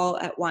all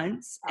at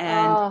once,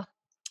 and Oh.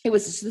 it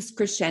was just this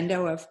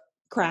crescendo of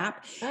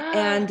crap.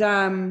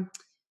 And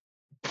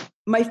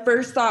my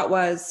first thought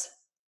was,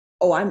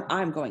 oh,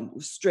 I'm going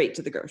straight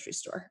to the grocery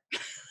store.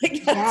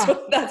 Like, Yeah.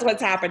 that's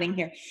what's happening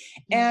here.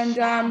 And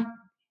Yeah.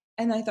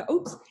 and I thought,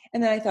 oops.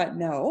 And then I thought,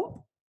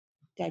 no,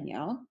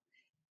 Danielle,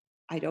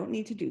 I don't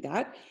need to do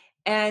that.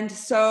 And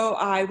so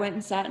I went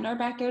and sat in our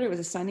backyard. It was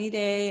a sunny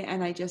day,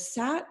 and I just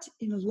sat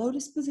in a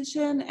lotus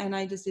position, and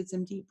I just did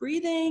some deep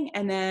breathing.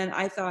 And then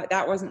I thought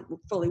that wasn't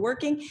fully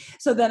working.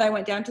 So then I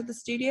went down to the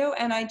studio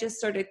and I just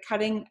started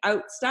cutting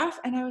out stuff.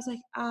 And I was like,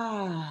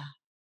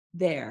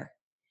 there.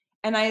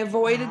 And I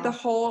avoided the Wow.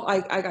 whole,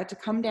 I got to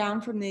come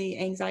down from the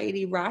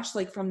anxiety rush,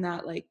 like from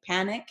that like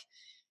panic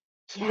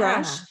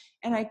rush. Yeah.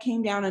 And I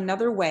came down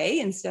another way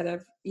instead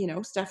of, you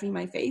know, stuffing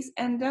my face.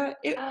 And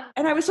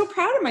and I was so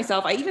proud of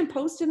myself. I even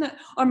posted it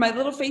on my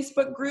little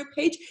Facebook group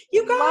page.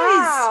 You guys,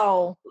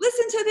 Wow.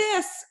 listen to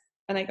this.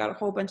 And I got a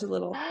whole bunch of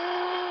little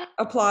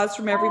applause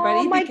from Oh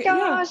everybody, my because yeah.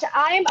 gosh,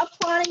 I'm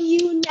applauding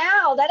you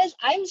now.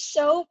 I'm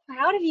so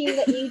proud of you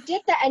that you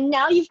did that. And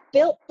now you've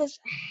built this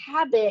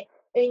habit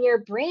in your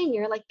brain.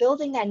 You're like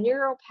building that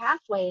neural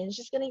pathway, and it's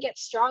just going to get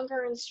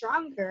stronger and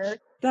stronger.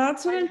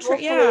 That's what And I'm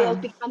hopefully it'll yeah.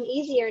 become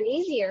easier and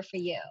easier for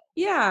you.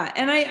 Yeah.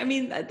 And I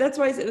mean, that's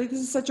why like, this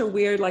is such a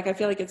weird, like, I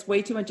feel like it's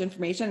way too much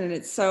information and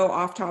it's so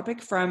off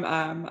topic from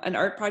an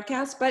art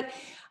podcast, but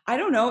I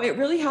don't know. It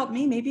really helped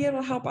me. Maybe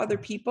it'll help other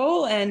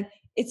people. And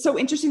it's so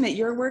interesting that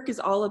your work is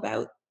all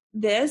about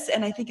this.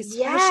 And I think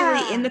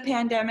especially in Yeah. the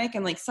pandemic,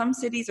 and like some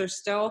cities are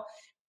still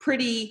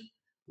pretty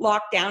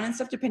locked down and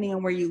stuff, depending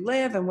on where you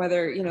live and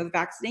whether, you know, the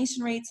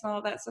vaccination rates and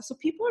all that stuff. So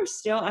people are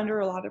still under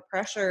a lot of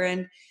pressure.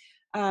 And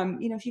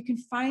you know, if you can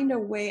find a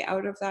way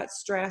out of that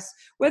stress,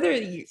 whether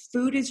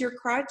food is your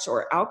crutch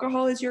or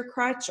alcohol is your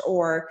crutch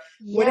or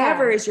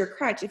whatever Yeah. is your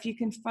crutch, if you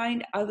can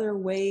find other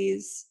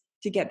ways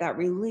to get that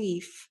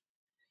relief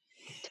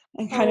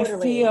and kind of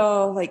Totally.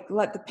 feel like,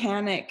 let the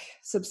panic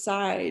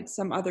subside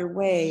some other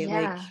way,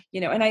 like, Yeah.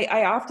 you know. And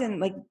I often,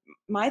 like,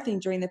 my thing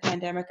during the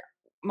pandemic,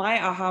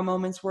 my aha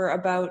moments were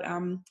about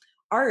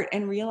art,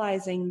 and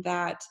realizing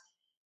that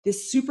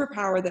this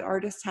superpower that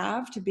artists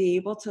have to be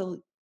able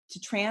to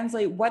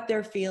translate what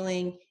they're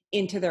feeling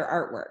into their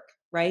artwork,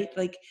 right?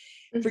 Like,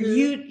 for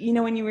Mm-hmm. you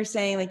know, when you were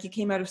saying, like, you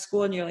came out of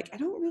school and you're like, I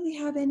don't really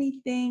have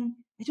anything,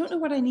 I don't know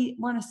what I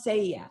want to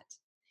say yet.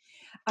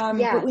 But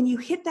Yeah. when you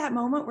hit that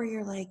moment where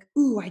you're like,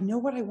 ooh, I know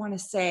what I want to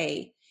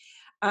say,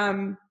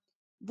 um,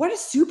 what a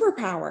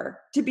superpower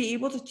to be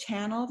able to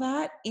channel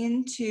that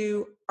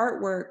into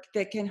artwork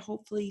that can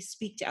hopefully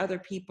speak to other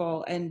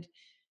people, and,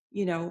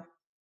 you know,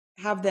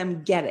 have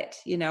them get it,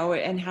 you know,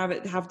 and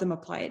have them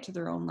apply it to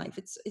their own life.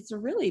 It's a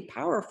really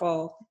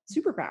powerful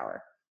superpower,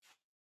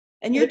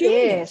 and you're It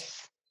doing it. is.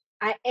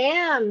 I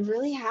am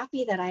really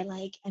happy that I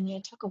mean,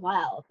 it took a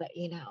while, but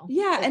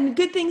Yeah, it, and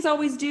good things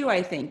always do,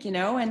 I think, you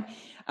know. And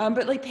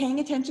but like, paying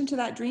attention to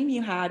that dream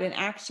you had, and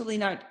actually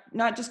not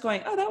just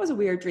going, oh, that was a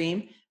weird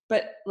dream,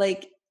 but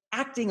like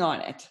acting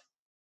on it.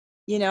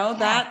 You know, yeah.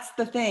 that's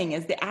the thing,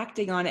 is the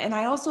acting on it. And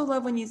I also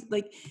love when you,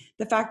 like,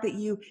 the fact that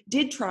you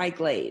did try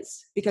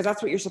glaze, because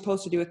that's what you're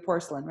supposed to do with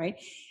porcelain, right?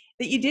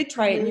 That you did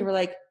try it and Hmm. you were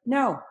like,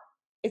 no,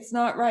 it's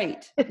not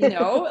right. You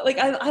know, like,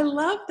 I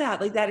love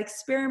that, like, that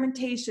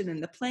experimentation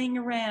and the playing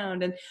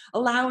around and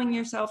allowing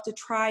yourself to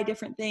try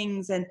different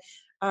things. And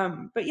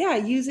but yeah,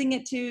 using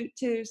it to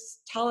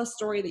tell a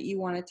story that you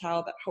want to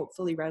tell, that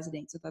hopefully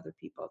resonates with other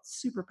people. It's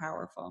super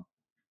powerful.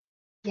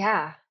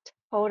 Yeah,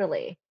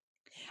 totally.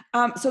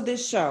 So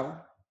this show,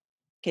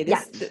 Okay,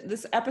 Yes.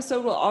 this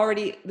episode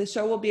the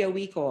show will be a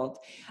week old.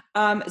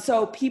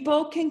 So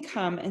people can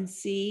come and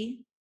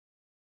see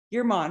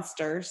your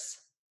monsters.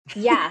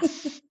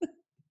 Yes.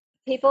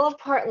 People of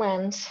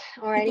Portland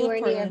or People of anywhere near,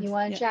 if Portland. you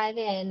want to Yeah. drive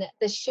in,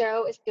 the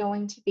show is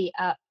going to be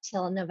up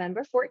till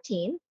November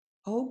 14th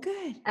Oh,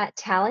 good. at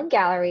Talent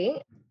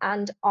Gallery.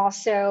 And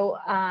also,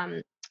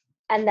 and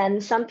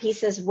then some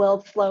pieces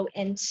will flow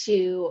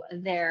into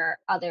their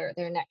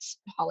next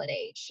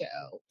holiday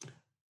show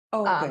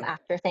Oh, good.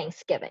 after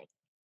Thanksgiving.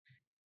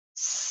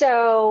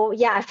 So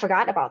yeah, I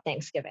forgot about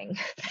Thanksgiving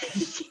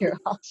this year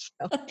also.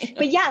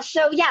 But yeah,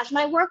 so yes,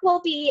 my work will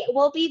be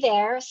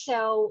there.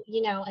 So,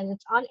 and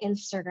it's on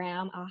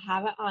Instagram. I'll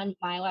have it on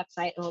my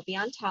website. It will be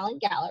on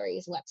Talent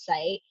Gallery's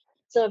website.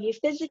 So if you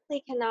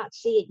physically cannot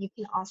see it, you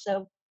can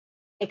also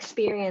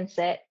experience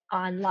it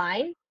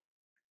online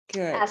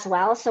Good. as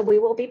well. So we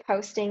will be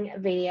posting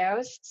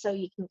videos. So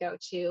you can go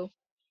to,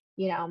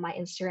 my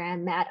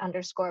Instagram,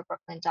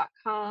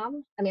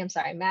 matt_brooklyn.com. I'm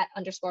sorry,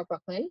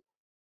 matt_brooklyn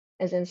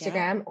is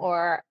Instagram,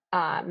 or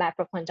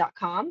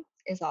mattbrooklyn.com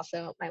is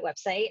also my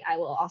website. I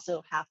will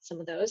also have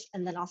some of those.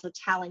 And then also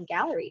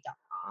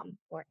talentgallery.com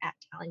or at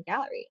Talent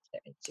Gallery is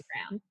their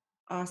Instagram.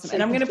 Awesome. So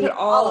and you I'm can going to see put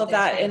all of those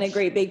that in a things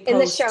great big in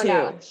the post show too.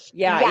 notes.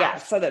 Yeah.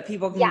 Yes. So that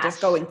people can just Yes.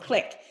 go and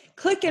click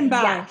and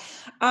buy.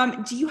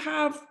 Yes. Do you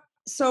have,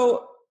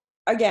 so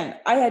again,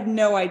 I had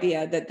no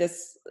idea that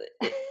this,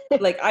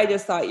 like, I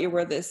just thought you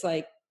were this,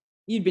 like,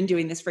 you'd been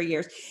doing this for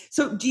years.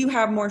 So do you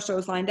have more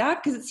shows lined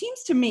up? Because it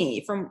seems to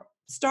me from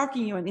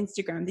stalking you on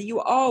Instagram that you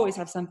always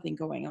have something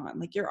going on.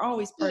 Like you're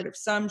always part of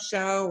some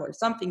show or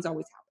something's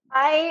always happening.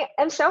 I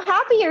am so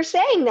happy you're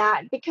saying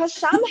that, because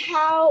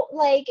somehow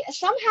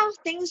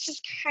things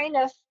just kind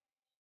of,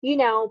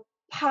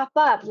 pop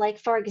up. Like,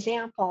 for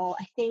example,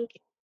 I think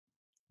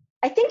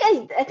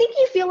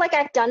you feel like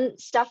I've done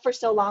stuff for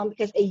so long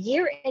because a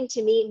year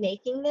into me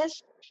making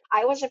this,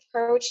 I was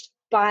approached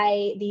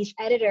by these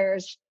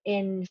editors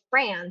in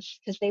France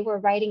because they were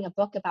writing a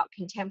book about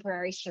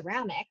contemporary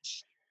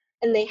ceramics,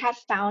 and they had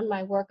found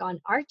my work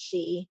on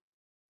Artsy,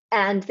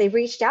 and they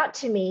reached out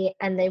to me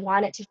and they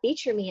wanted to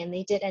feature me, and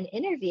they did an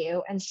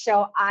interview. And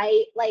so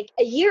I, like,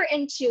 a year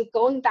into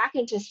going back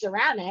into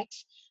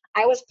ceramics,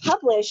 I was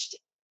published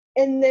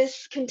in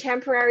this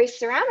contemporary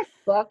ceramics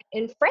book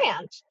in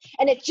France,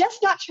 and it just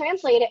got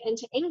translated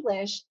into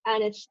English,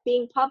 and it's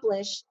being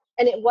published,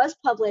 and it was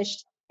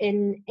published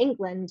in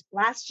England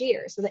last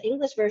year. So the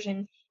English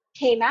version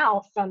came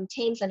out from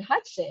Thames and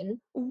Hudson.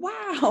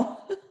 Wow.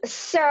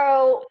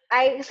 So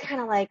I was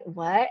kind of like,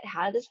 what?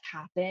 How did this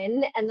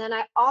happen? And then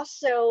I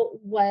also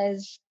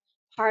was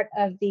part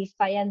of the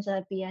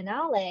Faenza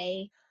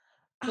Biennale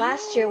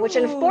last year, which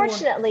Oh.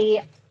 unfortunately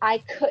I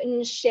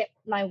couldn't ship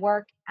my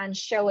work and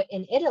show it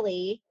in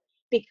Italy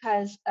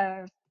because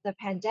of the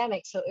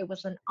pandemic. So it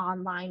was an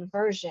online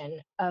version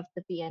of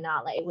the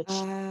Biennale, which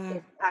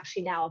is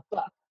actually now a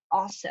book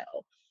also.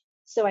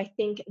 So I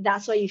think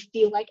that's why you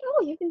feel like,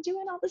 oh, you've been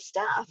doing all this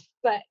stuff.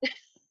 But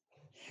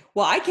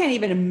well, I can't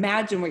even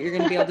imagine what you're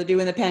going to be able to do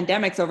when the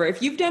pandemic's over.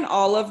 If you've done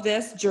all of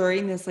this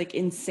during this like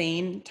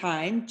insane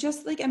time,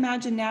 just like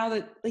imagine now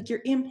that like you're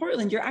in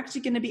Portland, you're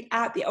actually going to be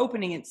at the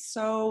opening. It's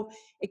so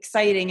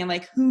exciting. And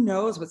like, who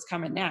knows what's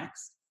coming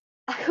next?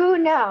 Who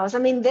knows? I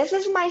mean, this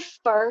is my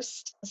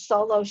first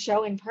solo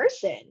show in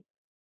person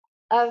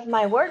of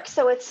my work.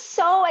 So it's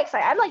so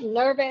exciting. I'm like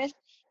nervous.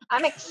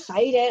 I'm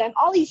excited. I have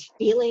all these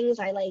feelings.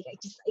 I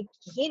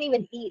can't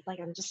even eat. Like,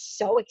 I'm just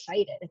so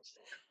excited. It's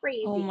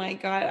crazy. Oh my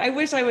God. I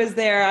wish I was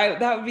there.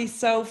 That would be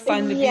so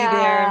fun to be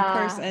there in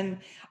person.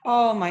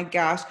 Oh my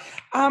gosh.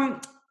 I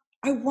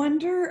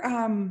wonder,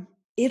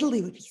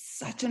 Italy would be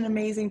such an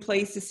amazing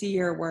place to see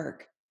your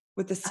work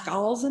with the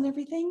skulls and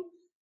everything.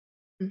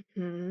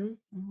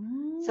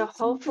 Mm-hmm. So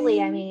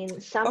hopefully, I mean,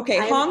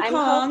 okay, Hong I'm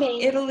Kong,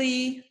 hoping,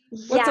 Italy.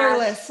 What's our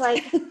list?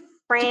 like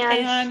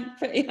France,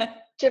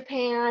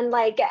 Japan,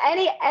 like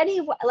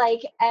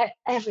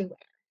everywhere.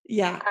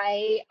 Yeah.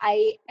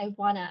 I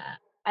wanna.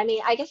 I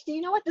mean, I guess,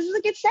 you know what? This is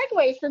a good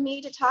segue for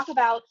me to talk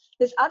about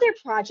this other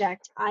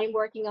project I'm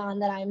working on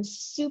that I'm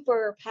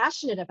super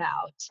passionate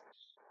about.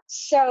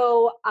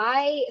 So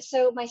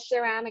my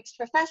ceramics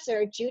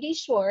professor, Judy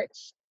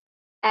Schwartz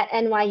at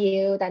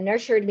NYU, that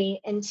nurtured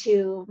me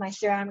into my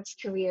ceramics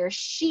career,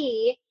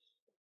 she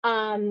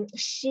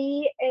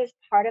is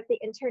part of the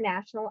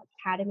International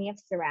Academy of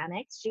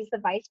Ceramics. She's the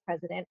vice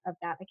president of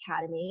that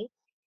academy.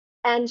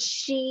 And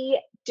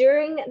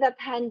during the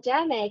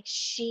pandemic,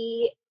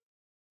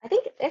 I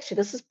think actually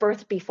this was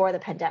birthed before the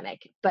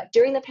pandemic, but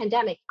during the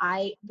pandemic,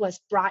 I was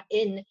brought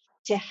in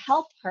to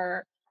help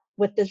her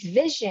with this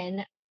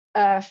vision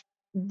of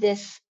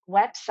this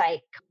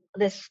website,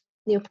 this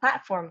new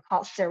platform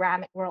called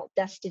Ceramic World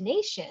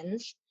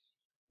Destinations,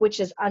 which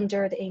is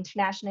under the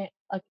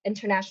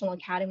International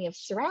Academy of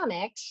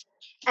Ceramics.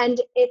 And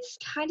it's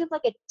kind of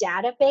like a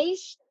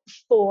database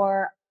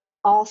for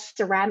all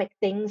ceramic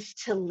things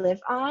to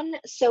live on.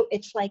 So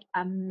it's like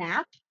a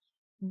map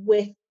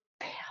with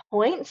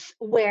points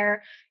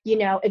where,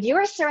 if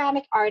you're a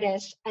ceramic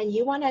artist and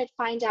you want to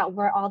find out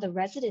where all the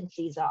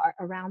residencies are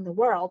around the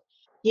world,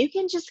 you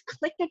can just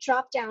click the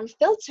drop down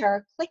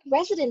filter, click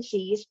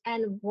residencies,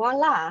 and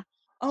voila,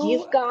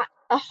 you've Oh, got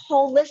a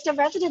whole list of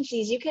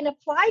residencies you can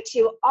apply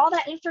to. All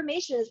that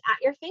information is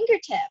at your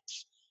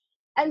fingertips.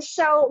 And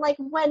so, like,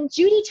 when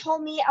Judy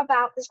told me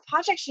about this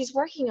project she's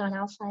working on,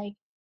 I was like,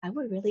 I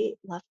would really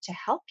love to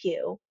help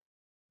you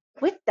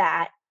with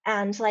that.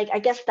 And like, I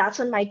guess that's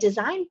when my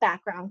design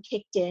background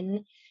kicked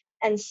in.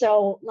 And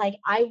so,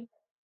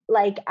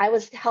 I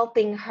was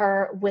helping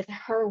her with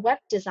her web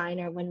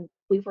designer when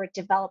we were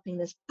developing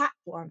this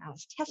platform. I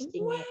was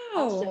testing it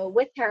wow. also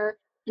with her.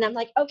 And I'm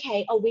like,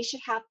 okay, oh, we should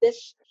have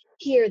this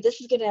here.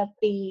 This is going to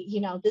be,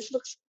 this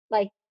looks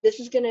like this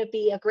is going to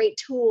be a great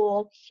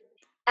tool.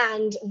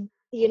 And,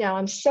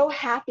 I'm so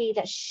happy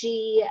that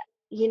she,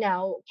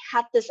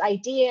 had this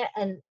idea.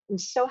 And I'm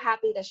so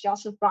happy that she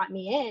also brought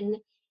me in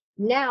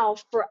now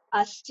for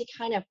us to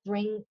kind of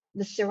bring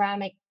the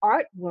ceramic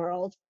art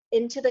world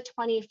into the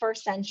 21st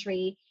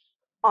century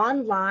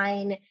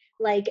online.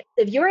 Like,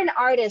 if you're an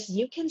artist,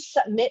 you can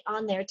submit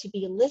on there to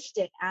be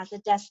listed as a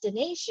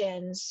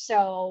destination.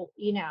 So,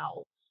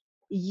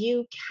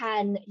 you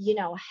can,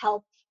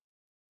 help,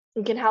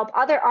 you can help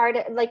other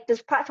artists. Like,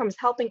 this platform is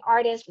helping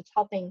artists, it's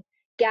helping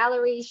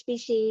galleries be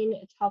seen,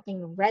 it's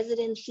helping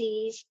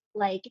residencies.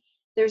 Like,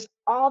 there's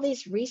all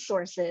these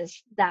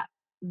resources that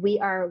we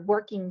are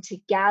working to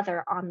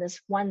gather on this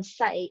one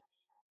site.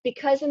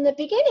 Because in the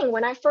beginning,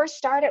 when I first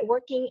started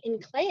working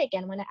in clay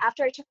again,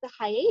 after I took the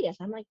hiatus,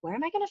 I'm like, where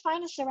am I going to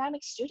find a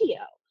ceramic studio?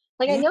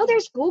 Like, I Yeah, know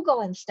there's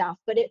Google and stuff,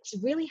 but it's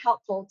really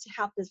helpful to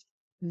have this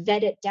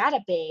vetted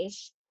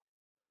database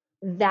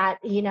that,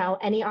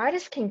 any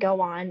artist can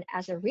go on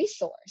as a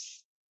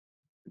resource.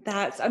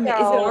 that's, I mean,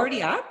 is it So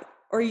already up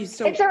or are you it's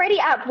still? already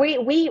up.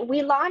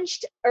 We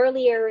launched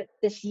earlier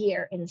this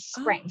year in Oh,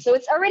 spring. So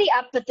it's already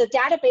up, but the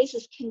database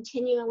is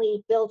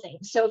continually building.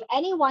 So if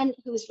anyone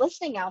who's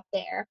listening out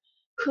there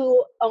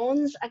who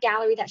owns a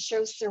gallery that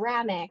shows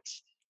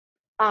ceramics,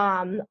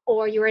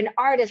 or you're an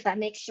artist that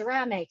makes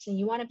ceramics and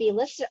you want to be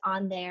listed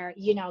on there,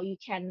 you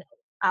can,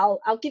 I'll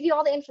give you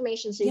all the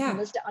information so you can yeah,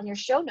 list it on your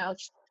show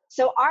notes.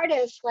 So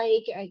artists,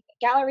 like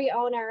gallery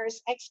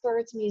owners,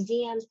 experts,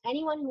 museums,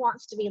 anyone who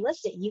wants to be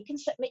listed, you can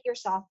submit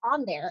yourself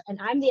on there. And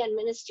I'm the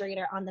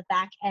administrator on the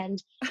back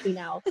end,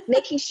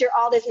 making sure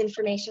all this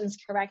information is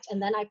correct.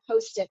 And then I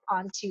post it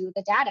onto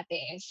the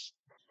database.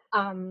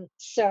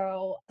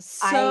 So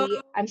so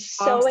I'm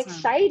so awesome.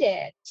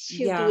 excited to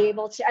be Yeah,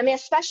 able to, I mean,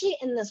 especially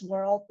in this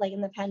world, like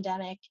in the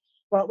pandemic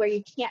world where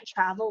you can't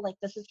travel, like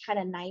this is kind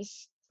of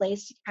nice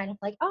place to kind of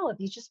like, oh, if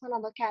you just want to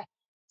look at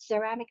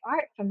ceramic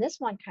art from this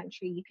one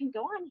country, you can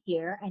go on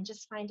here and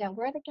just find out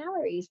where are the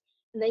galleries.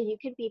 And then you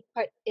could be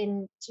put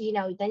in,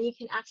 then you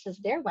can access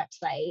their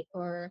website,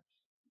 or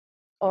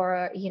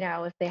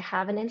if they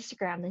have an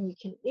Instagram, then you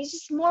can, there's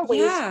just more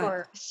ways yeah.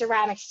 for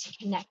ceramics to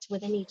connect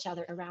within each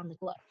other around the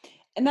globe.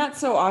 And that's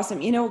so awesome,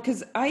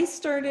 because I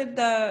started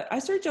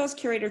Jaws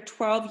Curator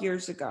 12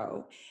 years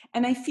ago.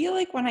 And I feel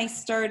like when I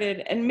started,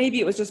 and maybe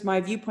it was just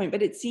my viewpoint,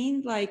 but it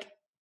seemed like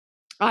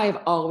I've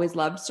always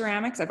loved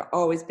ceramics. I've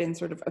always been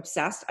sort of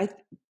obsessed.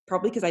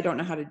 Probably because I don't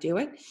know how to do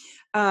it.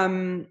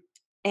 And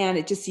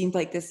it just seemed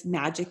like this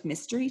magic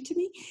mystery to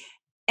me.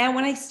 And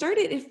when I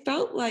started, it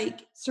felt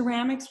like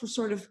ceramics were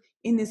sort of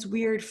in this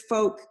weird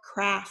folk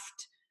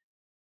craft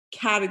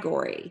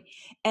category.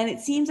 And it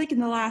seems like in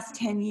the last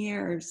 10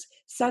 years,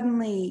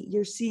 suddenly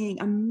you're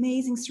seeing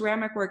amazing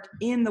ceramic work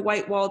in the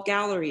white walled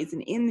galleries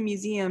and in the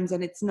museums.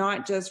 And it's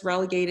not just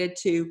relegated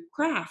to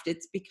craft,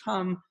 it's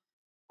become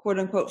quote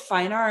unquote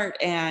fine art.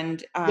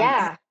 And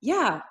Yeah.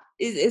 yeah,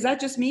 is that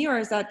just me or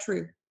is that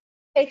true?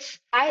 It's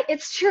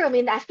true. I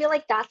mean, I feel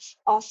like that's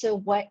also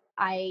what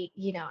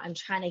I'm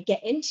trying to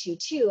get into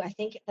too. I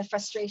think the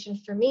frustration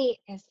for me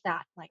is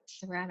that like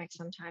ceramics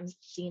sometimes is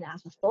seen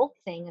as a folk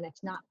thing and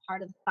it's not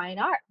part of the fine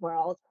art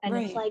world. And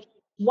it's Right. like,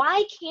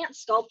 why can't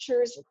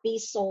sculptures be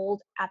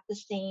sold at the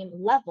same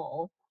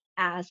level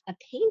as a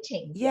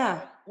painting Yeah.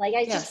 would? Like,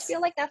 I just Yes.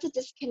 feel like that's a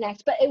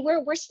disconnect. But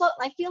we're slow.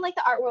 I feel like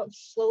the art world is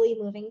slowly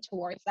moving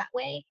towards that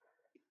way.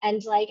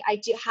 And like, I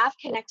do have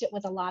connected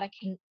with a lot of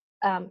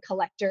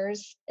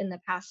collectors in the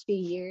past few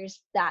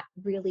years that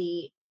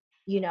really,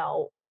 you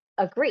know,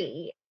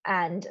 agree.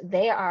 And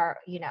they are,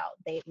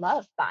 they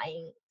love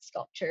buying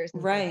sculptures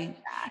and things like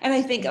Right. And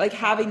I that. think And like so,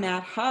 having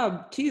that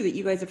hub too that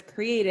you guys have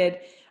created,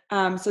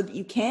 so that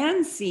you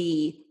can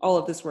see all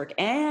of this work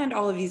and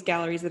all of these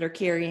galleries that are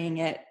carrying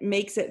it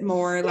makes it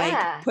more like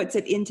yeah, puts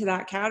it into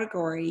that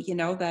category,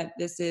 that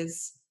this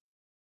is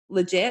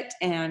legit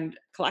and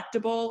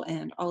collectible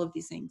and all of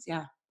these things.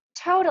 Yeah.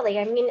 totally.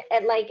 I mean,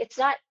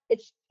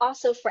 it's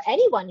also for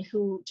anyone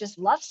who just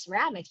loves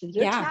ceramics. If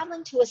you're Yeah.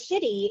 traveling to a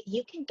city,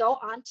 you can go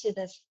onto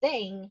this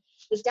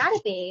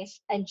database,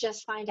 and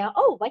just find out,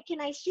 oh, what can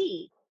I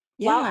see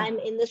while Yeah. I'm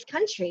in this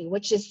country,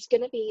 which is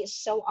going to be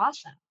so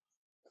awesome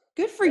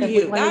Good for if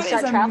we you. when we That is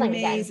start traveling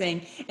again.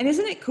 amazing. And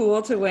isn't it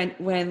cool to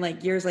when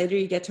like years later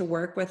you get to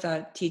work with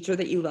a teacher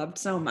that you loved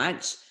so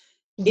much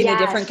in a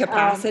different Yes,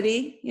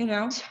 capacity,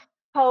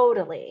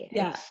 Totally.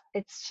 Yeah.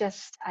 It's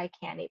just, I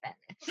can't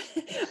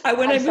even.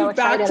 When I'm I so moved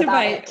back excited to about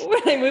my it.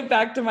 when I moved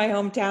back to my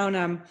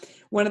hometown,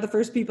 one of the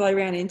first people I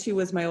ran into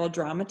was my old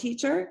drama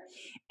teacher,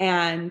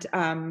 and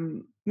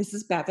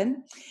Mrs.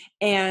 Bevan,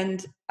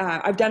 and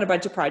I've done a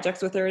bunch of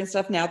projects with her and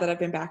stuff now that I've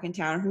been back in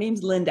town. Her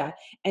name's Linda,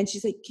 and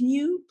she's like, "Can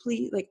you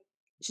please like?"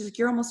 She's like,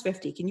 "You're almost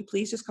 50. Can you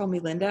please just call me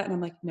Linda?" And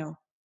I'm like, "No,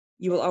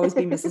 you will always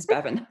be Mrs.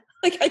 Bevan."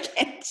 Like, I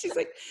can't. She's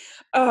like,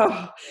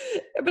 "Oh,"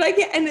 but I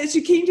can't. And then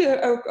she came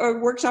to a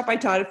workshop I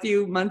taught a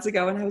few months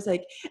ago, and I was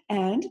like,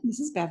 "And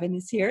Mrs. Bevan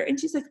is here," and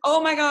she's like, "Oh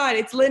my God,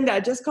 it's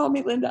Linda. Just call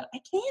me Linda." I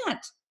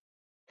can't.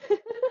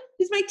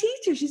 She's my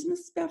teacher. She's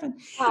Mrs. Bevan.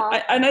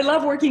 And I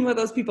love working with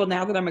those people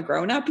now that I'm a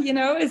grown up, you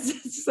know, it's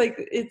just like,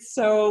 it's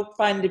so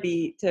fun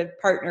to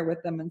partner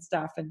with them and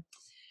stuff. And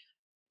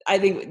I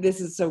think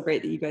this is so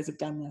great that you guys have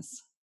done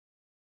this.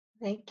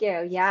 Thank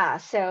you. Yeah.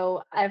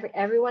 So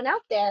everyone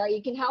out there,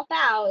 you can help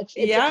out. It's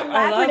a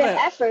I love collaborative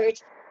it.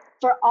 effort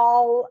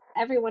for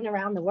everyone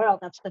around the world.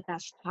 That's the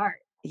best part.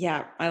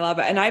 Yeah, I love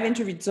it. And I've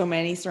interviewed so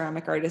many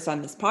ceramic artists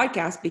on this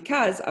podcast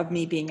because of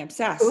me being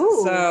obsessed. Ooh,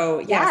 So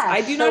yes,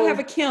 I do not so have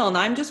a kiln.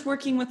 I'm just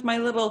working with my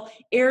little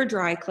air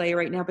dry clay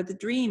right now, but the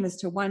dream is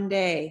to one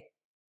day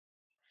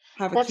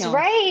have a that's kiln.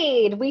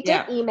 right. We did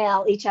Yeah.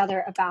 email each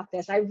other about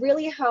this. I'm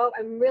really,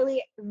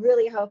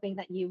 really hoping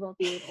that you will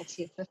be able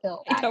to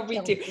fulfill that. I know,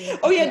 me too. Dream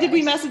Oh of yeah, did we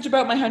yours. message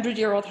about my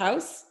 100-year-old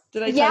house?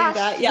 Did I tell you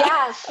that? Yeah.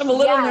 Yes, I'm a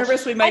little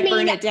nervous we might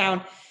burn it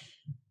down.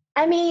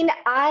 I mean,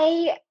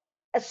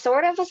 a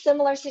sort of a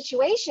similar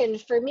situation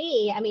for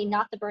me. I mean,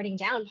 not the burning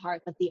down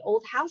part, but the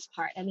old house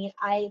part. I mean,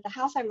 the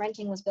house I'm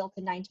renting was built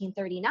in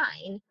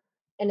 1939,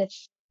 and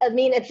it's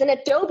an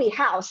Adobe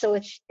house, so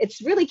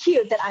it's really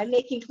cute that I'm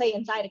making clay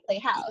inside a clay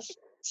house.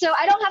 So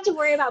I don't have to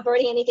worry about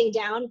burning anything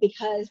down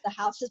because the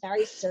house is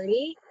very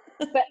sturdy.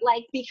 But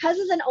like, because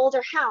it's an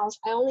older house,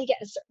 I only get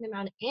a certain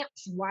amount of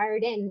amps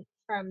wired in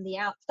from the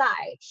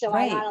outside. So I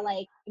Right. gotta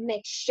like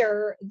make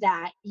sure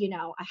that,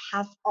 I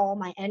have all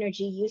my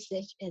energy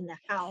usage in the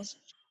house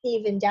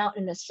evened out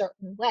in a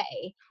certain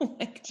way. Oh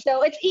my God.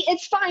 So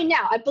it's fine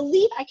now. I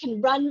believe I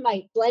can run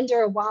my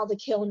blender while the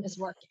kiln is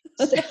working.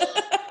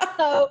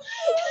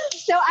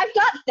 So I've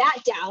got that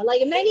down.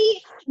 Like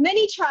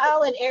many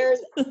trial and errors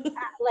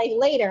like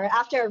later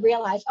after I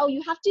realized, oh,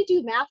 you have to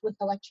do math with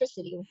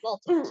electricity, with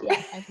voltage.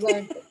 Yes, I've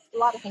learned a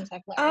lot of things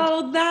I've learned.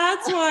 Oh,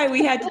 that's why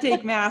we had to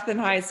take math in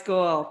high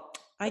school.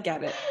 I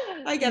get it.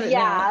 Yeah,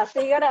 now. so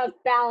you gotta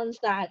balance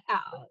that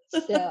out.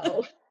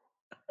 So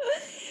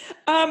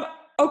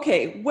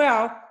okay,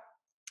 well,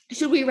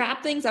 should we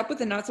wrap things up with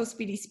a not so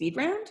speedy speed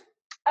round?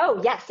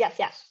 oh yes.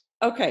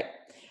 Okay.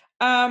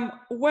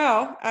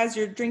 Well, as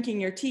you're drinking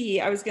your tea,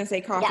 I was going to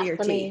say coffee or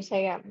tea.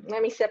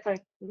 Let me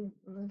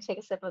take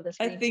a sip of this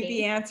I green think tea.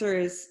 the answer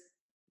is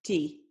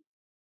tea.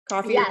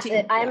 Coffee or Yes,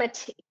 tea?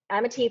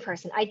 I'm a tea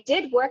person. I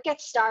did work at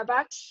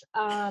Starbucks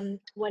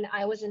when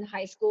I was in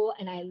high school,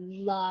 and I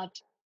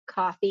loved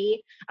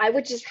coffee. I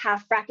would just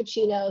have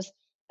frappuccinos,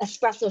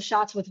 espresso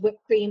shots with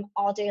whipped cream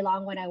all day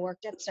long when I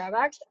worked at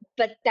Starbucks.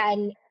 But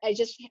then I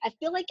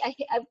feel like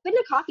I've been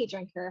a coffee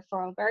drinker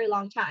for a very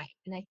long time,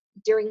 and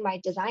during my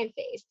design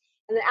phase.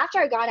 And then after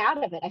I got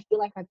out of it, I feel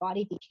like my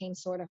body became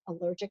sort of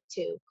allergic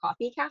to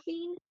coffee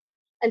caffeine.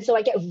 And so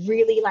I get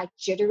really like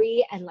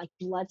jittery and like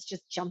blood's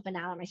just jumping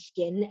out of my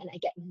skin, and I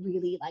get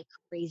really like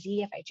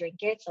crazy if I drink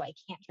it. So I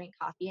can't drink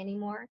coffee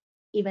anymore,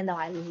 even though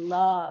I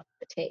love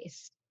the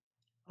taste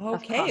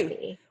of Okay.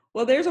 coffee.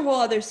 Well, there's a whole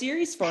other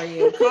series for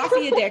you.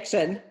 Coffee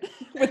addiction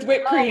with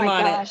whipped Oh cream my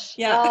on gosh.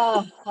 it.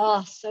 Yeah.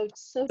 So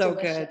So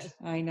delicious. good.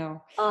 I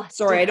know. Oh,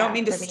 Sorry, do I don't that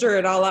mean to for me. stir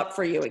it all up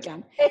for you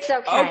again. It's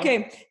okay.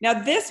 Okay. Now,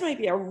 this might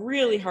be a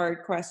really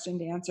hard question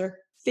to answer.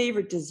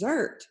 Favorite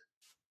dessert?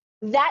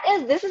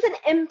 This is an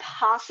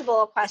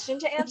impossible question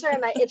to answer,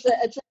 and it's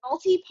a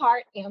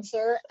multi-part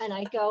answer, and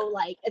I go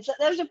like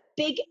there's a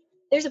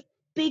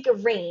big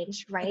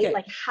range, right? Okay.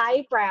 Like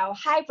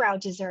highbrow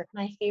dessert.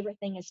 My favorite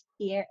thing is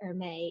Pierre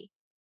Hermé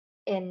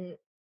in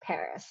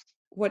Paris.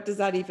 What does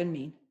that even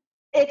mean?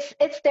 It's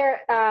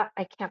their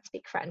I can't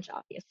speak French,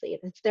 obviously.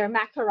 It's their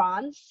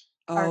macarons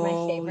are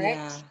my favorite.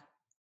 Yeah.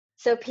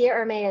 So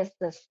Pierre Hermé is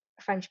this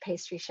French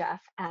pastry chef,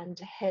 and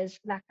his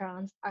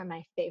macarons are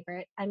my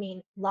favorite. I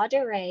mean, La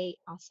Durée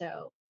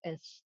also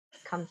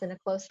comes in a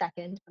close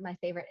second, but my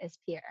favorite is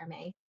Pierre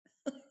Hermé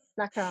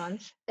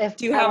macarons. If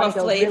Do you I have want a to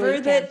go flavor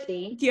really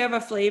fancy. Do you have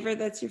a flavor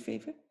that's your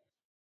favorite?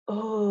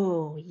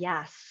 Oh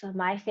yes, so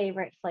my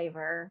favorite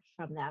flavor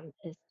from them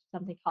is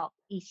something called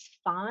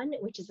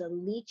Isfan, which is a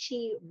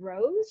lychee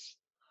rose.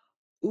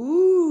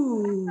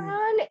 Ooh.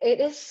 It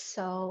is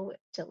so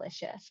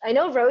delicious. I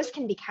know rose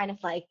can be kind of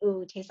like,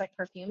 ooh, tastes like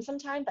perfume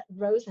sometimes, but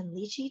rose and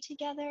lychee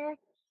together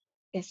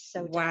is so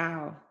delicious.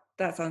 Wow.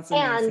 That sounds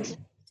amazing.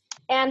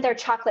 And their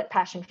chocolate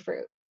passion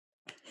fruit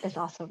is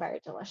also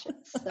very delicious.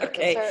 So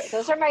Okay.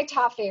 those are my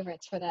top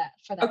favorites for that.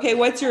 Okay,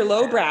 what's your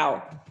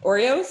lowbrow?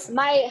 Oreos?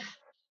 My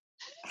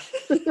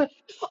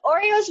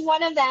Oreo's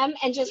one of them,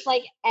 and just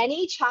like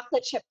any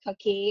chocolate chip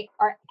cookie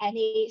or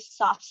any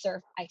soft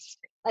serve ice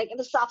cream. Like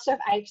the soft serve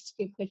ice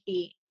cream could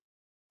be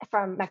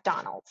from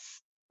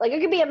McDonald's. Like, it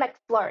could be a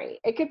McFlurry.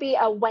 It could be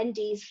a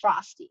Wendy's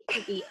Frosty. It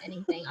could be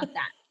anything of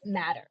that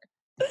matter.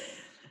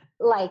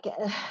 Like,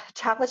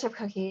 chocolate chip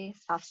cookie,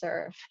 soft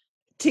serve.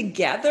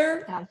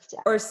 Together Hands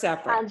down. or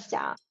separate? Hands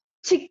down.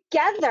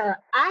 Together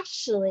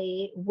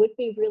actually would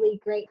be really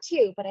great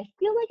too, but I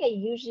feel like I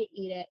usually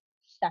eat it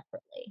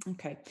separately.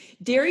 Okay.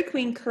 Dairy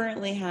Queen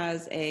currently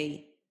has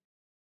a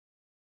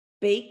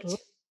baked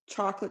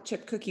chocolate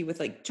chip cookie with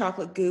like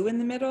chocolate goo in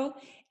the middle,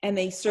 and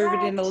they serve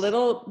it in a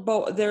little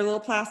bowl, their little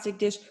plastic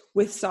dish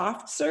with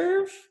soft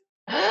serve.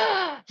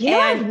 You know,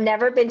 I've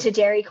never been to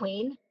Dairy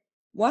Queen.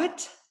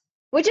 What?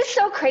 Which is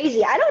so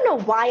crazy. I don't know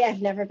why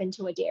I've never been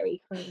to a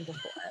Dairy Queen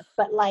before,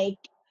 but like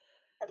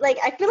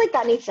I feel like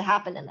that needs to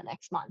happen in the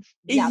next month.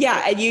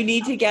 Yeah, and you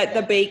need to get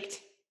the baked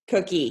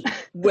cookie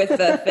with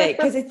the thing,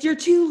 because it's your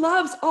two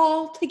loves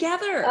all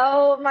together.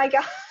 Oh my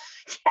god.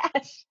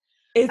 Yes.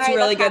 It's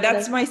really good.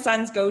 That's my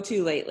son's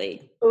go-to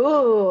lately.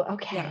 Ooh,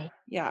 okay.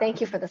 Yeah.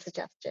 Thank you for the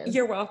suggestion.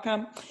 You're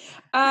welcome.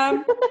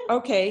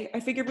 Okay,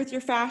 I figured with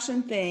your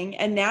fashion thing,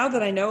 and now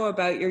that I know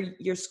about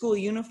your school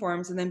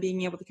uniforms and then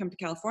being able to come to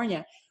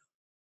California,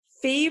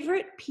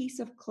 favorite piece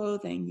of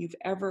clothing you've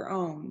ever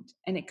owned?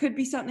 And it could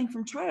be something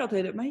from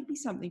childhood. It might be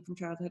something from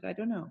childhood. I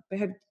don't know.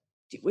 But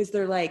was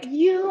there like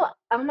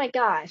oh my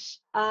gosh.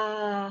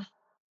 Well,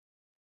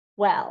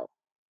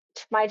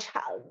 my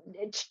child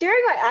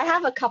I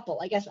have a couple.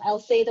 I guess I'll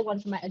say the one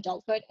from my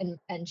adulthood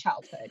and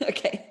childhood.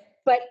 Okay.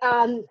 But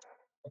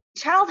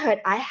childhood,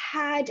 I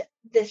had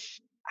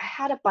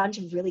a bunch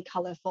of really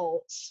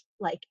colorful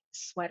like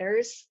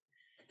sweaters,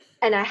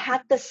 and I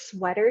had the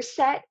sweater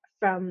set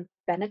from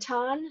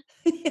Benetton.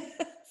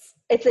 Yes.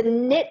 It's a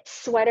knit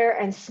sweater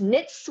and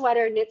knit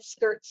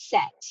skirt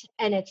set,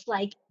 and it's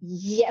like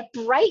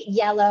bright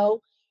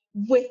yellow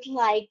with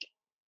like,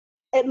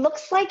 it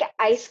looks like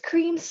ice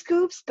cream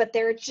scoops, but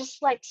they're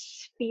just like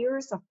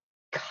spheres of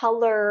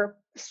color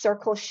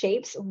circle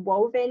shapes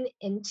woven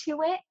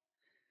into it.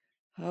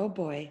 Oh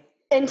boy.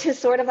 Into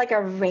sort of like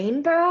a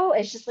rainbow.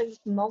 It's just like this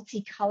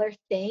multicolored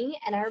thing.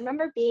 And I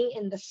remember being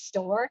in the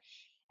store,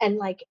 and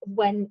like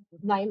when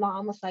my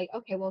mom was like,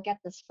 okay, we'll get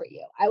this for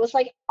you, I was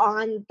like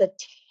on the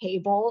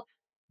table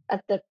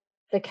at the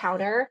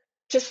counter,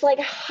 just like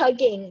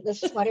hugging the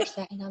sweater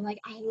set. And I'm like,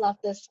 I love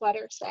this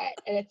sweater set.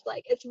 And it's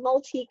like, it's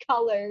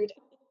multicolored.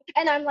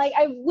 And I'm like,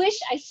 I wish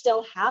I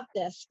still have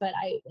this, but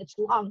it's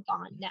long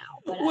gone now.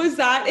 But was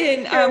that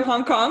in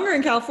Hong Kong or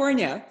in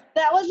California?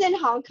 That was in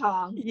Hong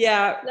Kong.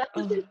 Yeah. That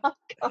was in Hong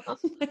Kong. Oh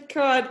my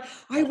God.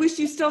 I wish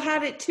you still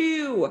had it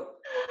too.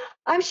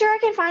 I'm sure I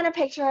can find a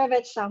picture of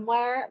it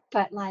somewhere,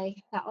 but like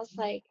that was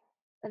like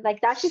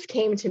that just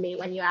came to me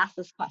when you asked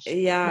this question.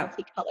 Yeah.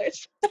 Multicolored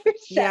sweater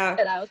set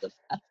that I was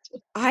obsessed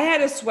with. I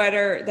had a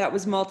sweater that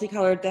was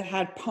multicolored that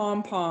had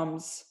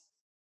pom-poms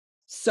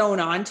sewn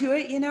onto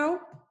it, you know?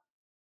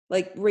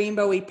 Like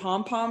rainbowy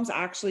pom-poms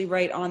actually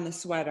right on the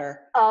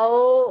sweater.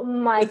 Oh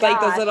my god. With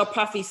like those little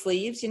puffy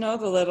sleeves, you know,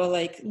 the little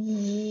like.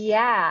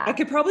 Yeah. I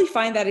could probably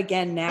find that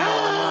again now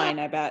online,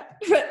 I bet.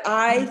 But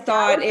I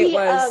thought it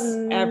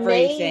was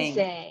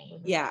everything.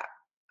 Yeah.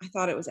 I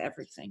thought it was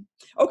everything.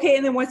 Okay,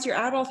 and then what's your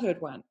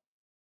adulthood one?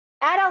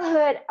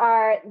 Adulthood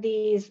are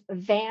these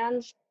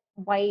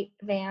white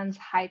Vans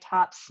high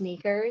top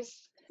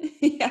sneakers.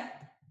 Yeah.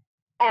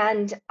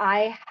 And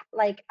I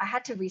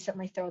had to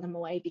recently throw them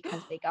away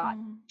because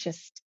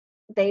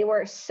they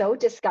were so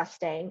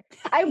disgusting.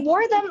 I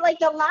wore them like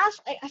I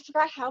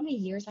forgot how many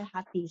years I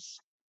had these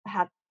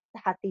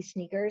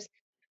sneakers,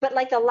 but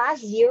like the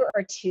last year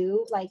or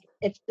two, like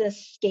it's the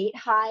skate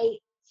high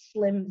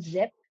slim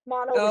zip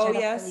model, which I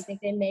don't really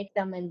think they make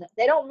them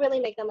they don't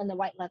really make them in the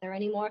white leather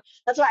anymore.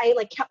 That's why I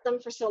like kept them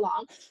for so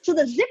long. So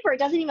the zipper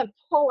doesn't even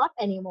pull up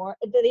anymore.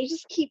 They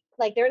just keep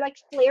like, they're like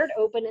flared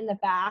open in the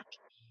back.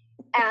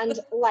 And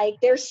like,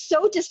 they're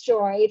so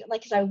destroyed,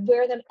 like, because I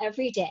wear them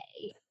every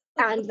day,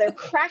 and there are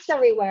cracks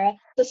everywhere.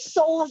 The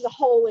sole has a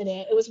hole in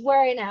it. It was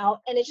wearing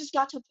out. And it just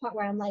got to a point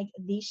where I'm like,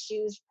 these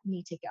shoes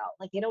need to go.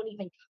 Like, they don't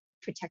even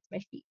protect my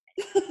feet.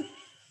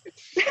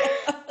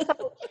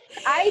 So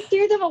I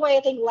threw them away,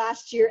 I think,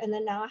 last year. And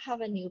then now I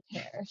have a new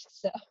pair.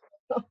 So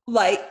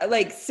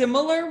like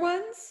similar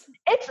ones?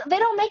 They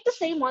don't make the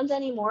same ones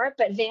anymore,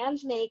 but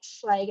Vans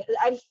makes like,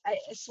 I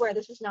swear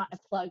this is not a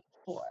plug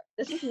for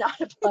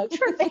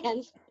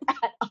Vans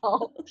at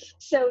all.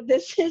 So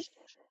this is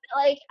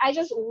like, I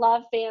just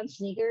love Vans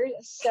sneakers.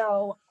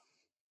 So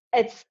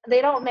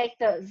they don't make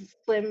the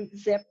slim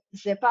zip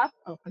up.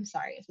 Oh, I'm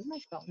sorry. Is this my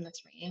phone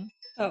that's ringing?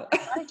 Oh, I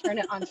thought I turned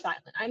it on silent.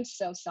 I'm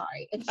so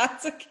sorry.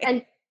 That's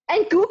okay.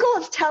 And Google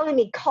is telling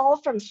me call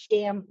from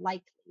scam.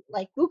 Like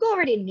Google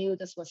already knew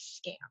this was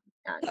scam.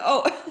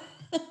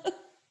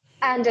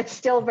 And it's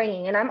still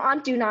ringing, and I'm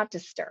on Do Not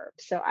Disturb.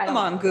 So I don't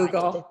know. Come on,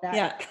 Google.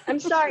 Yeah. I'm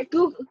sorry.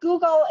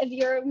 Google, if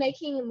you're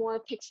making more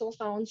Pixel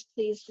phones,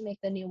 please make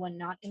the new one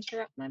not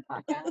interrupt my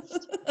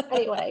podcast.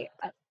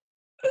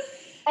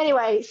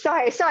 Anyway,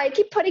 sorry. I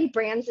keep putting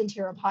brands into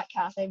your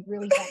podcast. I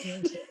really don't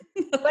mean to.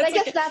 But I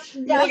guess that's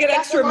we'll get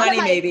extra money,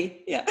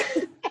 maybe. Yeah.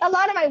 A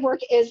lot of my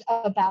work is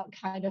about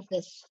kind of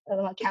this,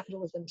 about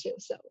capitalism too.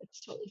 So it's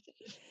totally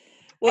fine.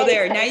 Well,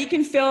 there. Anyway. Now you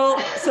can fill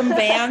some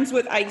vans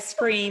with ice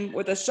cream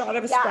with a shot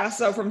of espresso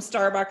Yes. from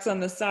Starbucks on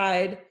the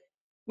side.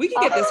 We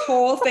can get this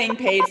whole thing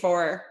paid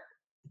for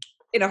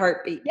in a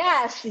heartbeat.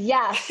 Yes,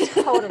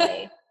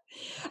 totally.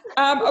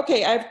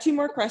 Okay, I have 2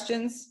 more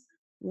questions.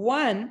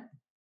 One,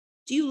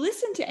 do you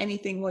listen to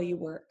anything while you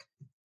work?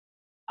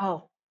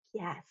 Oh,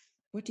 yes.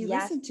 What do you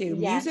Yes, listen to?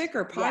 yes, Music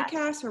or yes.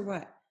 podcasts or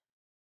what?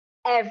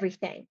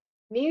 Everything.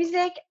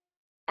 Music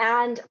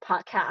and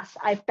podcasts.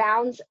 I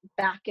bounce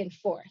back and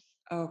forth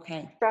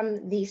Okay.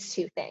 from these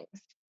 2 things.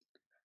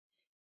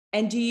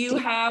 And do you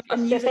have a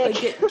music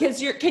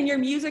Specific? can your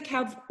music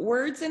have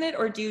words in it,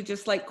 or do you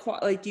just like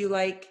do you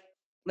like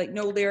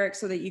no lyrics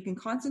so that you can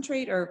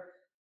concentrate, or?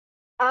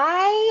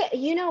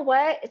 You know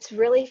what? It's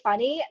really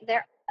funny.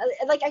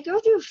 Like I go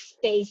through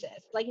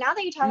phases. Like now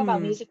that you talk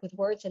about music with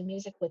words and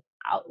music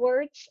without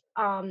words,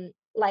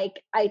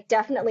 like I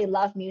definitely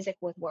love music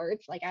with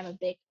words. Like I'm a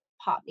big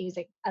pop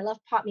music. I love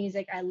pop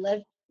music. I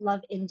love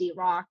indie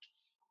rock.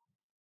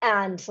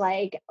 And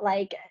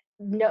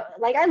no,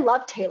 like I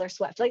love Taylor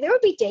Swift. Like there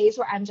would be days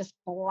where I'm just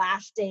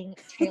blasting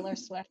Taylor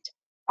Swift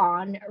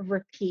on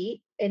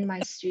repeat in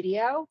my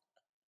studio.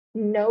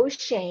 No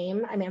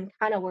shame. I mean, I'm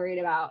kind of worried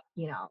about,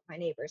 my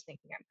neighbors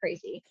thinking I'm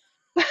crazy.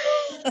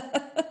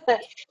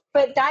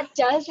 but that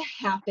does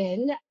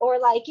happen. Or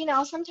like,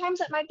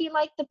 sometimes it might be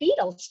like the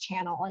Beatles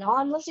channel and all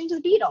I'm listening to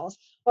the Beatles,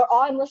 or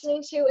all I'm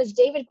listening to is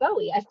David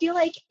Bowie. I feel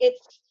like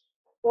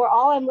or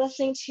all I'm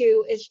listening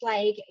to is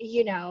like,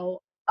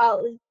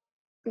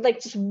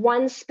 like just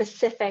one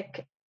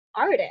specific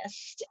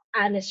artist,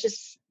 and it's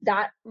just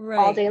that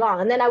all day long.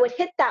 And then I would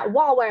hit that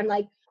wall where I'm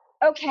like,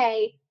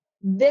 okay,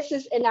 this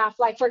is enough.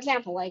 Like for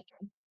example, like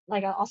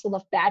I also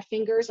love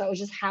Badfinger, so I would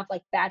just have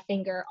like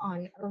Badfinger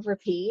on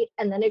repeat,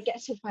 and then it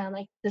gets to the point I'm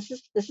like, this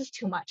is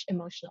too much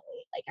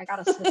emotionally. Like I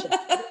gotta switch it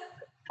up.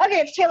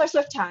 Okay, it's Taylor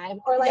Swift time,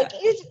 or like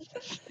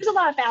there's a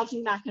lot of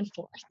bouncing back and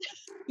forth.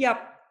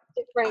 Yep.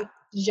 Different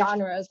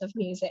genres of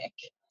music.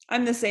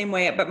 I'm the same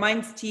way, but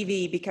mine's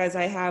TV because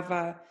I have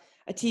a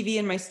TV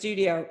in my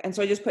studio, and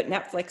so I just put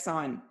Netflix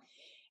on.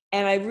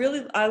 And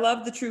I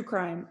love the true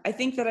crime. I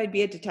think that I'd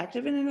be a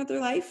detective in another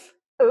life.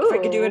 Ooh. If I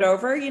could do it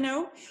over,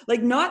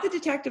 like not the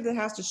detective that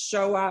has to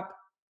show up.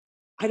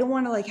 I don't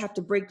want to like have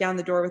to break down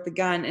the door with a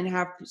gun and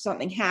have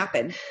something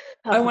happen.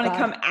 I want to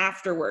come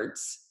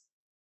afterwards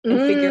and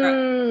figure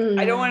out.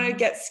 I don't want to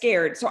get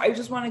scared. So I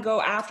just want to go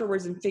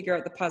afterwards and figure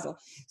out the puzzle.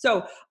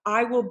 So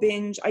I will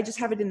binge. I just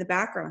have it in the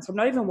background. So I'm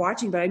not even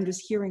watching, but I'm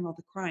just hearing all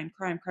the crime.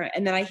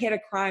 And then I hit a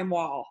crime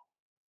wall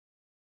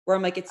where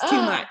I'm like, it's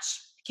too much.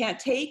 Can't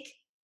take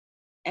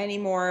any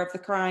more of the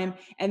crime.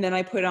 And then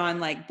I put on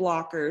like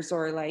Blockers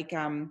or like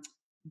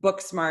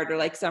Booksmart or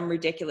like some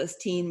ridiculous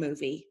teen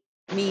movie.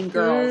 Mean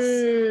Girls,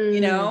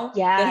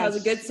 that has a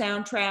good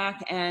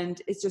soundtrack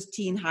and it's just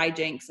teen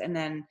hijinks, and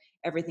then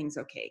everything's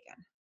okay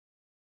again.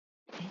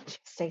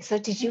 Interesting. So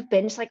did you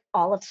binge like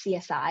all of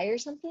CSI or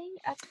something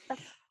at the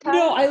time?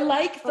 No, I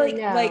like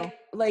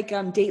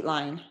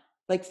Dateline,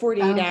 like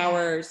 48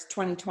 Hours,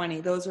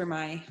 2020. Those are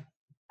my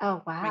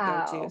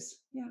my go-tos.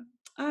 Yeah.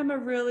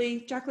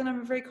 Jacqueline,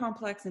 I'm a very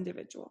complex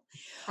individual.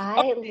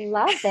 I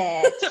love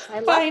it. I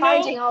love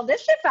finding all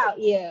this about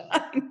you.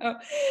 I know.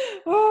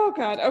 Oh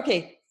God.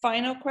 Okay.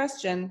 Final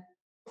question.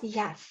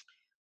 Yes.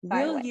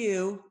 Will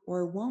you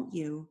or won't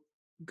you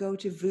go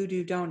to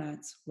Voodoo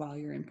Donuts while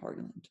you're in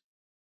Portland?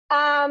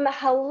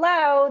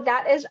 Hello.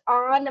 That is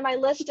on my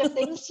list of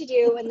things to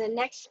do in the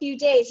next few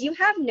days. You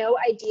have no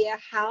idea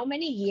how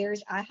many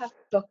years I have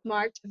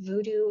bookmarked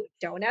Voodoo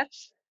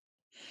Donuts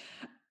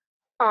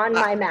on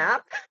my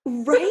map.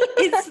 Right?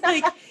 It's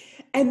like,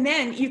 and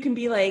then you can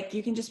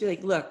just be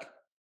like, look,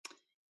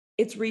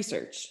 it's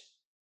research.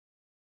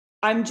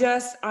 I'm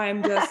just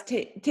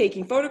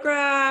taking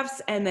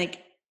photographs, and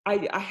like,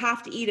 I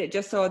have to eat it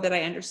just so that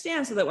I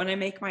understand, so that when I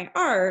make my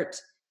art,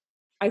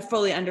 I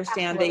fully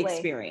understand the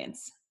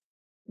experience.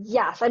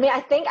 Yes. I mean,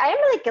 I think I am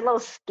like a little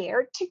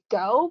scared to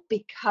go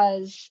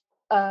because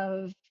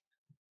of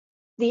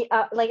the,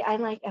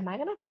 I'm like, am I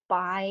going to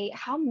buy,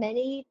 how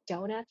many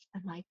donuts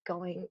am I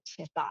going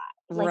to buy?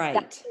 Like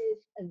that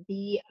is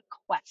the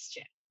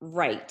question.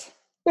 Right.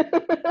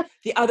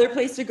 The other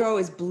place to go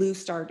is Blue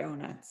Star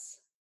Donuts.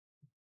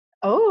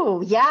 Oh,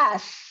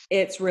 yes.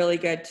 It's really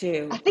good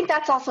too. I think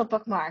that's also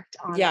bookmarked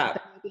on yeah.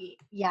 Maybe,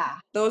 yeah.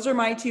 Those are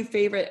my 2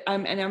 favorite.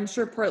 And I'm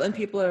sure Portland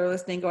people are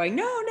listening going,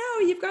 no,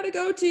 you've got to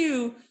go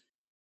to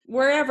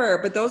wherever.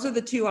 But those are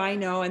the 2 I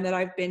know and that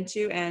I've been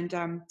to. And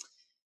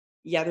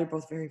they're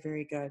both very,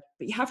 very good.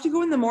 But you have to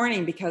go in the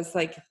morning because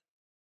like.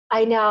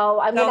 I know.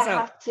 I'm going to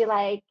have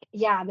to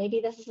maybe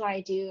this is what I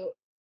do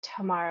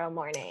tomorrow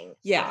morning.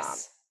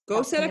 Yes.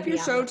 Go set up your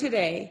show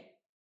today.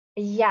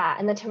 Yeah,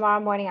 and then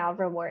tomorrow morning I'll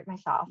reward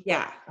myself.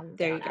 Yeah,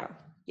 there you go.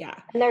 Yeah.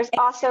 And there's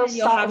also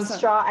salt and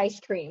straw ice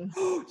cream.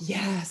 Oh,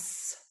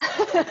 yes.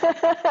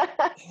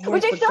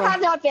 Which I still have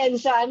not been,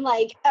 so I'm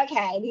like,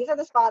 okay, these are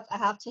the spots I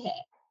have to hit.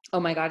 Oh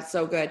my God, it's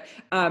so good.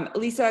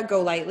 Lisa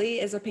Golightly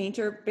is a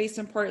painter based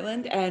in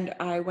Portland, and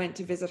I went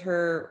to visit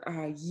her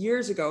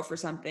years ago for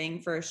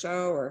a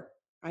show or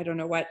I don't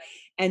know what,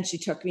 and she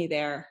took me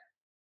there.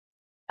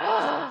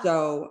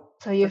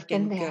 So you've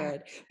been freaking there.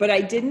 good. But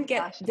I didn't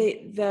get Gosh.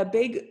 the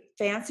big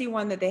fancy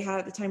one that they had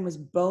at the time was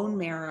bone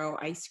marrow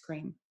ice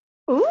cream.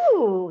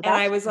 Ooh, And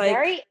I that's was like,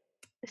 very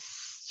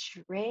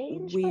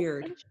strange, but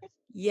weird. interesting.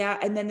 Yeah.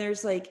 And then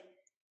there's like,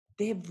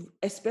 they have,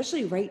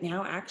 especially right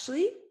now,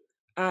 actually,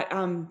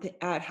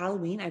 at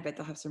Halloween, I bet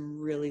they'll have some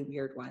really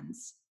weird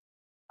ones.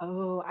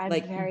 Oh, I'm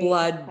Like very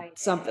blood, excited.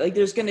 something like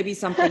there's going to be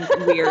something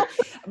weird.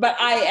 But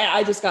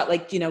I just got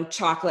like,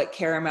 chocolate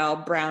caramel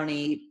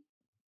brownie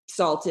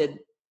salted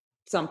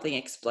something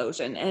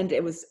explosion, and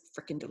it was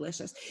freaking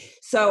delicious.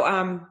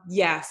 So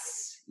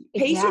yes,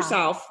 pace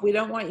yourself. We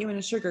don't want you in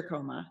a sugar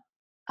coma.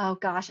 Oh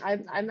gosh,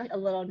 I'm like a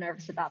little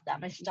nervous about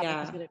that. My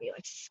stomach is gonna be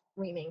like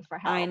screaming for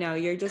help. I know.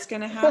 You're just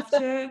gonna have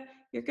to.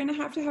 You're gonna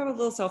have to have a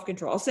little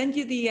self-control. I'll send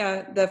you the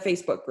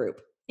Facebook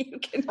group.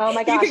 Oh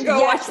my gosh, you can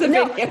go watch the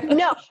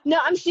video. No,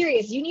 I'm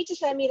serious. You need to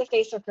send me the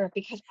Facebook group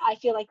because I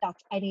feel like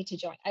I need to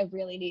join. I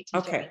really need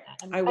to join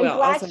that. I will.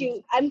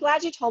 I'm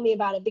glad you told me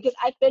about it because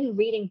I've been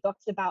reading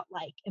books about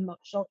like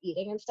emotional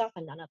eating and stuff,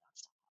 and none of that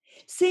stuff.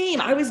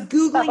 Same. I was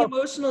Googling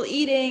emotional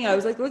eating. I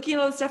was like looking at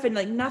all the stuff, and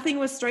like nothing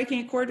was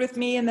striking a chord with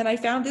me. And then I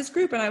found this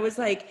group, and I was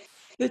like,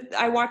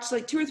 I watched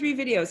like 2 or 3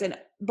 videos, and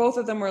both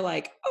of them were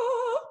like,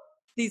 oh,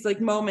 these like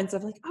moments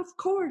of like, of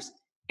course.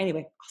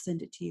 Anyway, I'll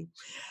send it to you.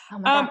 Oh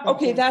my God,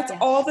 okay, that's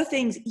all the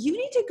things. You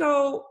need to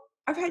go.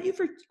 I've had you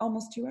for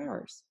almost 2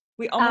 hours.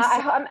 We almost.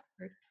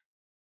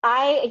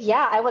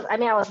 I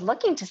was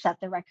looking to set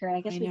the record.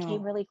 I guess we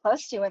came really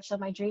close to it, so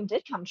my dream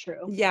did come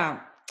true.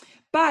 Yeah,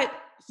 but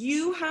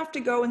you have to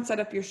go and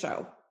set up your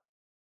show.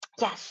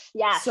 Yes.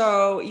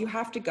 So you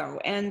have to go,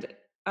 and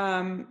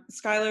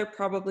Skylar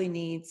probably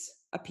needs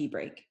a pee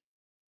break.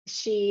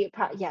 She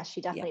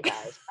definitely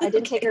does. I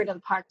didn't take her to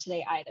the park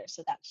today either,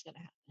 so that's gonna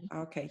happen.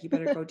 Okay, you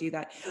better go do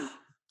that.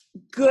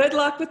 Good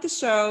luck with the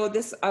show.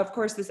 This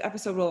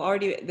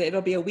episode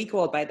it'll be a week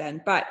old by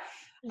then, but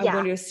I'm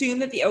going to assume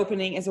that the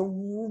opening is a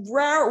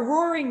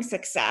roaring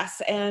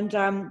success. And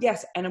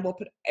yes, and we'll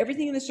put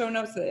everything in the show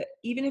notes so that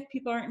even if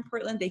people aren't in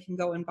Portland, they can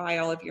go and buy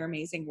all of your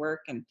amazing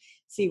work and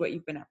see what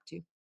you've been up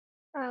to.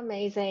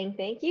 Amazing.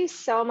 Thank you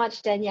so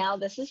much, Danielle.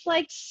 This is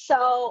like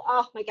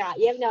oh my God,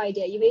 you have no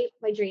idea. You made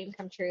my dream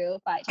come true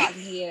by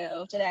talking to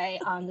you today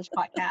on this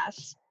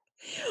podcast.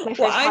 My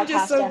first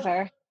podcast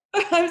ever.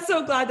 I'm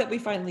so glad that we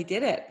finally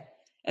did it.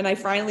 And I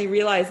finally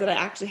realized that I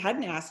actually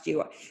hadn't asked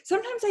you.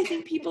 Sometimes I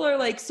think people are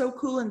like so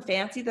cool and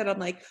fancy that I'm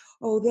like,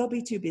 oh, they'll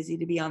be too busy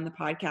to be on the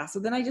podcast. So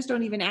then I just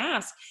don't even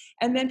ask.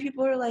 And then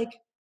people are like,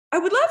 I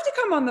would love to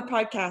come on the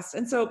podcast.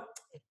 And so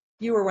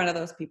you were one of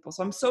those people.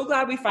 So I'm so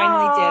glad we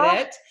finally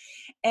did it.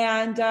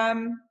 And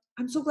I'm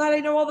so glad I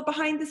know all the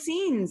behind the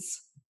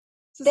scenes.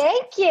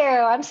 Thank you.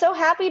 I'm so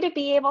happy to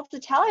be able to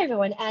tell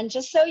everyone. And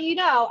just so you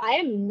know, I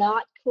am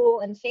not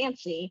cool and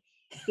fancy.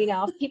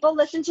 If people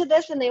listen to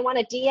this and they want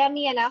to DM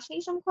me and ask me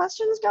some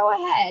questions, go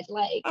ahead.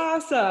 Like,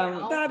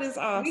 awesome. That is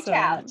awesome. Reach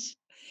out.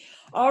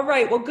 All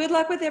right. Well, good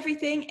luck with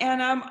everything.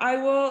 And I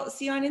will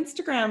see you on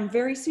Instagram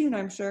very soon,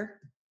 I'm sure.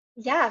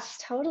 Yes,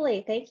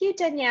 totally. Thank you,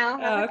 Danielle.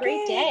 Have a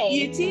great day.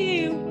 You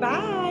too.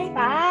 Bye.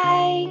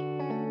 Bye.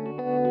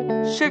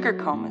 Sugar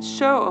comas,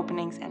 show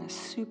openings, and a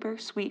super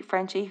sweet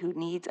Frenchie who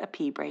needs a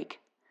pee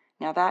break.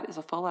 Now that is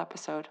a full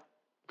episode.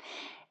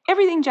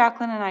 Everything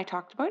Jacqueline and I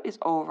talked about is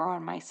over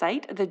on my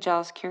site,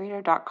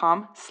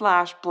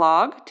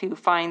 thejealouscurator.com/blog, to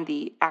find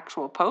the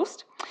actual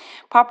post.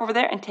 Pop over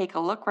there and take a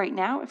look right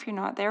now if you're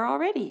not there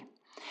already.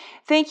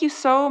 Thank you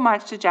so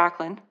much to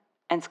Jacqueline,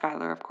 and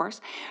Skylar, of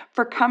course,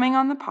 for coming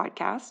on the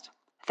podcast.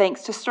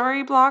 Thanks to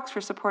Storyblocks for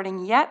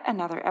supporting yet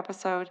another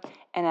episode.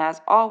 And as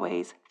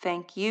always,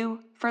 thank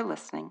you for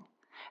listening.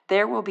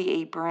 There will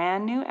be a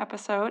brand new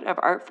episode of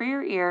Art for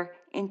Your Ear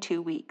in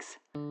 2 weeks.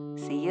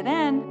 See you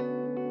then.